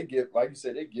 because they give, like you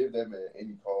said, they give that man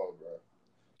any call, bro.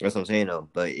 That's what I'm saying though.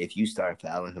 But if you start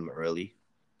fouling him early,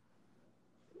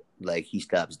 like he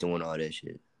stops doing all that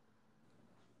shit.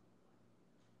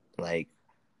 Like,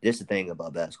 this the thing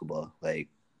about basketball. Like,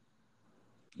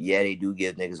 yeah, they do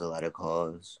give niggas a lot of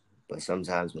calls, but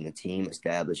sometimes when the team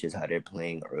establishes how they're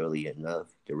playing early enough,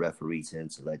 the referee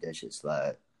tends to let that shit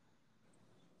slide.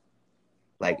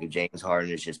 Like, if James Harden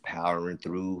is just powering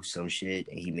through some shit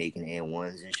and he making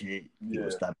and-ones and shit, he will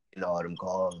stop getting all them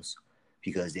calls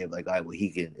because they're like, all right, well,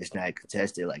 it's not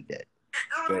contested like that.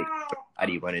 But how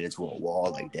do you run it into a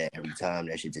wall like that every time?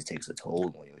 That shit just takes a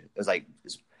toll on you. It's like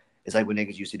what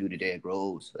niggas used to do to Derrick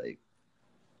Rose. Like,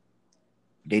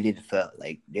 they didn't felt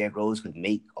like Derrick Rose could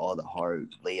make all the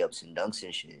hard layups and dunks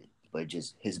and shit, but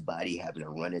just his body having to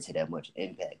run into that much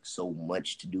impact, so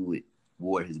much to do it,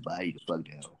 wore his body the fuck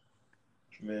down.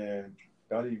 Man,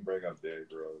 don't even bring up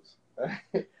Derrick Rose.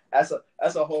 That's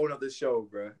a whole other show,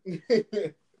 bro.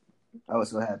 I was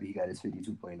so happy he got his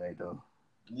 52-point night though.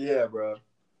 Yeah, bro.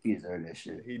 He deserved that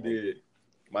shit. He did.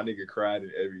 My nigga cried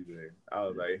and everything. I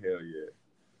was like, hell yeah.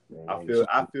 Man,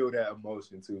 I feel that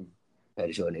emotion too. Had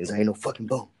to show niggas I ain't no fucking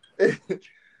bum.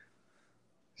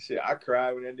 Shit, I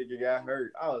cried when that nigga got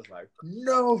hurt. I was like,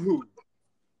 no.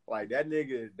 Like, that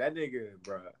nigga,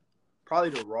 bro.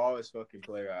 Probably the rawest fucking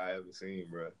player I ever seen,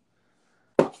 bro.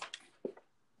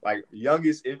 Like,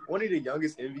 one of the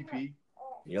youngest MVP.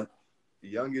 Yep. The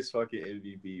youngest fucking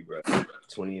MVP, bro.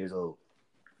 20 years old.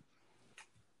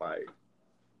 Like,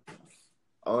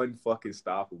 unfucking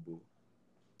stoppable.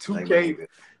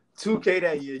 2K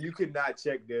that year, you could not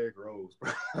check Derrick Rose,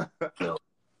 bro. No.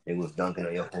 It was dunking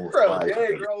on your whole squad. Bro,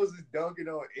 Derrick Rose is dunking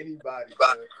on anybody,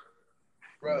 bro.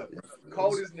 Bro,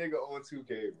 coldest nigga on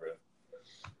 2K, bro.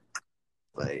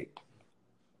 Like,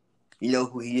 you know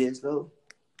who he is, though?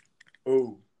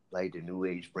 Who? Like, the new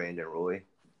age Brandon Roy.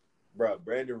 Bro,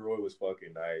 Brandon Roy was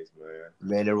fucking nice, man.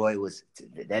 Brandon Roy was...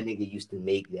 That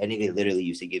nigga literally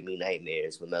used to give me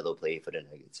nightmares when Melo played for the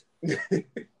Nuggets.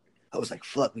 I was like,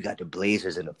 fuck, we got the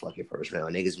Blazers in the fucking first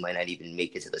round. Niggas might not even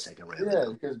make it to the second round. Yeah,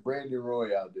 because Brandon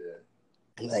Roy out there.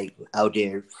 Like, out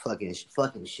there fucking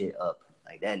shit up.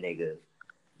 Like, that nigga...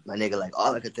 My nigga, like,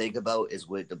 all I could think about is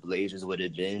what the Blazers would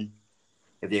have been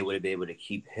if they would have been able to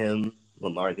keep him,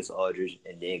 LaMarcus Aldridge,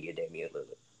 and then get Damian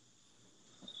Lillard.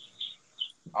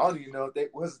 I don't even know if they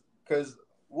was... Because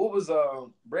what was...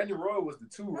 Brandon Roy was the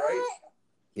 2, right?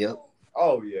 Yep.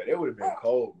 Oh, yeah. They would have been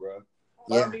cold, bro.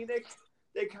 Yeah. I mean,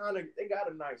 they got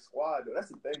a nice squad, though. That's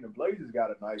the thing. The Blazers got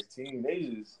a nice team. They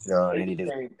just... No, they need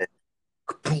to...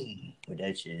 Boom! With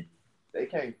that shit. They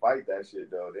can't fight that shit,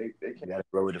 though. They can't... You gotta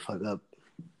blow it the fuck up.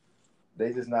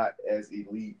 They just not as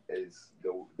elite as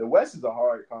the West is a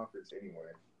hard conference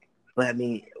anyway. But I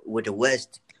mean, with the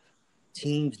West,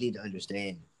 teams need to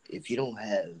understand if you don't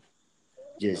have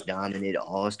just dominant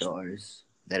all-stars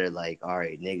that are like, all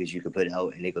right, niggas you could put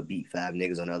out and they could beat 5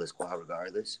 niggas on the other squad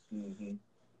regardless. Mm-hmm.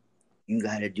 You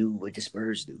gotta do what the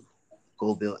Spurs do.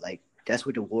 Go build like that's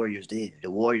what the Warriors did. The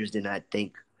Warriors did not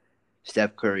think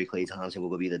Steph Curry, Klay Thompson were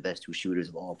gonna be the best 2 shooters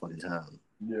of all fucking time.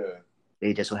 Yeah.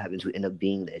 They just so happened to end up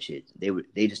being that shit.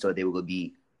 They just thought they were going to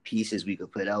be pieces we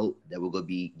could put out that were going to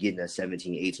be getting us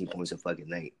 17, 18 points a fucking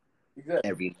night. Exactly.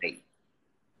 Every night.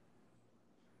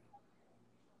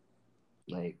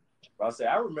 Like,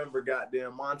 I remember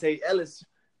goddamn Monte Ellis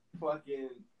fucking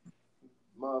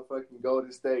motherfucking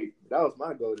Golden State. That was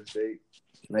my Golden State.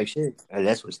 Like shit. And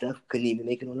that's what Steph couldn't even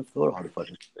make it on the floor all the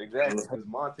fucking. Exactly. Because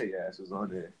Monte ass was on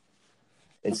there.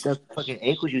 And Steph fucking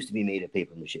ankles used to be made of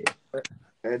paper mache.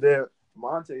 And then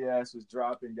Monte ass was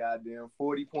dropping goddamn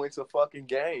 40 points a fucking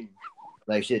game.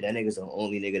 Like shit, that nigga's the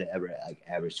only nigga to ever like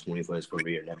average 20 for his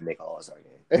career and never make an All-Star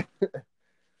game.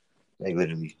 Like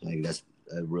literally, like that's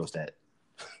a real stat.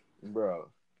 Bro,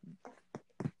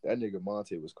 that nigga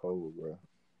Monte was cold, bro.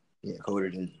 Yeah, colder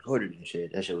than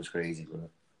shit. That shit was crazy, bro.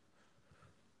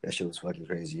 That shit was fucking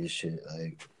crazy as shit.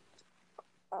 Like,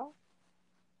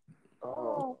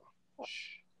 oh,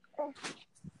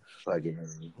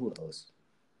 fucking who else?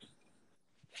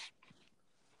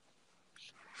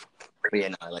 But yeah,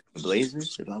 nah, like the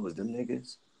Blazers, if I was them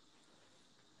niggas,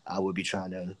 I would be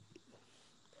trying to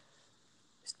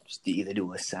either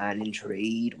do a sign and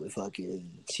trade with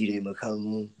fucking CJ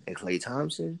McCollum and Klay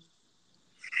Thompson,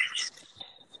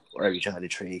 or are you trying to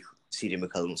trade CJ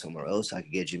McCollum somewhere else so I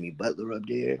could get Jimmy Butler up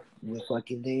there with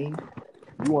fucking Dame?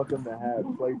 You want them to have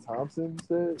Klay Thompson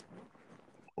instead?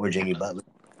 Or Jimmy Butler?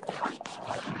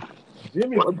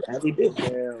 Jimmy Bradley did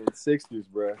damn Sixers,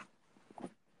 bro.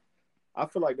 I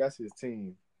feel like that's his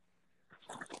team.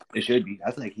 It should be.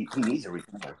 I feel like he needs a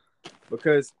retire.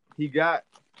 Because he got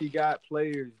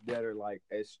players that are like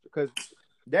because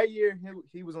that year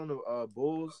he was on the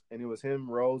Bulls and it was him,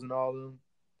 Rose, and all of them.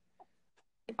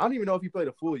 I don't even know if he played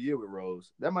a full year with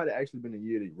Rose. That might have actually been the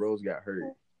year that Rose got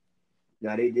hurt.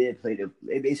 No, they did play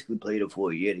they basically played a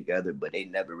full year together, but they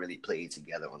never really played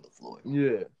together on the floor.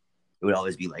 Yeah. It would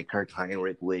always be like Kirk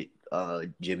Heinrich with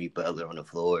Jimmy Butler on the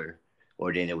floor,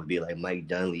 or then it would be like Mike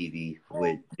Dunleavy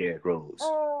with Derrick Rose.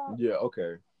 Yeah,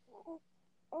 okay.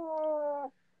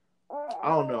 I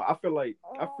don't know. I feel like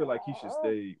he should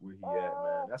stay where he at,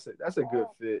 man. That's a good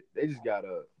fit. They just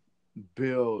gotta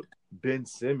build Ben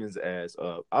Simmons' ass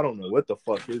up. I don't know what the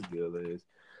fuck his deal is.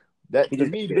 That to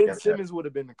me, Ben Simmons would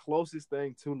have been the closest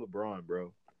thing to LeBron,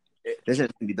 bro. This has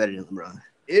to be better than LeBron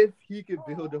if he could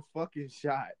build a fucking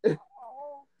shot. I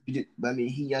mean,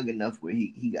 he young enough where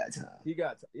he got time. He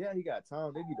got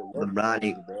time. They need to work.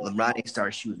 LeBron ain't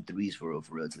start shooting threes for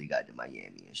real till he got to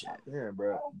Miami and shit. Damn,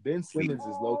 bro. Ben Simmons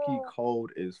is low key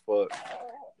cold as fuck.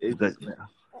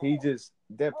 He just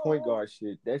that point guard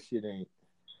shit. That shit ain't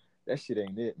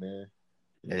it, man.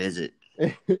 That is it.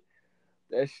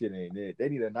 That shit ain't it. They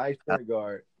need a nice point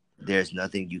guard. There's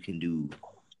nothing you can do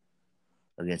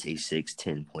against a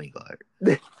 6'10" point guard.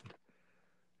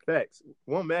 Facts.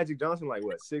 One Magic Johnson like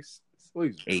what 6'6" What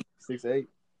is 8. 6'8"?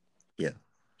 Yeah.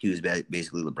 He was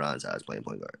basically LeBron's size playing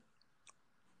point guard.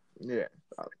 Yeah.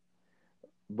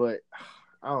 But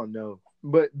I don't know.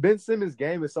 But Ben Simmons'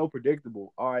 game is so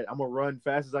predictable. All right, I'm going to run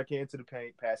fast as I can to the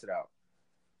paint, pass it out.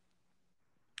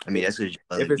 I mean, that's because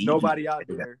if there's nobody out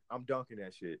there, I'm dunking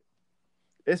that shit.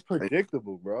 It's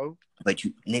predictable, bro. But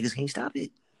niggas can't stop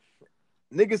it.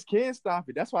 Niggas can stop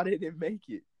it. That's why they didn't make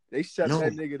it. They shut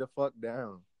that nigga the fuck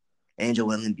down. And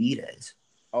Joel Embiid has.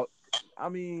 Oh, I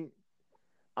mean,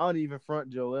 I don't even front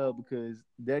Joel because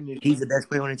that nigga, he's the best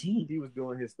player on the team. He was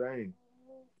doing his thing.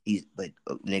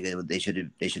 Nigga, they should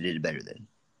have did it better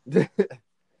then.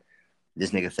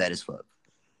 This nigga fat as fuck.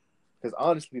 Because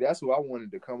honestly, that's who I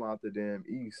wanted to come out the damn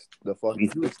East. The fucking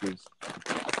Pistons.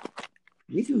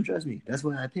 Me too, trust me. That's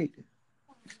why I picked it.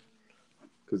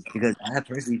 Because I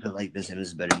personally feel like Ben Simmons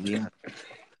is better than Giannis.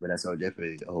 But that's a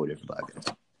whole different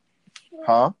podcast.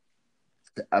 Huh?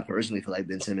 I personally feel like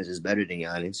Ben Simmons is better than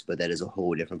Giannis, but that is a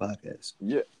whole different podcast.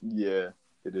 Yeah,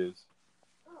 it is.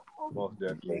 Most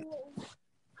definitely.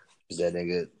 Because that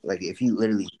nigga, like, if he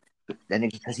literally,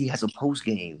 because he has a post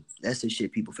game, that's the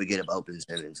shit people forget about Ben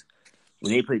Simmons.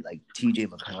 When they put, like, TJ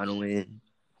McConnell in,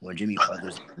 when Jimmy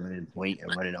Butler's running point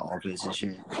and running the offense and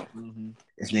shit,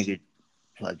 this nigga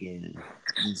fucking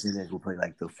Ben Simmons will play,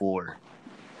 like, the 4.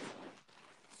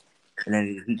 And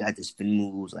then he got the spin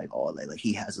moves, like, all that. Like,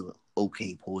 he has an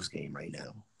okay post game right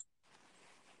now.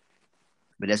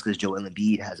 But that's because Joel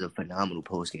Embiid has a phenomenal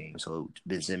post game. So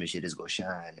Ben Simmons shit is going to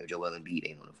shine if Joel Embiid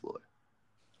ain't on the floor.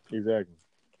 Exactly.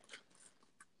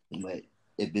 But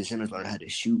if Ben Simmons learn how to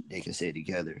shoot, they can stay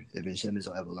together. If Ben Simmons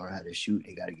don't ever learn how to shoot,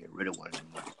 they got to get rid of one of them.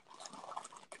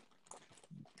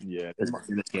 Yeah. Because Ben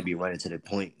Simmons can't be running to the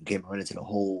point, can't run into the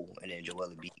hole, and then Joel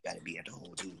Embiid got to be at the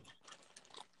hole too.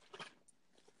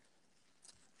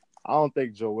 I don't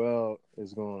think Joel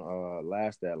is going to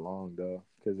last that long, though,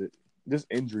 because just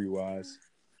injury-wise.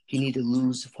 He need to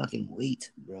lose fucking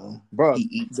weight, bro. Bro,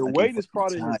 the weight is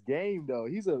part of his game, though.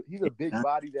 He's a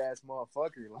big-bodied ass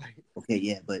motherfucker. Like, okay,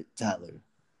 yeah, but Tyler,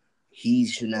 he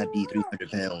should not be 300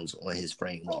 pounds on his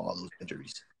frame with all those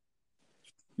injuries.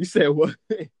 You said what?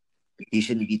 He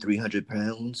shouldn't be 300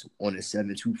 pounds on a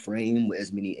 7'2" frame with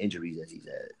as many injuries as he's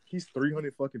had. He's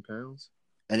 300 fucking pounds?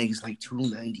 I think it's like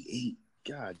 298.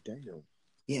 God damn.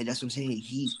 Yeah, that's what I'm saying.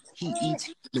 He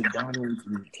eats McDonald's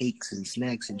and cakes and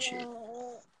snacks and shit.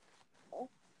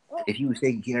 If he was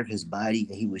taking care of his body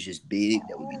and he was just big,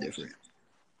 that would be different.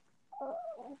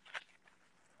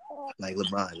 Like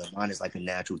LeBron. LeBron is like a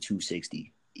natural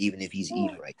 260, even if he's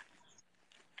eating right.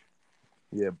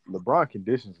 Yeah, LeBron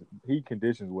conditions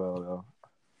well, though.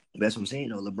 That's what I'm saying,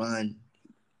 though. LeBron,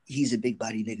 he's a big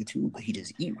body nigga, too, but he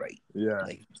just eat right. Yeah.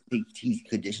 Like, he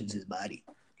conditions his body.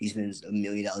 He spends $1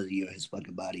 million a year on his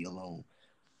fucking body alone.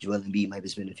 Joel Embiid might be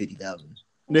spending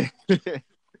 $50,000.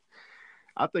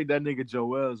 I think that nigga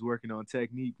Joel is working on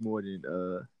technique more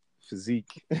than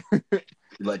physique.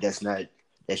 But that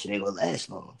shit ain't gonna last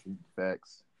long.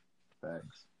 Facts.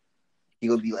 He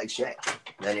gonna be like Shaq.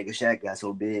 That nigga Shaq got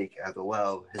so big after a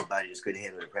while, his body just couldn't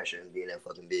handle the pressure of being that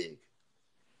fucking big.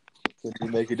 Can he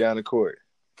make it down the court?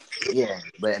 Yeah,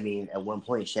 but I mean, at one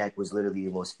point, Shaq was literally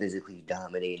the most physically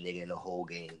dominating nigga in the whole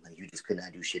game. Like, you just could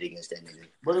not do shit against that nigga.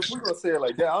 But if we're gonna say it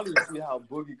like that, I don't even see how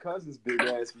Boogie Cousins' big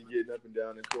ass be getting up and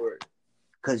down the court.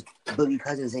 Because Boogie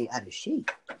Cousins ain't out of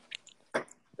shape. That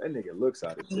nigga looks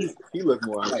out of shape. He look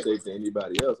more out of shape than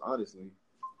anybody else, honestly.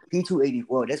 He 280.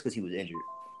 Well, that's because he was injured,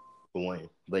 for one.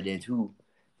 But then, two,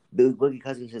 Boogie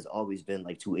Cousins has always been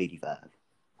like 285.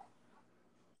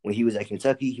 When he was at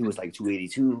Kentucky, he was like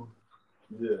 282.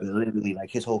 Yeah. Literally, like,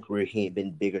 his whole career, he ain't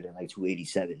been bigger than like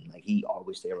 287. Like, he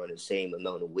always stay around the same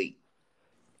amount of weight.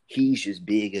 He's just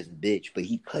big as a bitch, but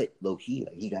he cut low key.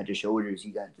 Like, he got the shoulders,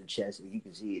 he got the chest, and you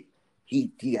can see it.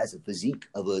 He has a physique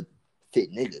of a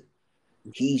fit nigga.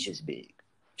 He's just big.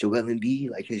 Joel Embiid,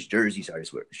 like, his jersey started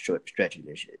stretching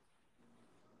and shit.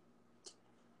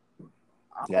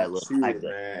 I see it,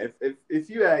 man. If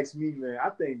you ask me, man, I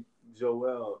think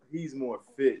Joel, he's more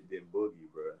fit than Boogie,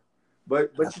 bro.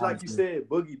 But like you said,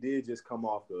 Boogie did just come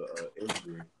off an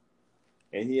injury,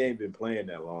 and he ain't been playing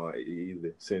that long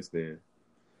either since then.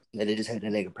 And they just had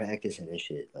that nigga practicing and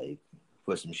shit, like,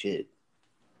 for some shit.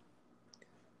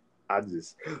 I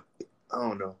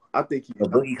don't know. I think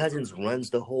Boogie Cousins runs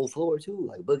the whole floor too.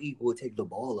 Like, Boogie will take the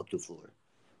ball up the floor.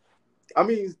 I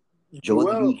mean,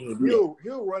 Joel,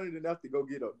 he'll run it enough to go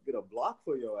get a block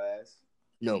for your ass.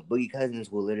 No, Boogie Cousins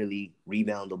will literally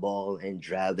rebound the ball and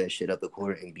drive that shit up the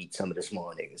court and beat some of the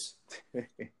small niggas.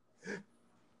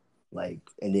 Like,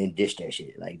 and then dish that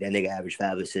shit. Like, that nigga averaged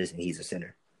 5 assists and he's a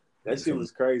center. That shit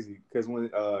was crazy because when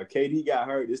KD got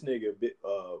hurt, this nigga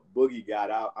Boogie got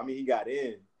out. I mean, he got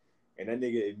in, and that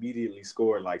nigga immediately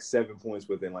scored like 7 points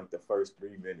within like the first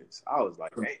 3 minutes. I was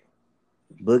like, damn.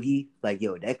 Boogie, like,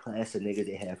 yo, that class of niggas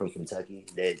they had from Kentucky,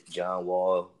 that John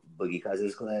Wall, Boogie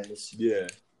Cousins class, yeah,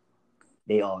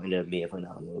 they all ended up being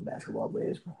phenomenal basketball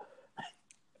players, bro.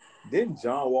 Didn't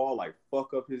John Wall like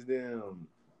fuck up his damn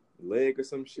leg or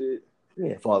some shit?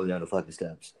 Yeah, falling down the fucking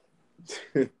steps.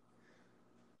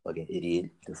 Fucking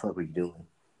idiot. The fuck were you doing?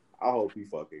 I hope he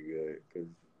fucking good. Cause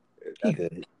he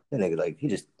good. That nigga, like, he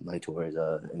just, like, tore his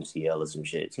MCL or some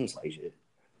shit. Some slight shit.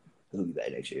 He'll be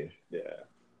back next year. Yeah.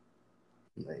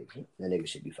 Like, that nigga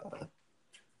should be fine.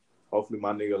 Hopefully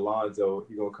my nigga Lonzo,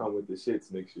 he gonna come with the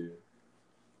shits next year.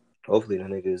 Hopefully that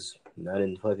nigga's not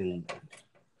in fucking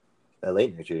LA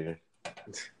next year.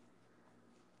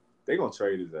 They gonna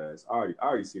trade his ass. I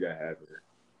already see that happening.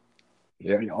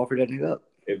 You already offered that nigga up.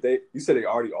 You said they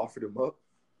already offered him up?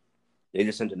 They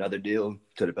just sent another deal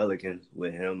to the Pelicans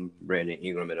with him, Brandon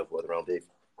Ingram, and a 4th round pick.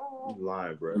 You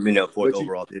lying, bro. I mean, a 4th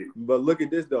overall pick. But look at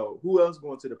this though. Who else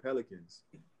going to the Pelicans?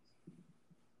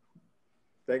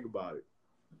 Think about it.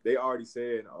 They already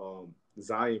said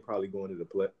Zion probably going to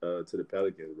the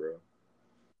Pelicans, bro.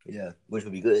 Yeah, which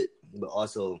would be good, but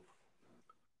also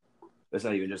it's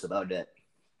not even just about that.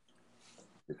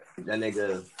 That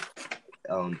nigga,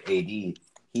 AD,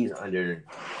 he's under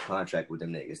contract with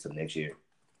them niggas till next year.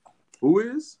 Who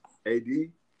is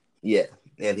AD? Yeah,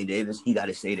 Anthony Davis. He got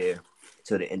to stay there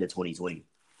till the end of 2020.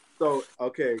 So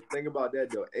okay, think about that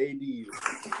though. AD,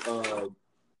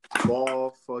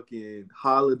 Ball, fucking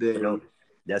Holiday. You know,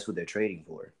 that's what they're trading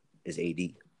for. Is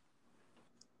AD.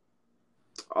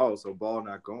 Oh, so Ball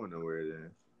not going nowhere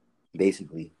then?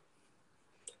 Basically,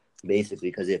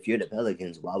 because if you're the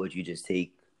Pelicans, why would you just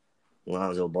take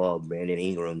Lonzo Ball, Brandon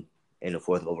Ingram, and the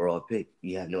 4th overall pick?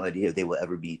 You have no idea if they will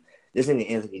ever be. This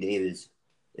nigga Anthony Davis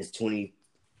is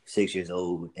 26 years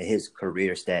old, and his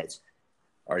career stats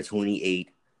are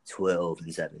 28, 12,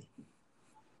 and 7.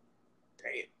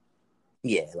 Damn.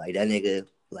 Yeah, like that nigga,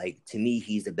 like to me,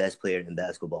 he's the best player in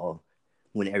basketball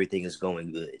when everything is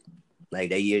going good. Like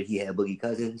that year he had Boogie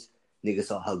Cousins, nigga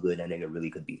saw how good that nigga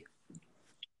really could be.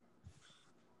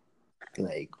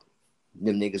 Like,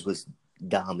 them niggas was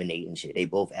dominating shit. They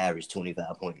both averaged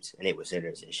 25 points, and they were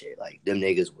centers and shit. Like, them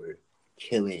niggas were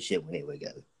killing shit when they were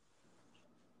together.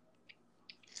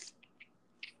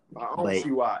 I don't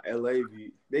see why LA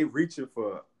they reaching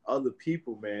for other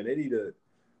people, man. They need to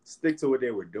stick to what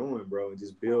they were doing, bro, and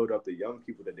just build up the young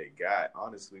people that they got,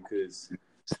 honestly, because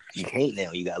you can't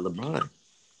now. You got LeBron.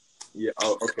 Yeah.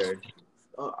 Oh, okay.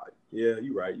 Yeah,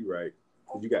 you're right.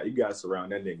 You got to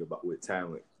surround that nigga with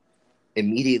talent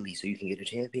immediately, so you can get a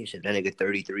championship. That nigga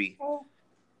 33,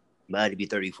 about to be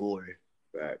 34.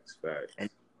 Facts. And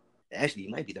actually, he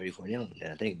might be 34 now.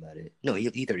 Now I think about it. No,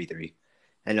 he 33.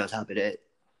 And on top of that,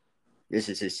 this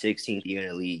is his 16th year in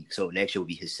the league, so next year will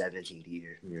be his 17th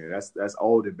year. Yeah, that's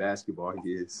old in basketball. He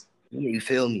is. Yeah, you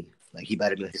feel me? Like he about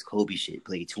to be like his Kobe shit,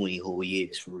 play 20 whole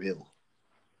years for real.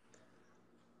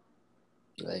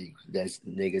 Like that's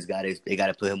niggas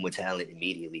gotta put him with talent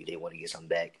immediately if they want to get something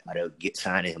back out of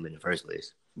signing him in the first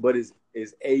place. But is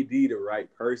AD the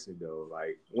right person though?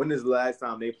 Like when is the last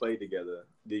time they played together?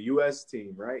 The US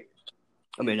team, right?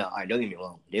 I mean, no, all right, don't get me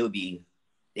wrong. They would be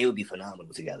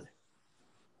phenomenal together.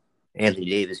 Anthony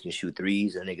Davis can shoot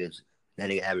threes. That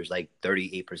nigga averaged like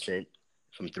 38%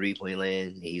 from 3-point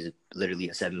land. He's literally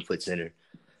a 7-foot center.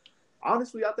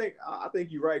 Honestly, I think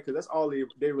you're right because that's all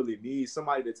they really need,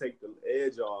 somebody to take the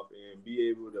edge off and be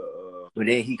able to. But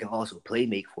then he can also play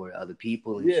make for other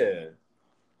people. And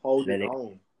hold it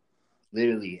on.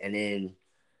 Literally, and then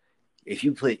if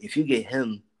you get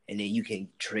him, and then you can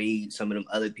trade some of them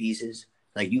other pieces.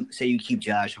 Like you keep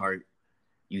Josh Hart,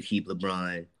 you keep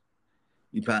LeBron.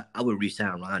 I would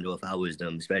re-sign Rondo if I was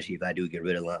them, especially if I do get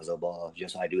rid of Lonzo Ball,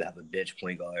 just so I do have a bench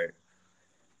point guard.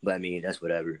 But I mean, that's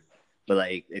whatever. But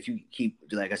like, if you keep,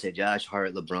 like I said, Josh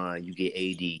Hart, LeBron, you get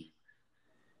AD,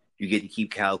 you get to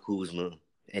keep Kyle Kuzma,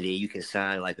 and then you can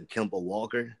sign like a Kemba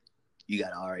Walker. You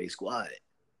got an RA squad.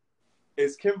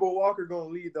 Is Kemba Walker gonna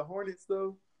lead the Hornets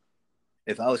though?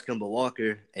 If I was Kemba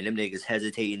Walker and them niggas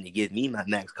hesitating to give me my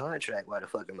max contract, why the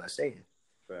fuck am I saying?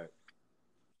 Right.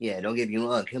 Yeah, don't get me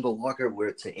wrong. Kemba Walker,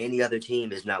 worth to any other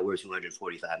team, is not worth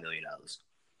 $245 million.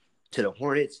 To the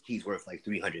Hornets, he's worth like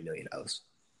 $300 million.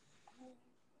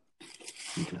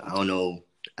 I don't know.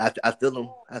 I feel them.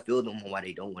 I feel them on why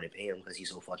they don't want to pay him because he's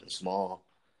so fucking small.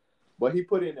 But he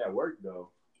put in that work though.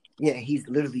 Yeah, he's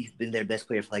literally been their best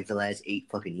player for like the last 8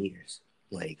 fucking years.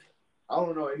 Like, I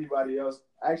don't know anybody else.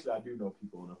 Actually, I do know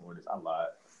people in the Hornets. I lied.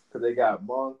 Cause they got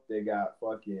Monk, they got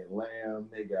fucking Lamb,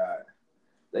 they got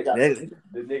the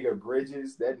nigga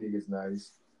Bridges. That nigga's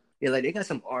nice. Yeah, like they got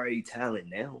some RA talent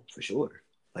now for sure,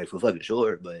 like for fucking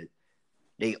sure. But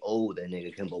they owe that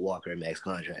nigga Kemba Walker a max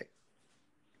contract,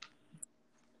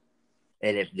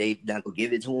 and if they not gonna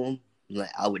give it to him,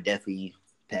 like I would definitely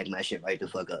pack my shit right the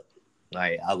fuck up.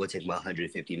 Like I'll go take my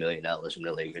 $150 million from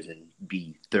the Lakers and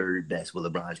be third best with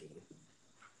LeBron team.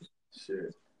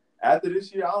 Shit. After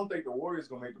this year, I don't think the Warriors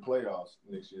gonna make the playoffs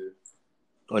next year.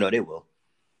 Oh no, they will.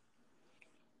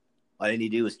 All they need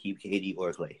to do is keep KD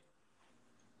or Clay.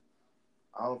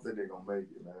 I don't think they're gonna make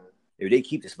it, man. If they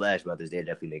keep the Splash Brothers, they're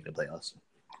definitely making the playoffs.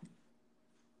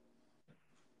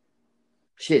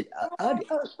 Shit,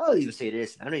 I'll even say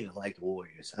this. I don't even like the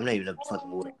Warriors. I'm not even a fucking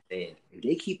Warriors fan. If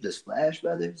they keep the Splash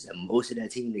Brothers and most of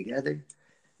that team together,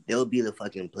 they'll be the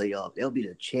fucking playoff. They'll be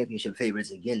the championship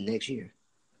favorites again next year.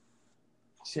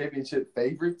 Championship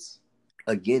favorites?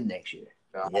 Again next year.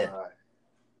 Yeah. Right.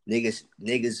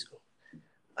 Niggas,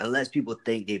 unless people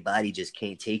think their body just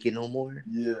can't take it no more.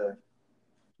 Yeah.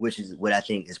 Which is what I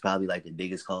think is probably like the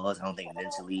biggest cause. I don't think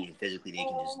mentally and physically they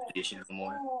can just do this shit no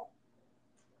more.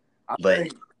 I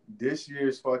think this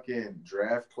year's fucking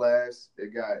draft class,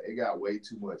 it got way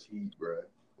too much heat, bro.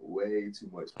 Way too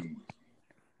much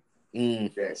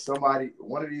heat. That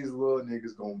one of these little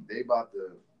niggas they about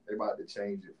to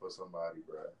change it for somebody,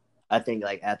 bro. I think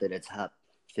like after the top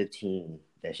 15,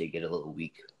 that should get a little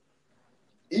weak.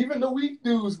 Even the weak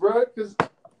dudes, bro, because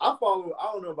I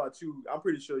don't know about you. I'm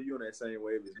pretty sure you on that same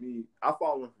wave as me. I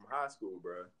follow him from high school,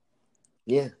 bro.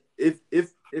 Yeah. If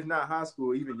not high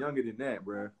school, even younger than that,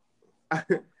 bro.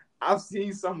 I've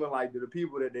seen some of like the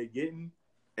people that they're getting,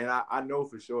 and I know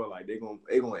for sure like they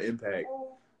gonna impact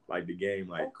like the game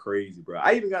like crazy, bro.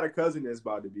 I even got a cousin that's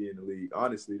about to be in the league.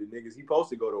 Honestly, the niggas he supposed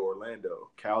to go to Orlando,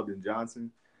 Calvin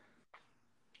Johnson.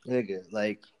 Nigga,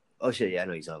 like shit, yeah, I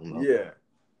know you're talking about. Yeah.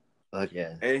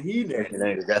 Okay. And he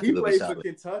plays for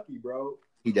Kentucky, bro.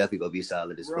 He definitely gonna be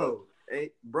solid as fuck.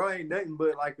 Bro ain't nothing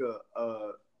but like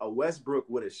a Westbrook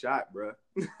with a shot, bro.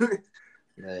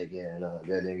 Like, yeah, no,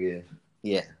 that nigga.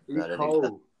 Yeah. He's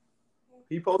cold.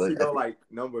 He supposed to go like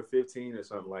number 15 or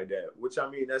something like that. Which I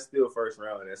mean, that's still first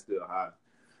round. That's still high.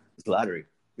 It's lottery.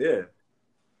 Yeah.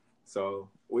 So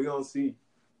we're gonna see.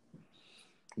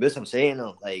 That's what I'm saying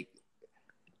though. Like,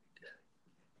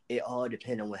 it all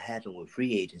depends on what happened with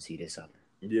free agency this summer.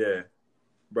 Yeah.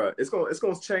 Bro, it's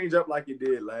gonna change up like it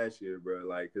did last year, bro.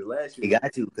 Like, cause last year it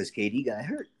got to because KD got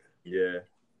hurt. Yeah.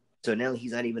 So now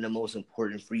he's not even the most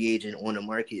important free agent on the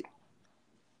market.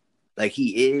 Like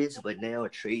he is, but now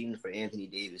trading for Anthony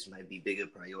Davis might be bigger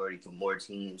priority for more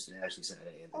teams than actually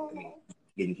signing Anthony.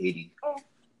 Getting KD.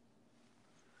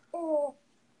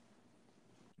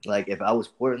 Like if I was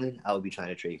Portland, I would be trying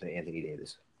to trade for Anthony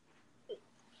Davis.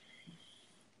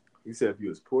 You said if you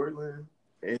was Portland,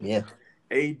 and yeah,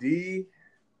 AD,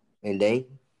 and they.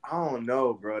 I don't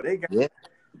know, bro.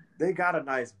 They got a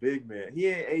nice big man. He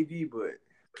ain't AD, but.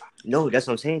 No, that's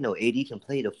what I'm saying. No, AD can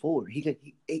play the 4. He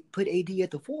put AD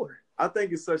at the 4. I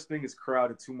think it's such thing as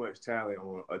crowded too much talent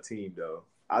on a team, though.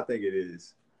 I think it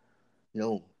is.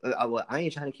 No, I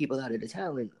ain't trying to keep a lot of the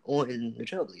talent on the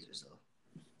Trailblazers, though.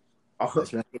 Oh.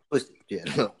 That's not twisted. Yeah,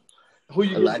 no. Who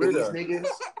you get rid of? Niggas?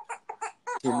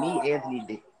 To me, Anthony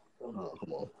Davis. Oh,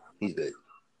 come on. He's good.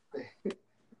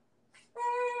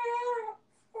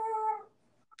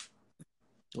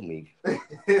 I'm weak.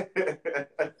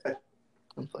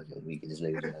 I'm fucking weak in this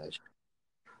nigga, Josh.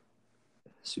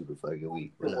 Super fucking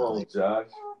weak. Come on, Josh.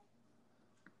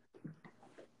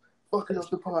 Fucking up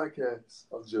the podcast.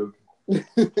 I'm joking.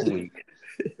 I'm weak.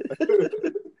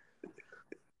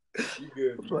 You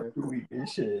good, man. Fucking weak and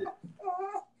shit.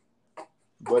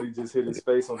 Buddy just hit his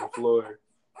face on the floor.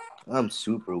 I'm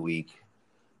super weak.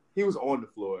 He was on the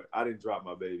floor. I didn't drop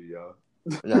my baby, y'all.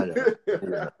 No.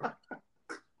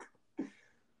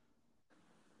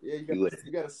 Yeah,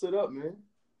 you gotta sit up, man.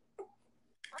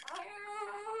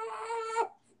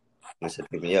 I said,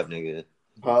 pick me up, nigga.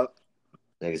 Huh?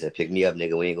 Nigga said, pick me up,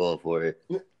 nigga. We ain't going for it.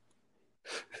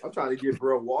 I'm trying to get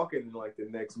bro walking in like the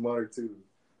next month or two.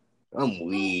 I'm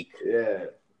weak. Yeah.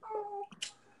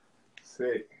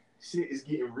 Sick. Shit is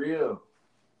getting real.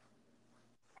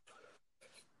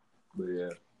 But yeah.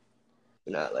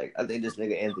 Not like I think this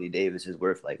nigga Anthony Davis is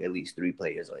worth like at least 3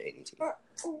 players on any team.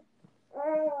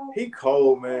 He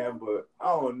cold, man, but I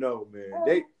don't know,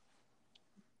 man.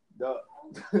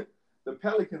 The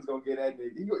Pelicans gonna get that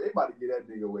nigga. They about to get that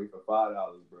nigga away for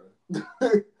 $5, bro.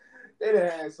 They done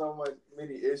had so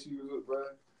many issues with, bro.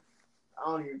 I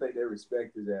don't even think they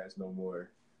respect his ass no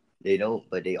more. They don't,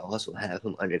 but they also have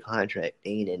him under contract.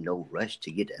 They ain't in no rush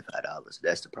to get that $5.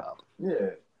 That's the problem.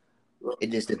 Yeah.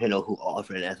 It just depends on who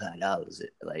offering that $5.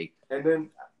 Like, and then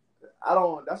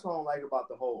that's what I don't like about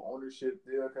the whole ownership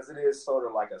deal, because it is sort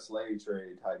of like a slave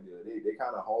trade type deal. They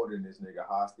kind of holding this nigga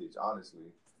hostage,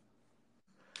 honestly.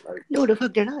 Like, no, the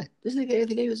fuck they're not. This nigga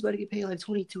Anthony Davis is about to get paid like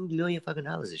 $22 million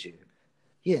this year.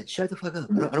 Yeah, shut the fuck up.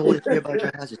 I don't want to hear about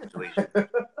your hostage situation.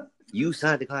 You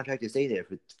signed the contract to stay there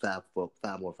for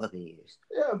five more fucking years.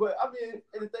 Yeah, but I mean,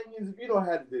 and the thing is, if you don't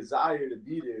have the desire to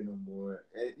be there no more,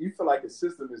 and you feel like the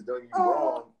system has done you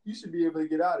wrong, you should be able to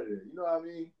get out of there. You know what I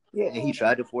mean? Yeah, and he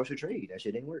tried to force a trade. That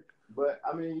shit didn't work. But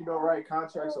I mean, right?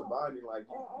 Contracts are binding. Like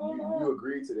you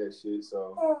agreed to that shit,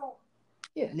 so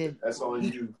yeah, and then that's on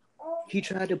you. Him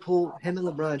and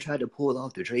LeBron tried to pull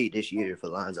off the trade this year for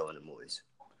Lonzo and the boys.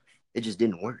 It just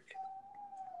didn't work.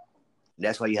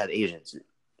 That's why you have agents.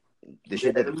 The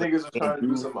shit that the niggas are trying to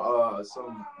do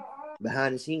some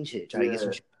behind the scenes shit, trying to get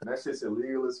some shit. That shit's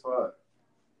illegal as fuck.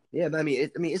 Yeah, but I mean,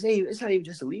 it's not even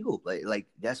just illegal, but like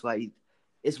that's why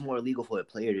it's more illegal for a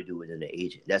player to do it than the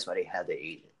agent. That's why they have the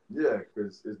agent. Yeah,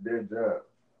 because it's their job.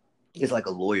 It's like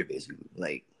a lawyer, basically.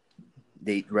 Like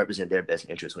they represent their best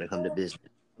interest when it comes to business.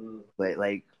 But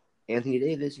like Anthony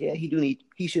Davis, yeah,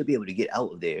 he should be able to get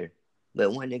out of there.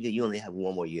 But one, nigga, you only have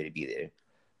 1 more year to be there.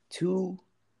 2,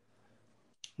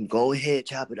 go ahead,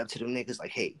 chop it up to them niggas.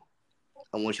 Like, hey,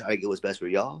 I want y'all to get what's best for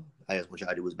y'all. I just want y'all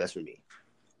to do what's best for me.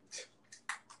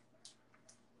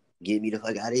 Get me the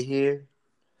fuck out of here.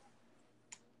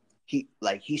 He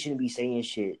shouldn't be saying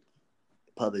shit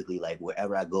publicly. Like,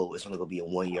 wherever I go, it's only gonna be a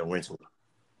 1-year rental.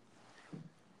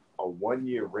 A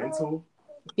 1-year rental?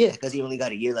 Yeah, because he only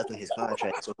got a year left on his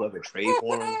contract. So whoever trade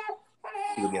for him,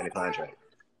 he will be on the contract.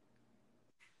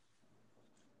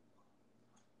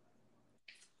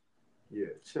 Yeah,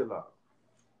 chill out.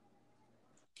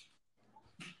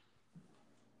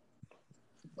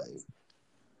 Like,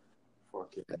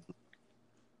 fuck it.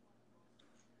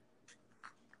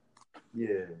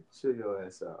 Yeah, chill your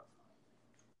ass out.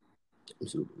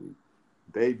 Absolutely.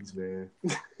 Babies, man.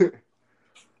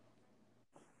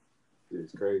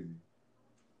 It's crazy.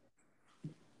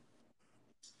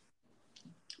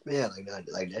 Yeah,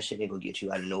 like that shit ain't gonna get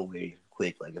you out of nowhere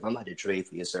quick. Like if I'm about to trade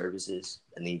for your services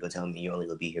and then you gonna tell me you're only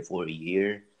gonna be here for a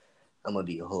year, I'm gonna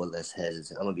be a whole less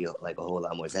hesitant. I'm gonna be like a whole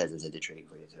lot more hesitant to trade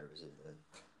for your services. Man.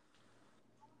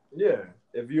 Yeah,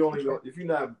 if you're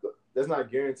not, that's not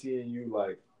guaranteeing you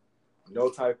like no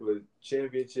type of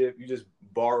championship. You just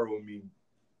borrow me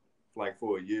like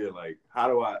for a year. Like I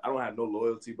don't have no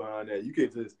loyalty behind that. You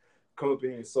could just come up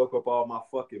here and soak up all my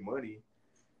fucking money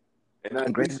and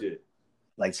not do shit.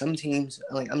 Like some teams,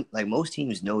 like most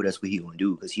teams know that's what he gonna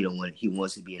do because he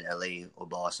wants to be in LA or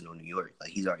Boston or New York.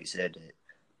 Like he's already said that.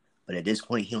 But at this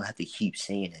point, he don't have to keep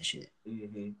saying that shit.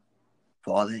 Mm-hmm.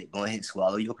 For all that, go ahead and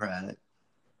swallow your pride,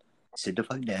 sit the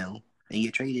fuck down, and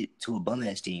get traded to a bum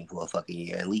ass team for a fucking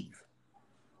year and leave.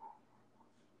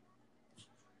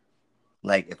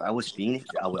 Like if I was Phoenix,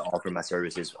 I would offer my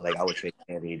services. Like I would trade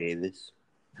Anthony Davis.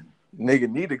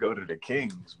 Nigga need to go to the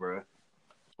Kings, bro.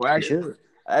 Well, actually,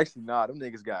 nah. Them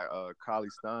niggas got Cauley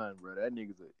Stein, bro. That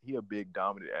nigga's a big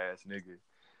dominant ass nigga.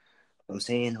 I'm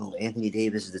saying, Anthony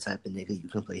Davis is the type of nigga you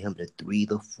can play him the 3,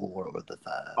 the 4, or the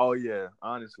 5. Oh yeah,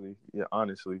 honestly.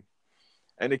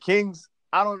 And the Kings,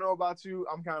 I don't know about you.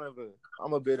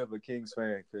 I'm a bit of a Kings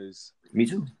fan because me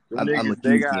too. I'm a huge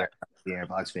De'Aaron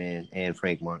Fox fan and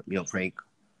Frank. Frank.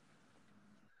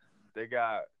 They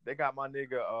got my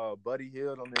nigga Buddy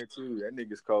Hield on there too. That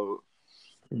nigga's cold.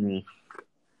 Mm-hmm.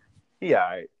 He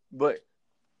alright, but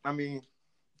I mean,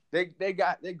 they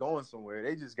going somewhere.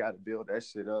 They just got to build that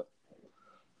shit up.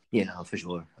 Yeah, no, for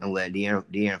sure. I'm glad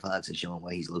De'Aaron Fox is showing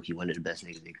why he's low-key one of the best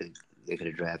niggas they could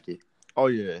have drafted. Oh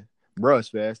yeah, bruh's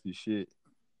fast as shit.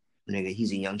 Nigga,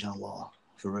 he's a young John Wall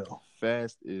for real.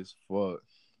 Fast as fuck.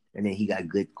 And then he got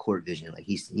good court vision. Like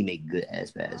he make good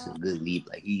ass passes, good leap.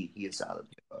 Like he a solid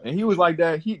player. And he was like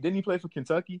that. Didn't he play for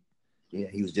Kentucky? Yeah,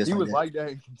 he was just. He was like that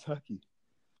in Kentucky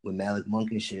with Malik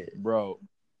Monk and shit. Bro,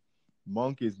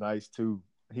 Monk is nice too.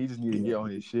 He just need to get on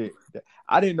his shit.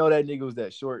 I didn't know that nigga was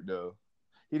that short though.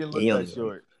 He didn't look that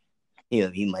short. Yeah,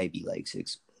 he might be like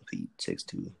 6 feet,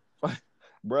 6'2".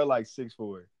 Bro, like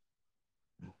 6'4".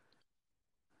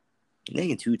 They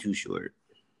ain't too short.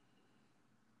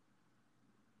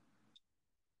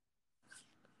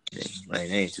 Like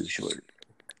they ain't too short.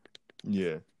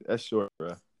 Yeah, that's short,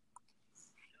 bro.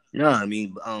 No, I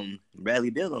mean, Bradley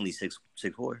Beal only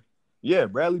 6'4". Yeah,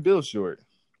 Bradley Beal's short.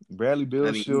 Bradley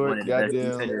Beal's short.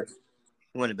 Goddamn.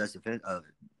 One of the best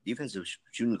defensive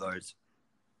shooting guards.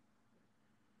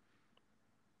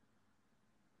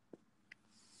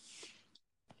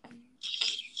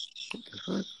 What the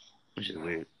fuck? Which is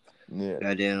weird. Yeah.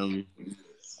 Goddamn.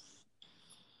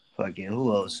 Fucking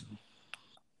who else?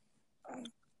 I'm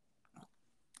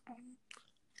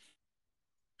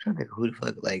trying to think who the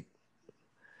fuck like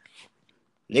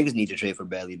niggas need to trade for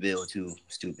Bradley Beal too.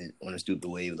 Stupid on a stupid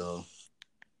wave though.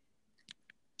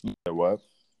 Yeah, what?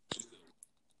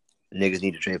 Niggas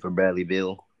need to trade for Bradley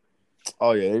Beal.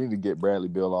 Oh yeah, they need to get Bradley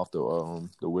Beal off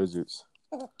the Wizards.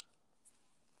 If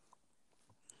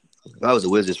I was the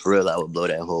Wizards for real, I would blow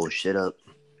that whole shit up.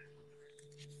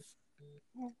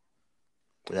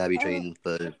 But I'd be trading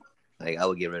for, like, I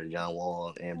would get rid of John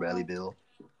Wall and Bradley Beal.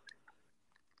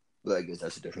 But I guess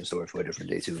that's a different story for a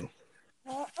different day, too.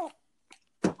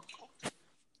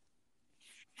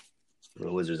 The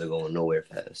Wizards are going nowhere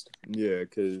fast. Yeah,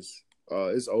 because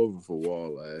it's over for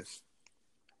Wall last.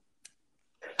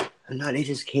 No, they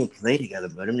just can't play together,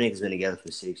 bro. Them niggas been together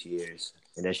for 6 years.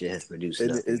 And that shit has produced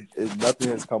nothing.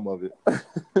 Nothing has come of it.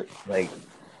 Like,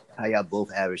 how y'all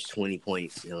both average 20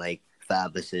 points and, like,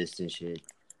 5 assists and shit.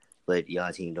 But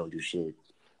y'all team don't do shit.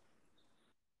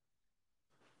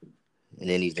 And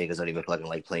then these niggas don't even fucking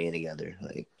like playing together.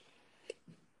 Like,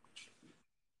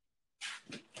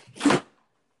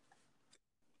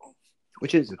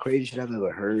 which is the craziest shit I've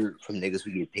ever heard from niggas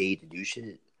who get paid to do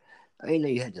shit. I didn't know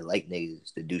you had to like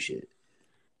niggas to do shit.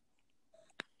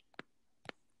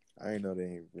 I didn't know they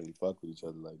ain't really fuck with each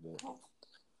other like that.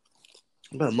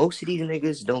 But most of these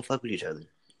niggas don't fuck with each other.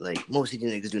 Like, most of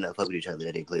these niggas do not fuck with each other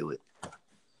that they play with.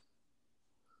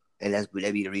 And that'd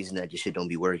be the reason that this shit don't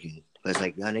be working. But it's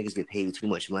like, y'all niggas get paid too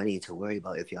much money to worry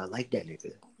about if y'all like that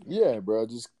nigga. Yeah, bro.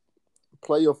 Just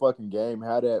play your fucking game.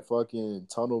 Have that fucking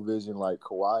tunnel vision like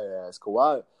Kawhi ass.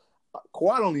 Kawhi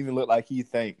don't even look like he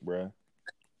think, bro.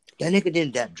 That nigga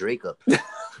didn't dap Drake up.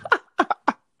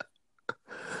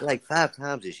 Like 5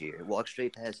 times this year. Walk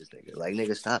straight past this nigga. Like,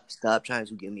 nigga, stop trying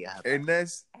to give me a high five. And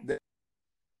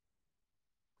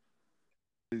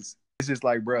it's just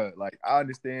like, bro, like, I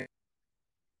understand.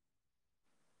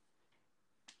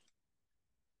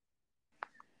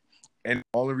 And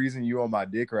the only reason you on my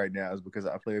dick right now is because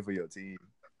I play for your team.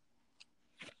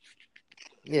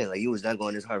 Yeah, like, you was not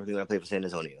going this hard for me when I played for San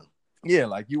Antonio. Yeah,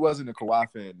 like, you wasn't a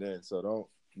Kawhi fan then, so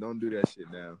don't do that shit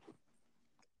now.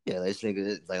 Yeah, like, this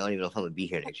nigga, like, I don't even know if I'm gonna be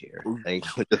here next year. Like,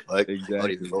 what the fuck? Exactly. I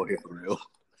don't even go here for real.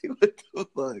 Like, what the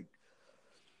fuck?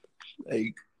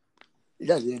 Like,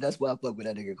 that's why I fuck with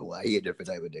that nigga Kawhi. He a different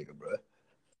type of nigga, bro.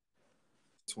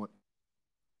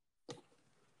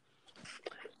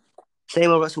 Same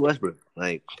with Russell Westbrook.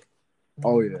 Like,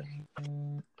 oh yeah.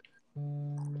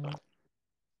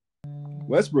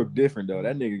 Westbrook different though.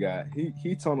 That nigga got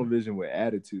he tunnel vision with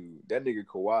attitude. That nigga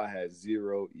Kawhi has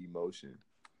zero emotion.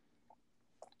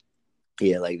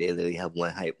 yeah, like they literally have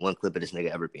one clip of this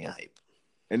nigga ever being hype.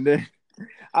 And then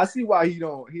I see why he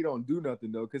don't do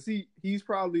nothing though, because he's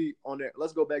probably on that.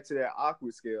 Let's go back to that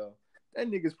awkward scale. That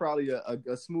nigga's probably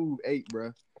a smooth 8,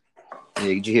 bro. Yeah,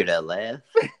 did you hear that laugh?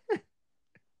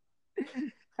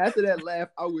 After that laugh,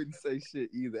 I wouldn't say shit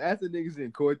either. After niggas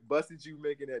in court busted you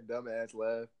making that dumbass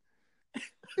laugh.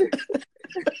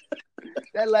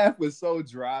 That laugh was so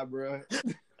dry, bro.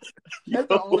 That's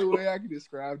the only way I can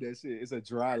describe that shit. It's a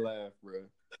dry laugh, bro.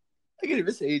 I can't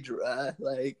even say dry.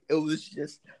 Like, it was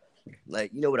just,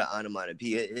 like, you know what an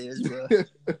onomatopoeia is, bro?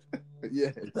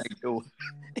 Yeah. Like,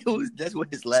 it was, that's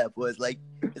what his laugh was. Like,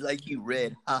 it's like he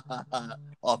read, ha, ha, ha,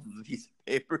 off of a piece of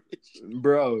paper.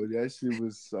 Bro, that shit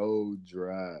was so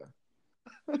dry.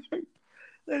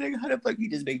 Like, how the fuck you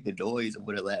just make the noise of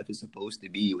what a laugh is supposed to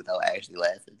be without actually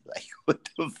laughing? Like, what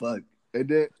the fuck? And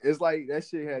then it's like that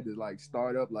shit had to like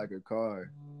start up like a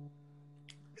car.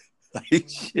 Like,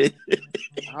 shit.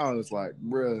 I was like,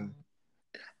 bruh.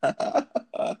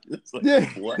 It's like, yeah.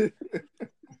 What?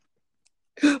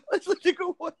 What's like,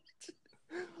 what?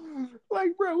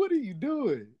 Like, bro, what are you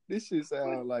doing? This shit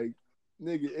sound like,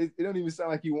 nigga, it don't even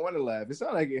sound like you want to laugh. It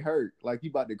sound like it hurt. Like you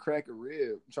about to crack a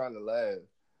rib trying to laugh.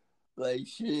 Like,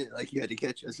 shit. Like, you had to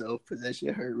catch yourself because that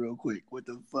shit hurt real quick. What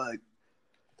the fuck?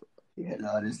 Yeah,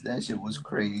 no, that shit was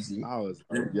crazy. I was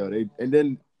like, and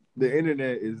then the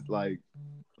internet is like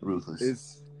ruthless.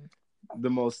 It's the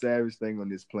most savage thing on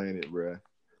this planet, bro.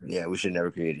 Yeah, we should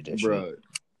never created that bro, shit.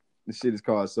 This shit has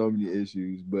caused so many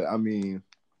issues, but I mean,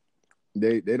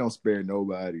 they don't spare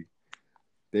nobody.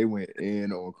 They went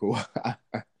in on Kawhi.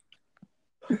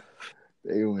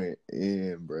 They went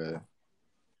in, bro.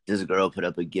 This girl put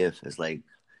up a GIF. It's like,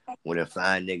 when a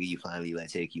fine nigga you finally let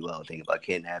take you out, think about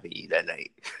kidnapping you that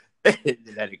night. And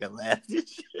then that nigga laughed and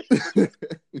shit.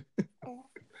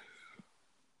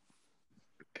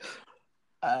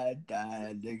 I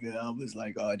died, nigga. I was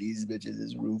like, oh, these bitches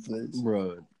is ruthless.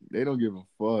 Bro, they don't give a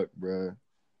fuck, bro.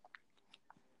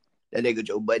 That nigga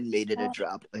Joe Budden made it a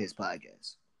drop on his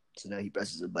podcast. So now he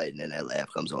presses a button and that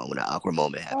laugh comes on when an awkward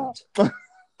moment happens.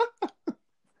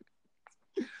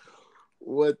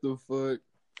 What the fuck?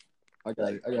 I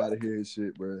gotta hear his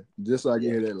shit, bro. Just so I can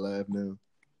hear that laugh now.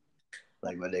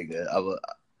 Like, my nigga,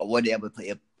 one day I'm gonna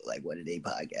play one of they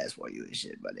podcasts for you and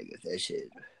shit, my nigga.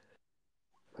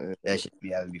 That shit be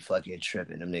having me fucking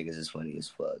tripping. Them niggas is funny as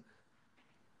fuck.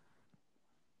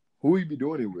 Who he be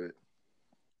doing it with?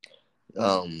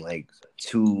 Like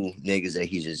 2 niggas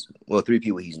that 3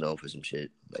 people he's known for some shit.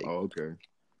 Like, oh,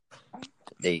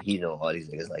 okay. He know all these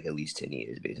niggas like at least 10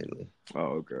 years, basically.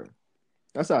 Oh, okay.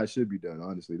 That's how it should be done,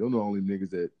 honestly. Those are the only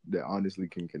niggas that honestly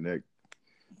can connect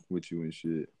with you and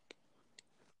shit.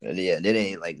 And yeah, they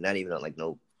ain't like not even on like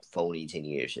no phony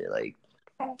 10-year shit. Like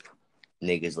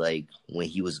niggas like when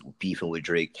he was beefing with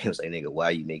Drake, he was like, nigga, why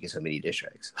are you making so many diss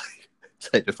tracks? It's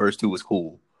like the first 2 was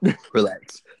cool.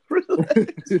 Relax.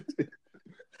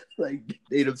 Like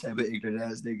they them type of ignorant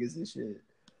ass niggas and shit.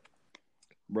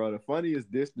 Bro, the funniest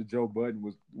diss to Joe Budden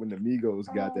was when the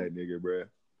Migos got that nigga, bro.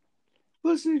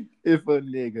 Pussy. If a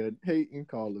nigga hate and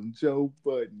call him Joe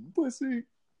Budden, pussy.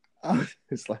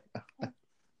 It's like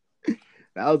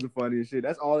that was the funniest shit.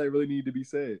 That's all that really need to be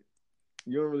said.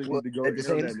 You don't really need to go in on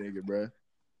that nigga, bro.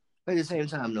 But at the same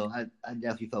time, though, I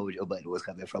definitely felt where Joe Budden was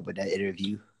coming from with that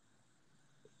interview.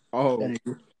 Oh,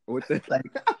 what the like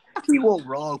he wasn't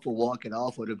wrong for walking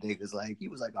off with them niggas. Like he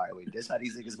was like, all right, wait, this how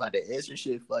these niggas about to answer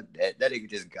shit? Fuck that. That nigga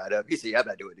just got up. He said, I'm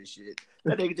not doing this shit.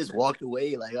 That nigga just walked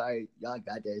away. Like, all right, y'all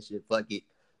got that shit. Fuck it.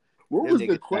 What was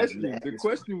the question? The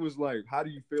question was like, how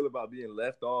do you feel about being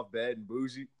left off bad and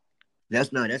bougie?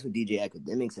 That's what DJ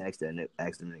Academics asked them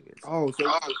niggas. Oh,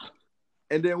 so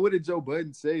and then what did Joe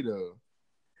Budden say though?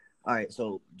 All right,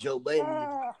 so Joe Budden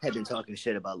had been talking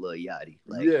shit about Lil Yachty.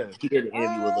 Like, yeah, he did an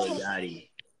interview with Lil Yachty,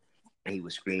 and he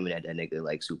was screaming at that nigga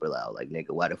like super loud, like, nigga,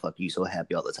 why the fuck you so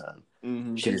happy all the time?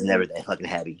 Mm-hmm. Shit is never that fucking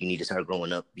happy. You need to start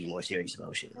growing up, be more serious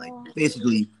about shit. Like,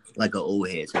 basically, like an old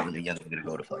head telling a young nigga to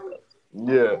grow the fuck up.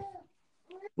 Yeah.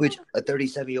 Which a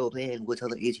 37-year-old man would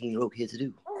tell an 18-year-old kid to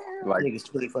do. Like, nigga's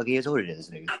 20 fucking years older than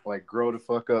this nigga. Like, grow the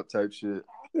fuck up type shit.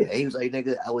 Yeah, he was like,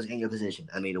 nigga, I was in your position.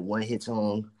 I made a one-hit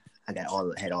song. I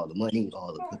had all the money,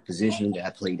 all the position. I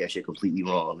played that shit completely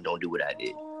wrong. Don't do what I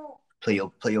did. Play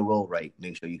your role right.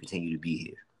 Make sure you continue to be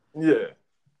here. Yeah.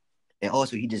 And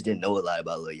also, he just didn't know a lot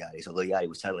about Lil Yachty. So Lil Yachty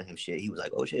was telling him shit. He was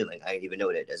like, oh shit, like I didn't even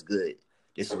know that. That's good.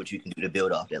 This is what you can do to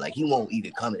build off that. Like he won't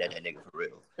even comment at that nigga for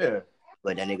real. Yeah.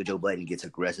 But that nigga Joe Budden gets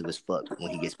aggressive as fuck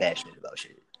when he gets passionate about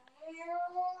shit.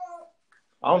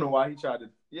 I don't know why he tried to.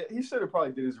 Yeah, he should have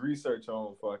probably did his research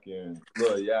on fucking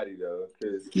Lil Yachty though,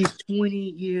 because he's 20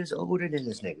 years older than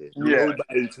this nigga. Yeah.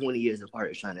 Nobody 20 years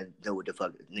apart is trying to know what the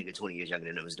fuck nigga 20 years younger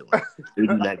than him is doing. They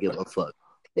do not give a fuck.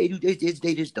 They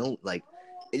just don't like.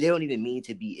 They don't even mean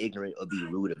to be ignorant or be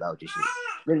rude about this shit.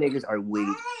 The niggas are way.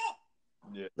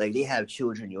 Yeah. Like they have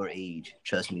children your age.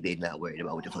 Trust me, they're not worried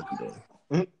about what the fuck you're doing.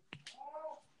 Mm-hmm.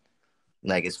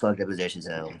 Like as fucked up as that shit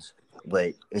sounds,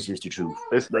 but it's just the truth.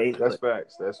 That's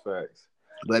facts. That's facts.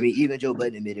 But I mean, even Joe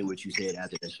Budden admitted what you said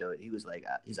after the show. He was like,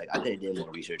 I could have did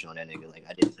more research on that nigga. Like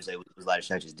I didn't say a lot of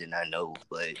shit I just did not know.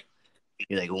 But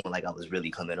you're like, it wasn't like I was really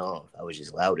coming off. I was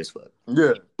just loud as fuck.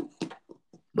 Yeah.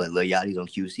 But Lil Yachty's on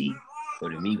QC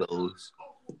or the Migos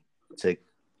took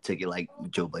it like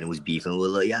Joe Budden was beefing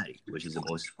with Lil Yachty, which is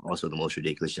the most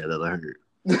ridiculous shit I've ever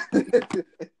heard.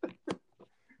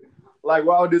 Like,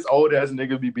 why would this old ass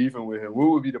nigga be beefing with him?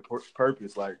 What would be the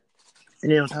purpose? Like,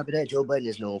 and then on top of that, Joe Budden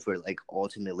is known for like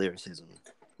ultimate lyricism.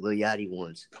 Lil Yachty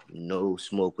wants no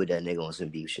smoke with that nigga on some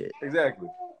beef shit. Exactly.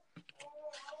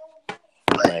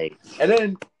 Like, and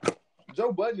then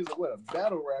Joe Budden is a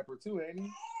battle rapper too, ain't he?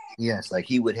 Yes, like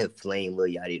he would have flamed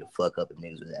Lil Yachty to fuck up if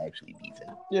niggas was actually beefing.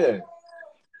 Yeah.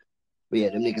 But yeah,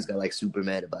 them niggas got like super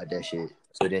mad about that shit.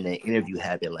 So then the interview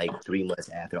happened like 3 months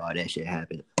after all that shit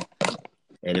happened.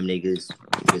 And them niggas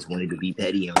just wanted to be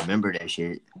petty and remember that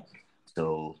shit.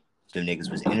 So them niggas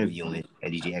was interviewing,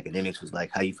 and DJ Academics was like,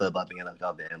 how you feel about being left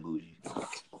off bad and bougie? And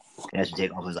that's what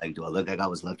Takeoff was like, do I look like I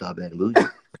was left off bad and bougie?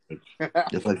 Like,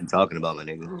 the fuck you talking about, my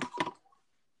nigga?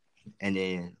 And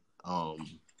then, now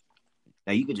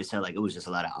you could just tell, like, it was just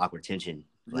a lot of awkward tension.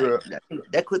 Like, yeah.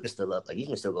 That clip is still up. Like, you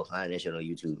can still go find that shit on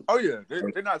YouTube. Oh, yeah.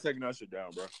 They're not taking that shit down,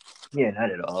 bro. Yeah,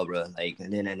 not at all, bro. Like,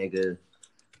 and then that nigga...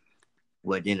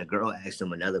 Well, then the girl asked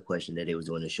him another question that they was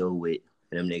doing the show with,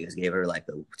 and them niggas gave her like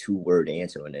a 2-word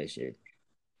answer on that shit.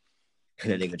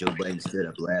 And that nigga Joe Budden stood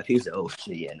up and laughed. He said, oh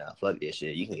shit, yeah, nah, fuck this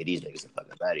shit. You can get these niggas the fuck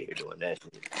up out of here doing that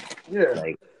shit. Yeah.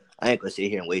 Like, I ain't gonna sit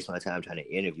here and waste my time trying to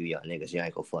interview y'all niggas. Y'all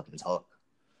ain't gonna fucking talk.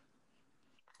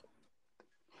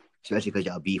 Especially because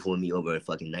y'all beefing with me over a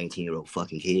fucking 19-year-old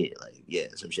fucking kid. Like, yeah,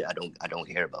 some shit I don't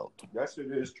care about. That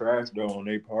shit is trash though on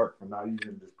their part for not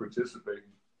even just participating.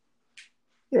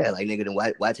 Yeah, like nigga, then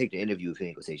why take the interview if you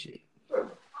ain't gonna say shit?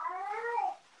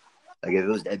 Like if it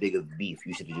was that big of beef,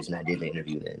 you should have just not did the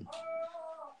interview then.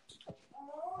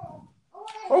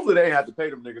 Hopefully they ain't have to pay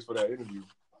them niggas for that interview.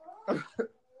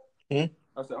 I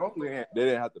said hopefully they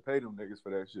didn't have to pay them niggas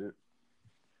for that shit.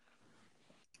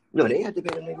 No, they ain't have to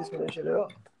pay them niggas for that shit at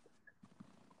all.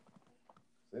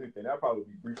 Anything, that'd probably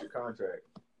be breach of contract.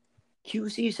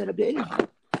 QC set up the interview.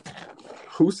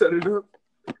 Who set it up?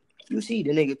 QC,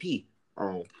 the nigga P.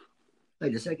 Oh.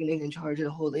 Like the second nigga in charge of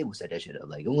the whole label set that shit up.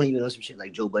 Like, it wasn't even on some shit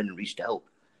like Joe Budden reached out.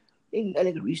 That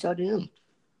nigga reached out to him.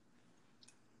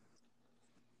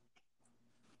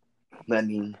 But I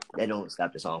mean, that don't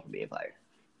stop the song from being fired.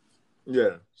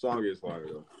 Yeah, song is fire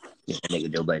though. Yeah, that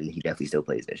nigga Joe Budden, he definitely still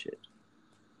plays that shit.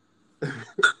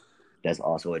 That's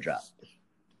also a drop.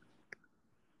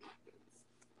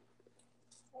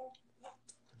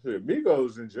 Shit,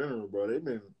 Migos in general, bro.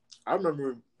 I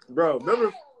remember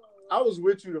I was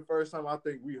with you the first time I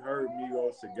think we heard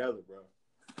Migos together, bro.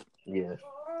 Yeah.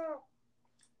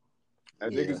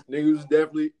 And niggas was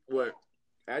definitely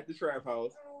at the trap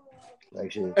house.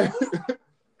 Like shit.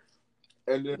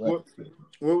 And then what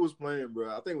was playing, bro?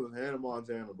 I think it was Hannah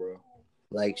Montana, bro.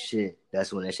 Like shit.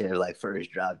 That's when that shit like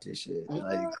first dropped this shit.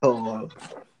 Like, come on.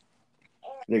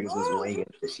 Niggas was winging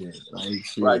this shit. Like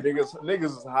shit. Right,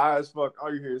 niggas is high as fuck.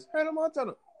 All you hear is Hannah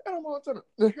Montana. Hannah Montana.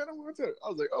 Hannah Montana. I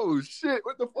was like, oh shit,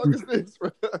 what the fuck is this, bro?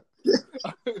 I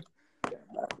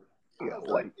was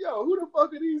like, yo, who the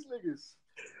fuck are these niggas?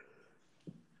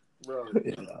 Bro.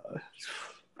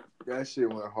 That shit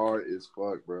went hard as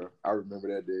fuck, bro. I remember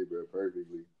that day, bro,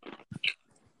 perfectly.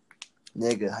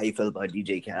 Nigga, how you feel about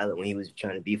DJ Khaled when he was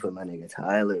trying to beef with my nigga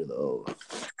Tyler, though?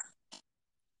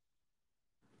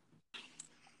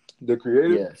 The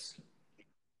Creator? Yes.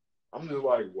 I'm just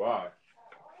like, why?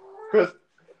 Because,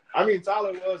 I mean,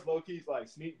 Tyler was low-key like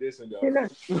sneak dissing,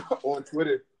 though, on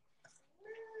Twitter.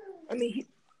 I mean,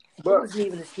 it wasn't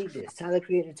even a sneak diss. Tyler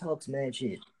Creator talks mad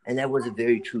shit. And that was a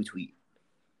very true tweet.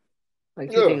 Like,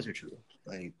 two things are true.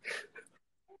 Like,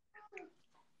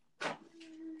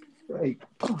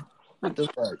 what the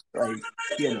fuck? Like,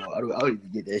 you know, I don't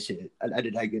even get that shit. I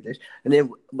did not get that shit. And then,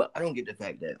 but I don't get the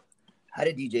fact that, how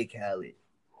did DJ Khaled,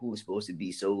 who was supposed to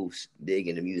be so big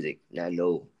into music, not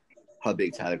know how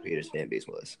big Tyler Creator's fan base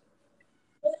was?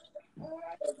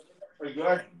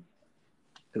 Exactly.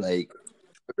 Like,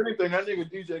 if anything, that nigga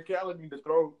DJ Khaled need to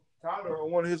throw Tyler on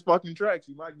one of his fucking tracks.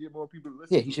 You might get more people to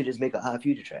listen. Yeah, he should just make a Odd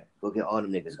Future track. Go get all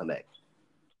them niggas come back.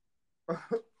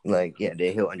 Like, yeah,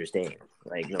 then he'll understand.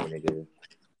 Like, no, nigga.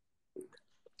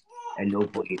 At no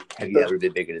point have you ever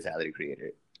been bigger than Tyler the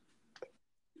Creator.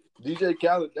 DJ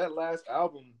Khaled, that last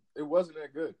album, it wasn't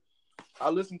that good. I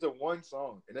listened to one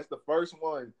song, and that's the first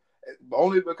one,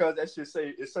 only because that shit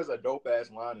says a dope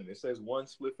ass line, and it says one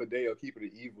split a day or keeping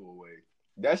the evil away.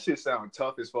 That shit sound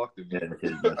tough as fuck to me.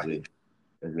 Yeah,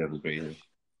 that's never crazy.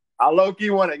 I low key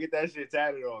want to get that shit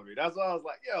tatted on me. That's why I was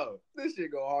like, yo, this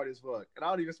shit go hard as fuck. And I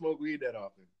don't even smoke weed that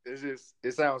often. It's just,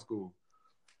 it sounds cool.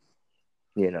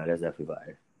 Yeah, no, that's definitely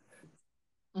fire.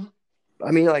 I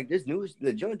mean, like,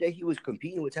 the joint that he was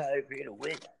competing with Tyler the Creator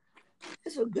with,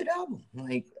 it's a good album.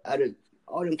 Like, out of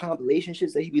all them compilation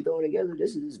shits that he be throwing together,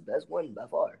 this is his best one by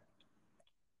far.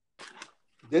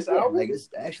 This album? Like, it's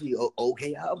actually an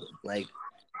okay album. Like,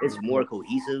 it's more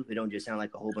cohesive. It don't just sound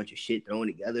like a whole bunch of shit thrown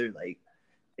together. Like,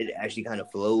 it actually kind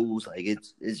of flows. Like,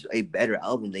 it's a better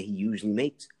album than he usually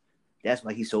makes. That's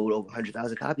why he sold over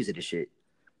 100,000 copies of this shit.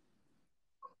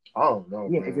 I don't know.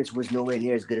 Yeah, man. it just was nowhere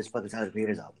near as good as fucking Tyler the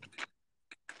Creator's album.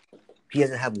 He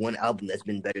doesn't have one album that's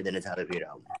been better than a Tyler Creator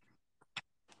album.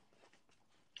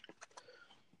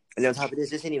 And on top of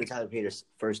this ain't even Tyler Creator's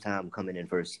first time coming in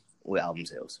first with album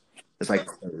sales. It's like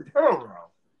the third. I don't know.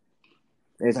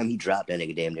 Every time he dropped, that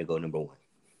nigga damn near go number one.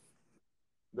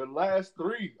 The last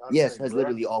three. Yes, that's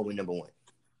literally all went number one.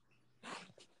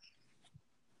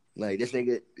 Like, this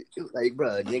nigga, like,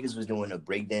 bro, niggas was doing a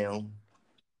breakdown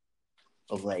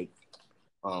of, like,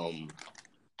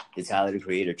 the Tyler the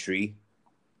Creator tree.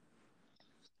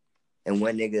 And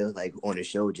one nigga, like, on the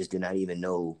show just did not even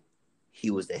know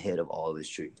he was the head of all of his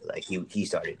tree. Like, he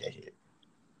started that shit.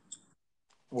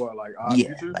 What, like Odd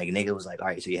Future? Like, nigga was like, all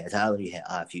right, so you had Tyler, you had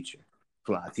Odd Future.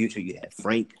 From Odd Future, you had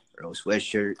Frank, Earl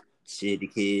Sweatshirt, Sid the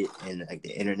Kid, and, like,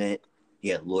 the internet.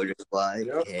 You had Lord of Squad,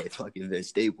 you had fucking Vince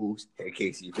Staples, you had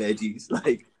Casey Veggies,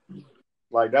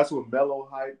 like that's what Mellow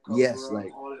Hype comes yes, from,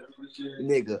 like, all that shit.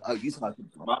 Nigga, you talking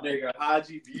about my nigga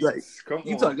Haji Beats. Like, come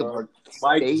you on, talking bro. about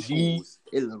Mike Staples G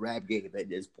in the rap game at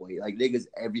this point. Like, niggas,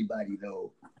 everybody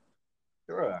know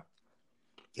Bruh.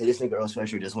 Yeah, this nigga Earl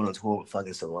Sweatshirt just went on tour with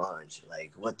fucking Solange.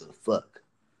 Like, what the fuck?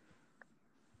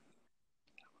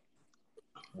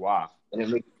 Wow.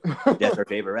 And that's her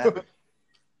favorite rapper.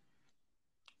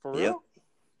 For real?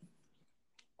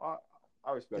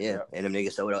 I respect that. And them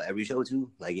niggas sold out every show too.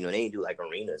 Like, you know, they ain't do like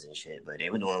arenas and shit, but they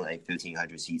were doing like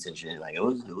 1,500 seats and shit. Like, it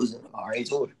was an alright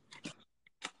tour.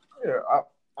 Yeah,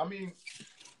 I mean,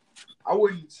 I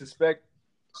wouldn't suspect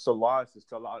Solange to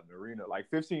sell out an arena. Like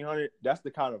 1,500, that's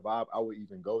the kind of vibe I would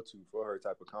even go to for her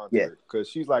type of concert. Yeah. Because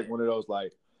she's like one of those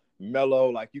like mellow,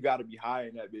 like you got to be high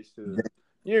in that bitch to.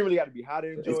 You ain't really got to be high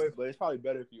to enjoy it, but it's probably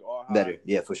better if you are high. Better,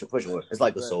 yeah, for sure. It's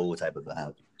like a soul type of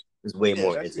vibe. It's way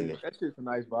more intimate. That shit's a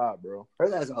nice vibe, bro. Her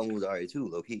last album was alright too,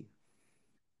 low key.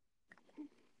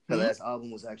 Her last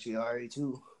album was actually alright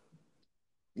too.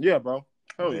 Yeah, bro.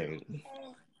 Hell yeah.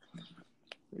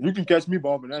 You can catch me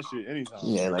bumping that shit anytime.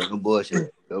 Yeah, like no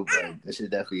bullshit. That shit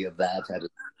definitely a vibe type of.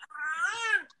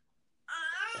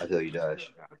 I feel you,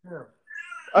 Josh.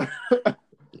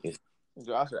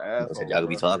 Josh, an asshole. Y'all could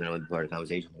be talking on part of the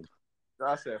conversation.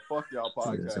 Josh said, "Fuck y'all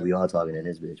podcast." So we all talking in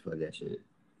this bitch. Fuck that shit.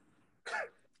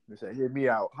 They said, "Hear me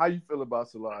out. How you feel about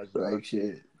Solange?" Like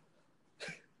shit.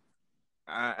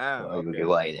 Okay. Get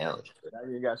quiet now.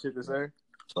 You ain't got shit to say.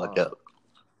 Fucked up.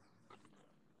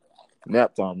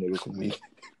 Nap time, nigga, for me.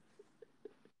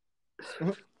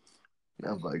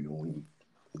 I'm fucking weak.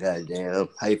 Goddamn.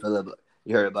 How you feel about?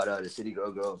 You heard about the City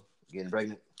girl getting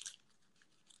pregnant?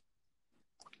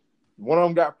 One of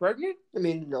them got pregnant? I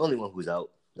mean, the only one who's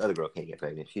out. The other girl can't get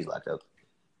pregnant. She's locked up.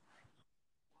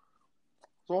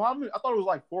 So how many? I thought it was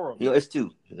like 4 of them. No, it's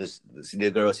 2. It's City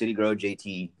girl,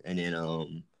 JT, and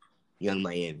then Young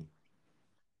Miami.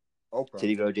 Okay.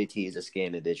 City girl JT is a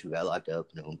scamming bitch who got locked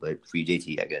up. No, but free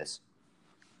JT, I guess.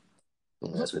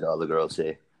 And that's what all the girls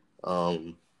say.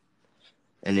 And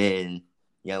then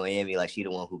Young Miami, like, she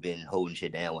the one who been holding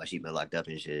shit down while she been locked up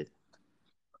and shit.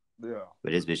 Yeah.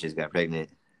 But this bitch just got pregnant.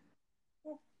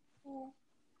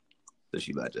 So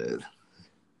she about to.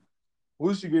 Who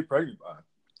did she get pregnant by?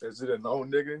 Is it a known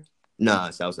nigga? Nah,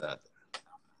 Southside.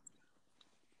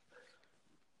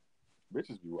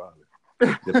 Bitches be wild.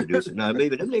 The producer. Nah,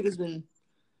 baby, them niggas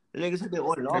have been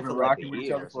on and off for like a with each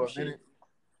year other for a minute.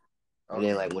 And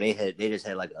then like when they just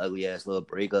had like an ugly ass little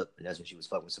breakup, and that's when she was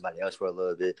fucking with somebody else for a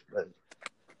little bit. But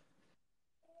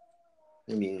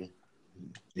I mean,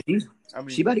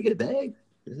 she about to get a bag.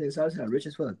 This nigga Southside rich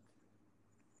as fuck.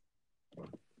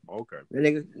 Okay. The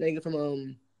nigga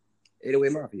from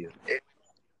 808 Mafia.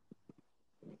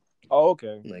 Oh,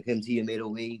 okay. Like him, T and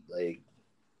 808, like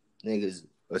niggas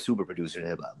a super producer in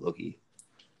hip hop, low-key.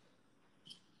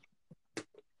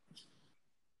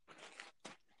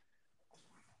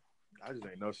 I just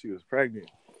didn't know she was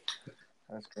pregnant.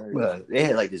 That's crazy. But they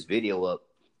had like this video up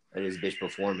of this bitch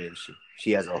performing.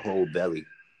 She has a whole belly.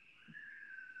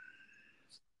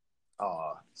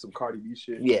 Some Cardi B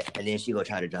shit. Yeah, and then she go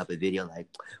try to drop a video like,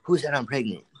 "Who said I'm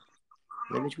pregnant?"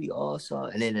 Like, bitch, we all saw.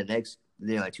 And then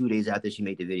like 2 days after she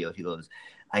made the video, she goes,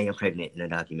 "I am pregnant" in a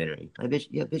documentary. Like,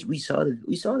 bitch, we saw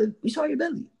your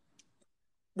belly.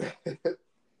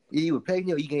 You were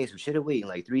pregnant, or you gained some shit of weight in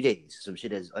like 3 days. Some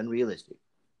shit that's unrealistic.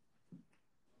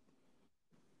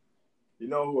 You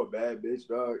know who a bad bitch,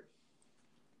 dog?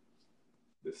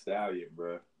 The Stallion,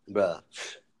 bruh. Bruh.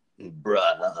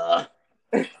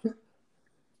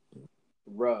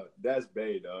 Bruh, that's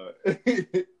Bay, dog.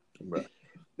 Bruh.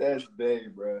 That's Bay,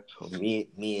 bruh.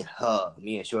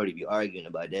 Me and Shorty be arguing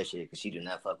about that shit because she do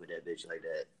not fuck with that bitch like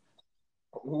that.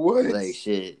 What? Like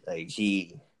shit, like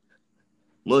she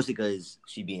mostly because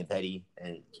she being petty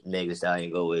and Meg Thee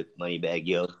Stallion go with Moneybagg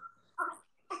Yo.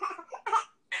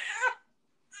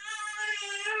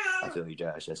 I feel you,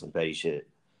 Josh. That's some petty shit.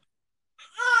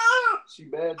 She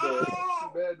bad though.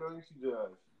 She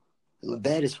just.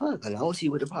 Bad as fuck. Like, I don't see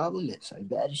what the problem is. Like,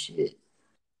 bad as shit.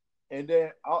 And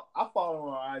then I follow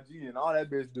her on IG, and all that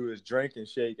bitch do is drink and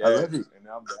shake ass, I love it. and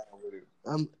I'm down with it.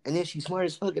 And then she's smart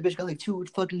as fuck. That bitch got like 2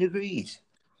 fucking degrees.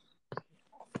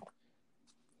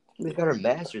 They got her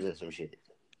master's in some shit.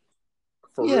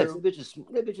 For real? That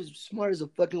bitch is smart as a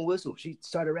fucking whistle. She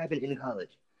started rapping in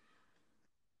college.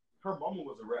 Her mama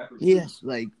was a rapper. Yes,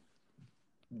 like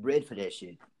bred for that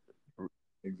shit.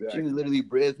 Exactly. She was literally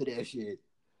bred for that shit.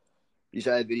 You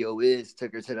saw that video. Wiz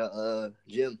took her to the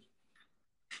gym.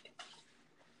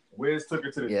 Wiz took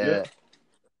her to the gym.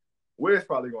 Wiz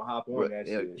probably gonna hop on that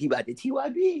shit. He about to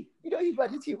TYB. You know he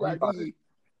about to TYB.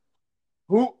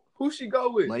 Who she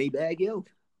go with? Moneybagg Yo.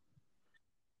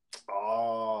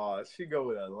 Oh, she go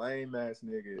with a lame ass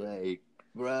nigga. Like,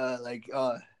 bruh, like,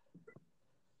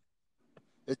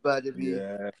 it's about to be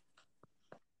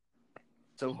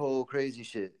some whole crazy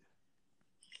shit.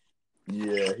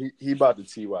 Yeah, he about to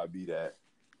TYB that.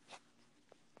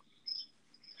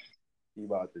 He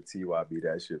about to TYB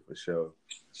that shit for sure.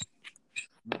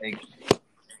 Like,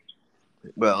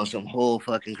 bro, on some whole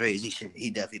fucking crazy shit.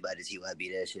 He definitely about to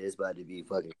TYB that shit. It's about to be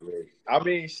fucking crazy. I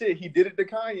mean, shit, he did it to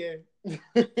Kanye.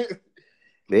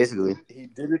 Basically. He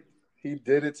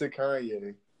did it to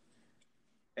Kanye.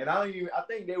 And I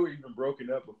think they were even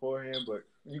broken up beforehand, but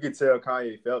you could tell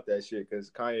Kanye felt that shit because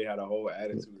Kanye had a whole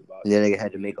attitude about it. Yeah, they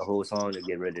had to make a whole song to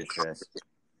get rid of stress.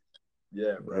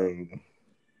 Yeah, bro.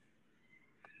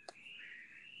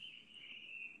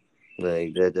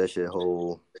 Like that shit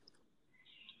whole.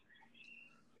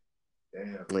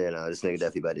 Damn. Yeah, no, this nigga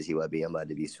definitely about to TYB. I'm about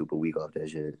to be super weak off that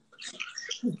shit.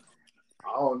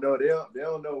 I don't know. They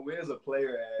don't know where's a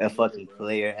player ass. That fucking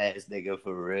player ass nigga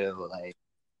for real. Like,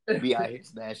 be out here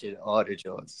smashing all the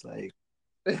joints. Like,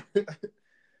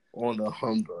 on the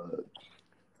humbug.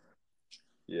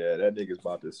 Yeah, that nigga's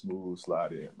about to smooth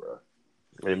slide in, bro.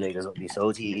 Them niggas gonna be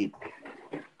so deep.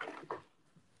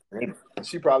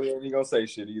 She probably ain't even gonna say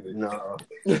shit either. No.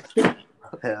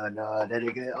 Hell no. That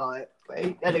nigga,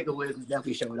 that nigga Wiz was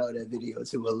definitely showing out that video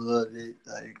too a little bit.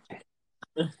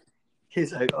 Like,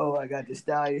 he's like, oh, I got the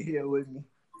stallion here with me.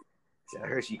 So I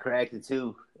heard she cracked it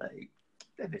too. Like,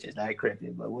 that bitch is not cracked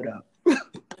it, but what up?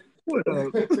 What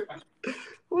up?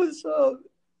 What's up?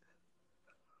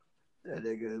 That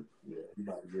nigga. Yeah, you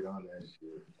about to get on that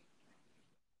shit.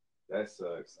 That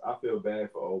sucks. I feel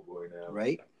bad for old boy now.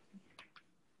 Right?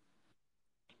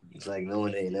 It's like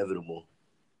knowing the inevitable.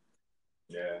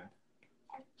 Yeah.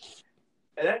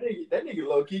 And that nigga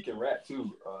low key can rap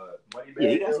too. Moneybagg. Yeah,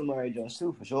 he got some alright joints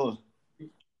too, for sure.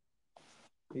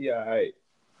 He alright.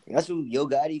 That's who Yo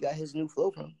Gotti got his new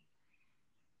flow from.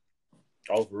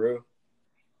 Oh, for real?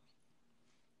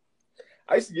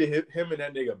 I used to get him and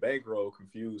that nigga Bankroll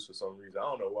confused for some reason. I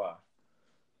don't know why.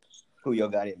 Who, Yo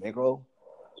Gotti and Bankroll?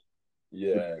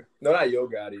 Yeah. No, not Yo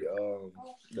Gotti.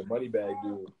 The Moneybagg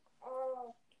dude.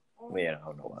 Man, I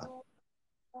don't know why.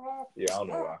 Yeah, I don't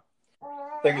know why.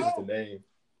 I think it's just the name.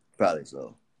 Probably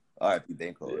so. R.I.P.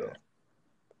 Bankroll. Yeah.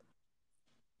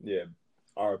 Yeah.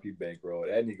 R.I.P. Bankroll.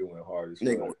 That nigga went hard as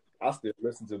fuck. I still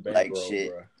listen to Bankroll,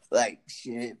 bro. Like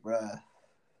shit, bro.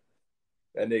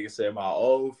 That nigga said my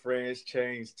old friends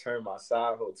changed, turned my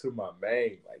side hoe to my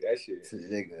main. Like that shit.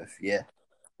 Nigga, yeah.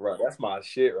 Bro, that's my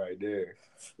shit right there.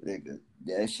 Nigga,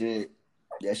 that shit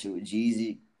with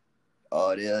Jeezy.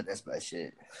 Oh yeah, that's my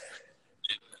shit.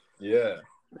 Yeah.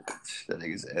 That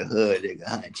nigga said hood nigga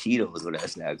hot Cheetos when that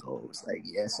snack goes. Like,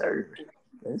 yes sir.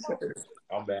 Yes sir.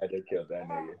 I'm mad they killed that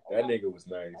nigga. That nigga was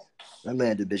nice. I'm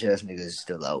mad the bitch ass nigga is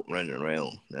still out running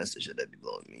around. That's the shit that be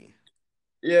blowing me.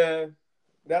 Yeah.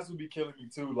 That's what be killing me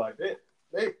too. Like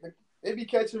they be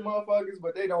catching motherfuckers,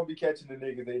 but they don't be catching the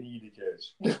niggas they need to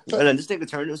catch. And then this nigga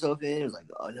turned himself in. It was like,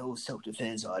 oh no,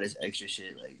 self-defense, all this extra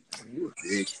shit. Like, you a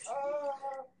bitch.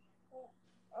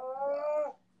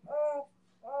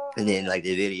 And then like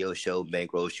the video showed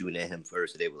Bankroll shooting at him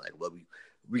first, so they were like, well,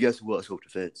 we guess who was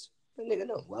self-defense. The nigga,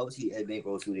 no. Why was he at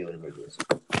Bankroll's studio in the first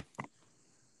place?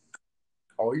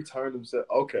 Oh, he turned himself.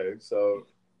 Okay, so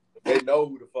they know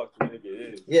who the fuck the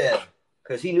nigga is. Yeah,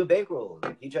 because he knew Bankroll.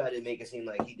 Like, he tried to make it seem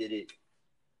like he did it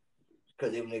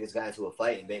because them niggas got into a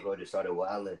fight and Bankroll just started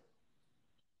wilding.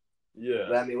 Yeah.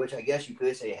 But I mean, which I guess you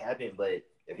could say happened, but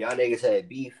if y'all niggas had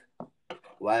beef,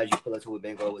 why did you pull up to where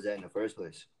Bankroll was at in the first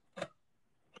place?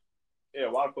 Yeah,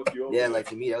 why the fuck you over Yeah, there? like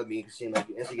to me that would be seem like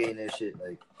you instigating that shit.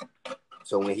 Like,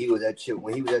 so when he was at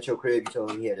your crib, you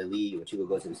told him he had to leave, but you would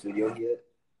go to the studio he had?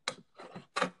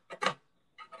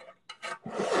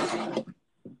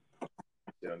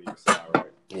 Don't even sound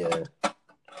right. Yeah.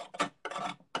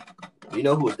 You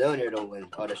know who was down there though when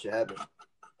all that shit happened?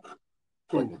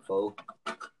 Fucking foe.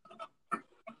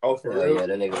 Oh, for real? Yeah,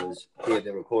 that nigga he had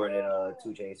been recording in 2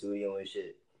 Chainz studio and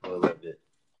shit for a little bit.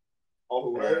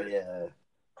 Oh, for yeah.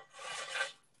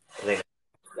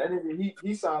 That nigga,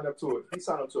 he signed up to it. He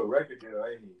signed up to a record deal,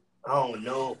 ain't he? I don't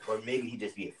know, or maybe he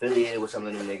just be affiliated with some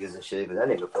of them niggas and shit. Cause that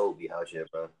nigga Foe be out here,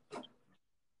 bro.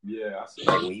 Yeah, I see.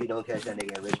 Like when you don't catch that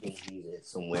nigga in Richmond, he's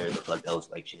somewhere the fuck else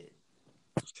like shit.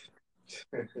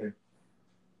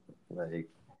 Like,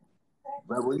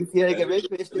 but when you see that nigga in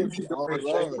Richmond, it's still be all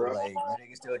love, bro. Like that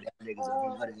nigga still down niggas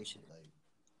and he and shit. Like,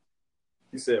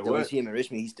 you said what? When you see him in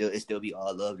Richmond, it still be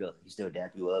all love though. He still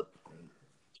dap you up.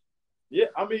 Yeah,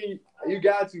 I mean, you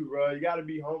got to, bro. You got to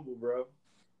be humble, bro.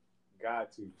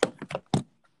 Got to.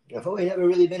 Yeah, Foe ain't never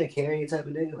really been a carrying type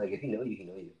of nigga. Like, if he know you, he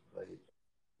know you. Like,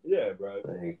 yeah, bro.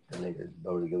 Like, that nigga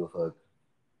don't really give a fuck.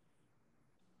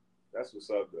 That's what's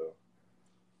up, though.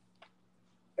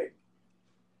 Hey.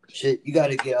 Shit, you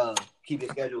gotta get keep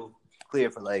your schedule clear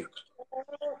for like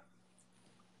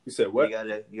You said what?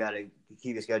 You gotta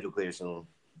keep your schedule clear soon.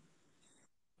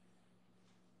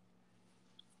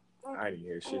 I didn't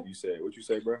hear shit you said. What you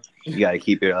say, bro? You gotta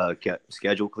keep your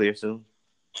schedule clear soon.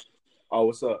 Oh,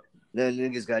 what's up? Then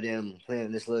niggas goddamn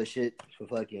planning this little shit for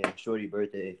fucking Shorty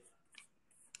birthday.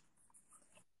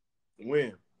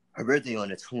 When? Her birthday on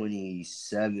the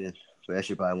 27th, but that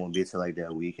shit probably won't be till like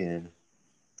that weekend.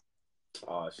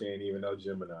 Oh, she ain't even know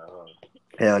Gemini, huh?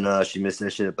 Hell no, she missed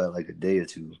that shit by like a day or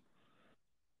two.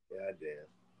 Goddamn.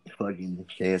 Fucking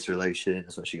cancer like shit.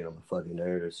 That's why she got on my fucking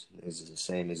nerves. It's the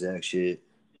same exact shit.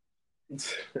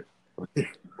 Both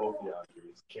y'all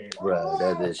niggas. Bruh,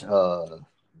 that bitch,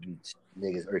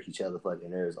 niggas irk each other fucking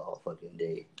nerves all fucking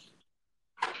day.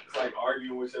 It's like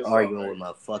arguing with yourself. Arguing with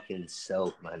my fucking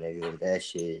self, my nigga. That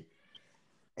shit.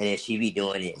 And then she be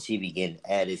doing it. She be getting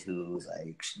attitudes,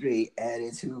 like straight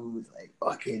attitudes. Like, oh,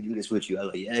 I can't do this with you. I'm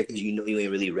like, yeah, because you know you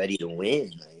ain't really ready to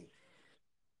win. Like,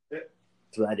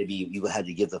 so you had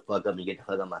to give the fuck up and get the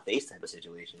fuck out of my face type of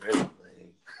situation. Really. Like,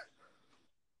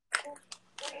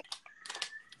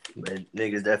 but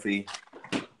niggas definitely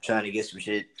trying to get some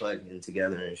shit fucking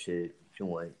together and shit. She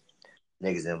want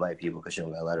niggas to invite people because she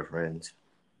don't got a lot of friends.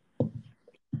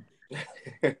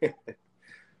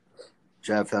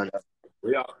 Try to find out.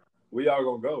 We all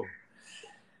gonna go.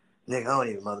 Nigga, I don't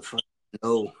even motherfucking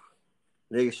know.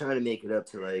 Niggas trying to make it up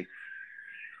to like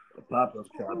a pop-up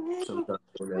shop sometime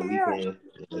on that weekend.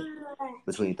 Like,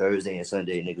 between Thursday and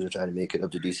Sunday, niggas are trying to make it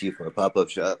up to DC for a pop-up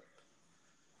shop.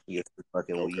 You get some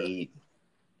fucking weed.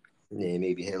 And then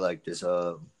maybe hit like this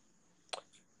spot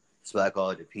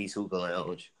called the Peace Hookah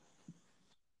Lounge.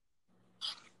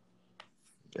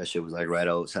 That shit was like right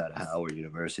outside of Howard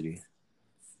University.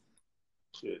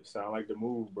 Shit, sound like the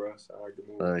move, bro. Sound like the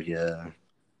move. Yeah.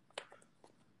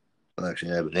 Well,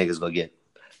 actually, yeah, but niggas gonna get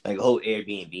like a whole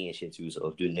Airbnb and shit too. So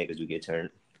if niggas do get turned,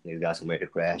 niggas got somewhere to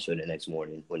crash or the next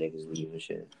morning when niggas leave and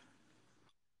shit.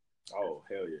 Oh,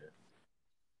 hell yeah.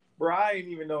 Bro, I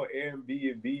didn't even know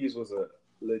Airbnbs was a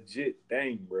legit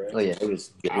thing, bro. Oh yeah, it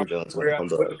was. What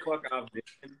the fuck I've been,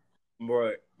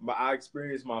 bro? I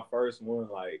experienced my first one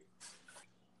like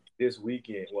this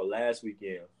weekend, last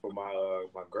weekend for my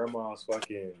grandma's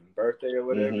fucking birthday or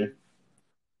whatever. Mm-hmm.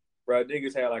 Bro,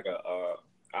 niggas had like a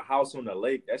house on the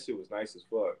lake. That shit was nice as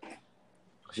fuck.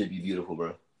 Should be beautiful,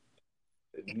 bro.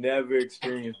 Never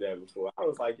experienced that before. I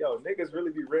was like, yo, niggas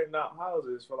really be renting out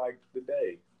houses for like the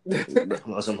day.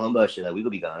 On some humbug shit, like we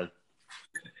could be gone.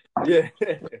 Yeah.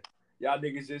 Y'all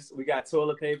niggas we got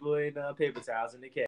toilet paper and paper towels in the cat.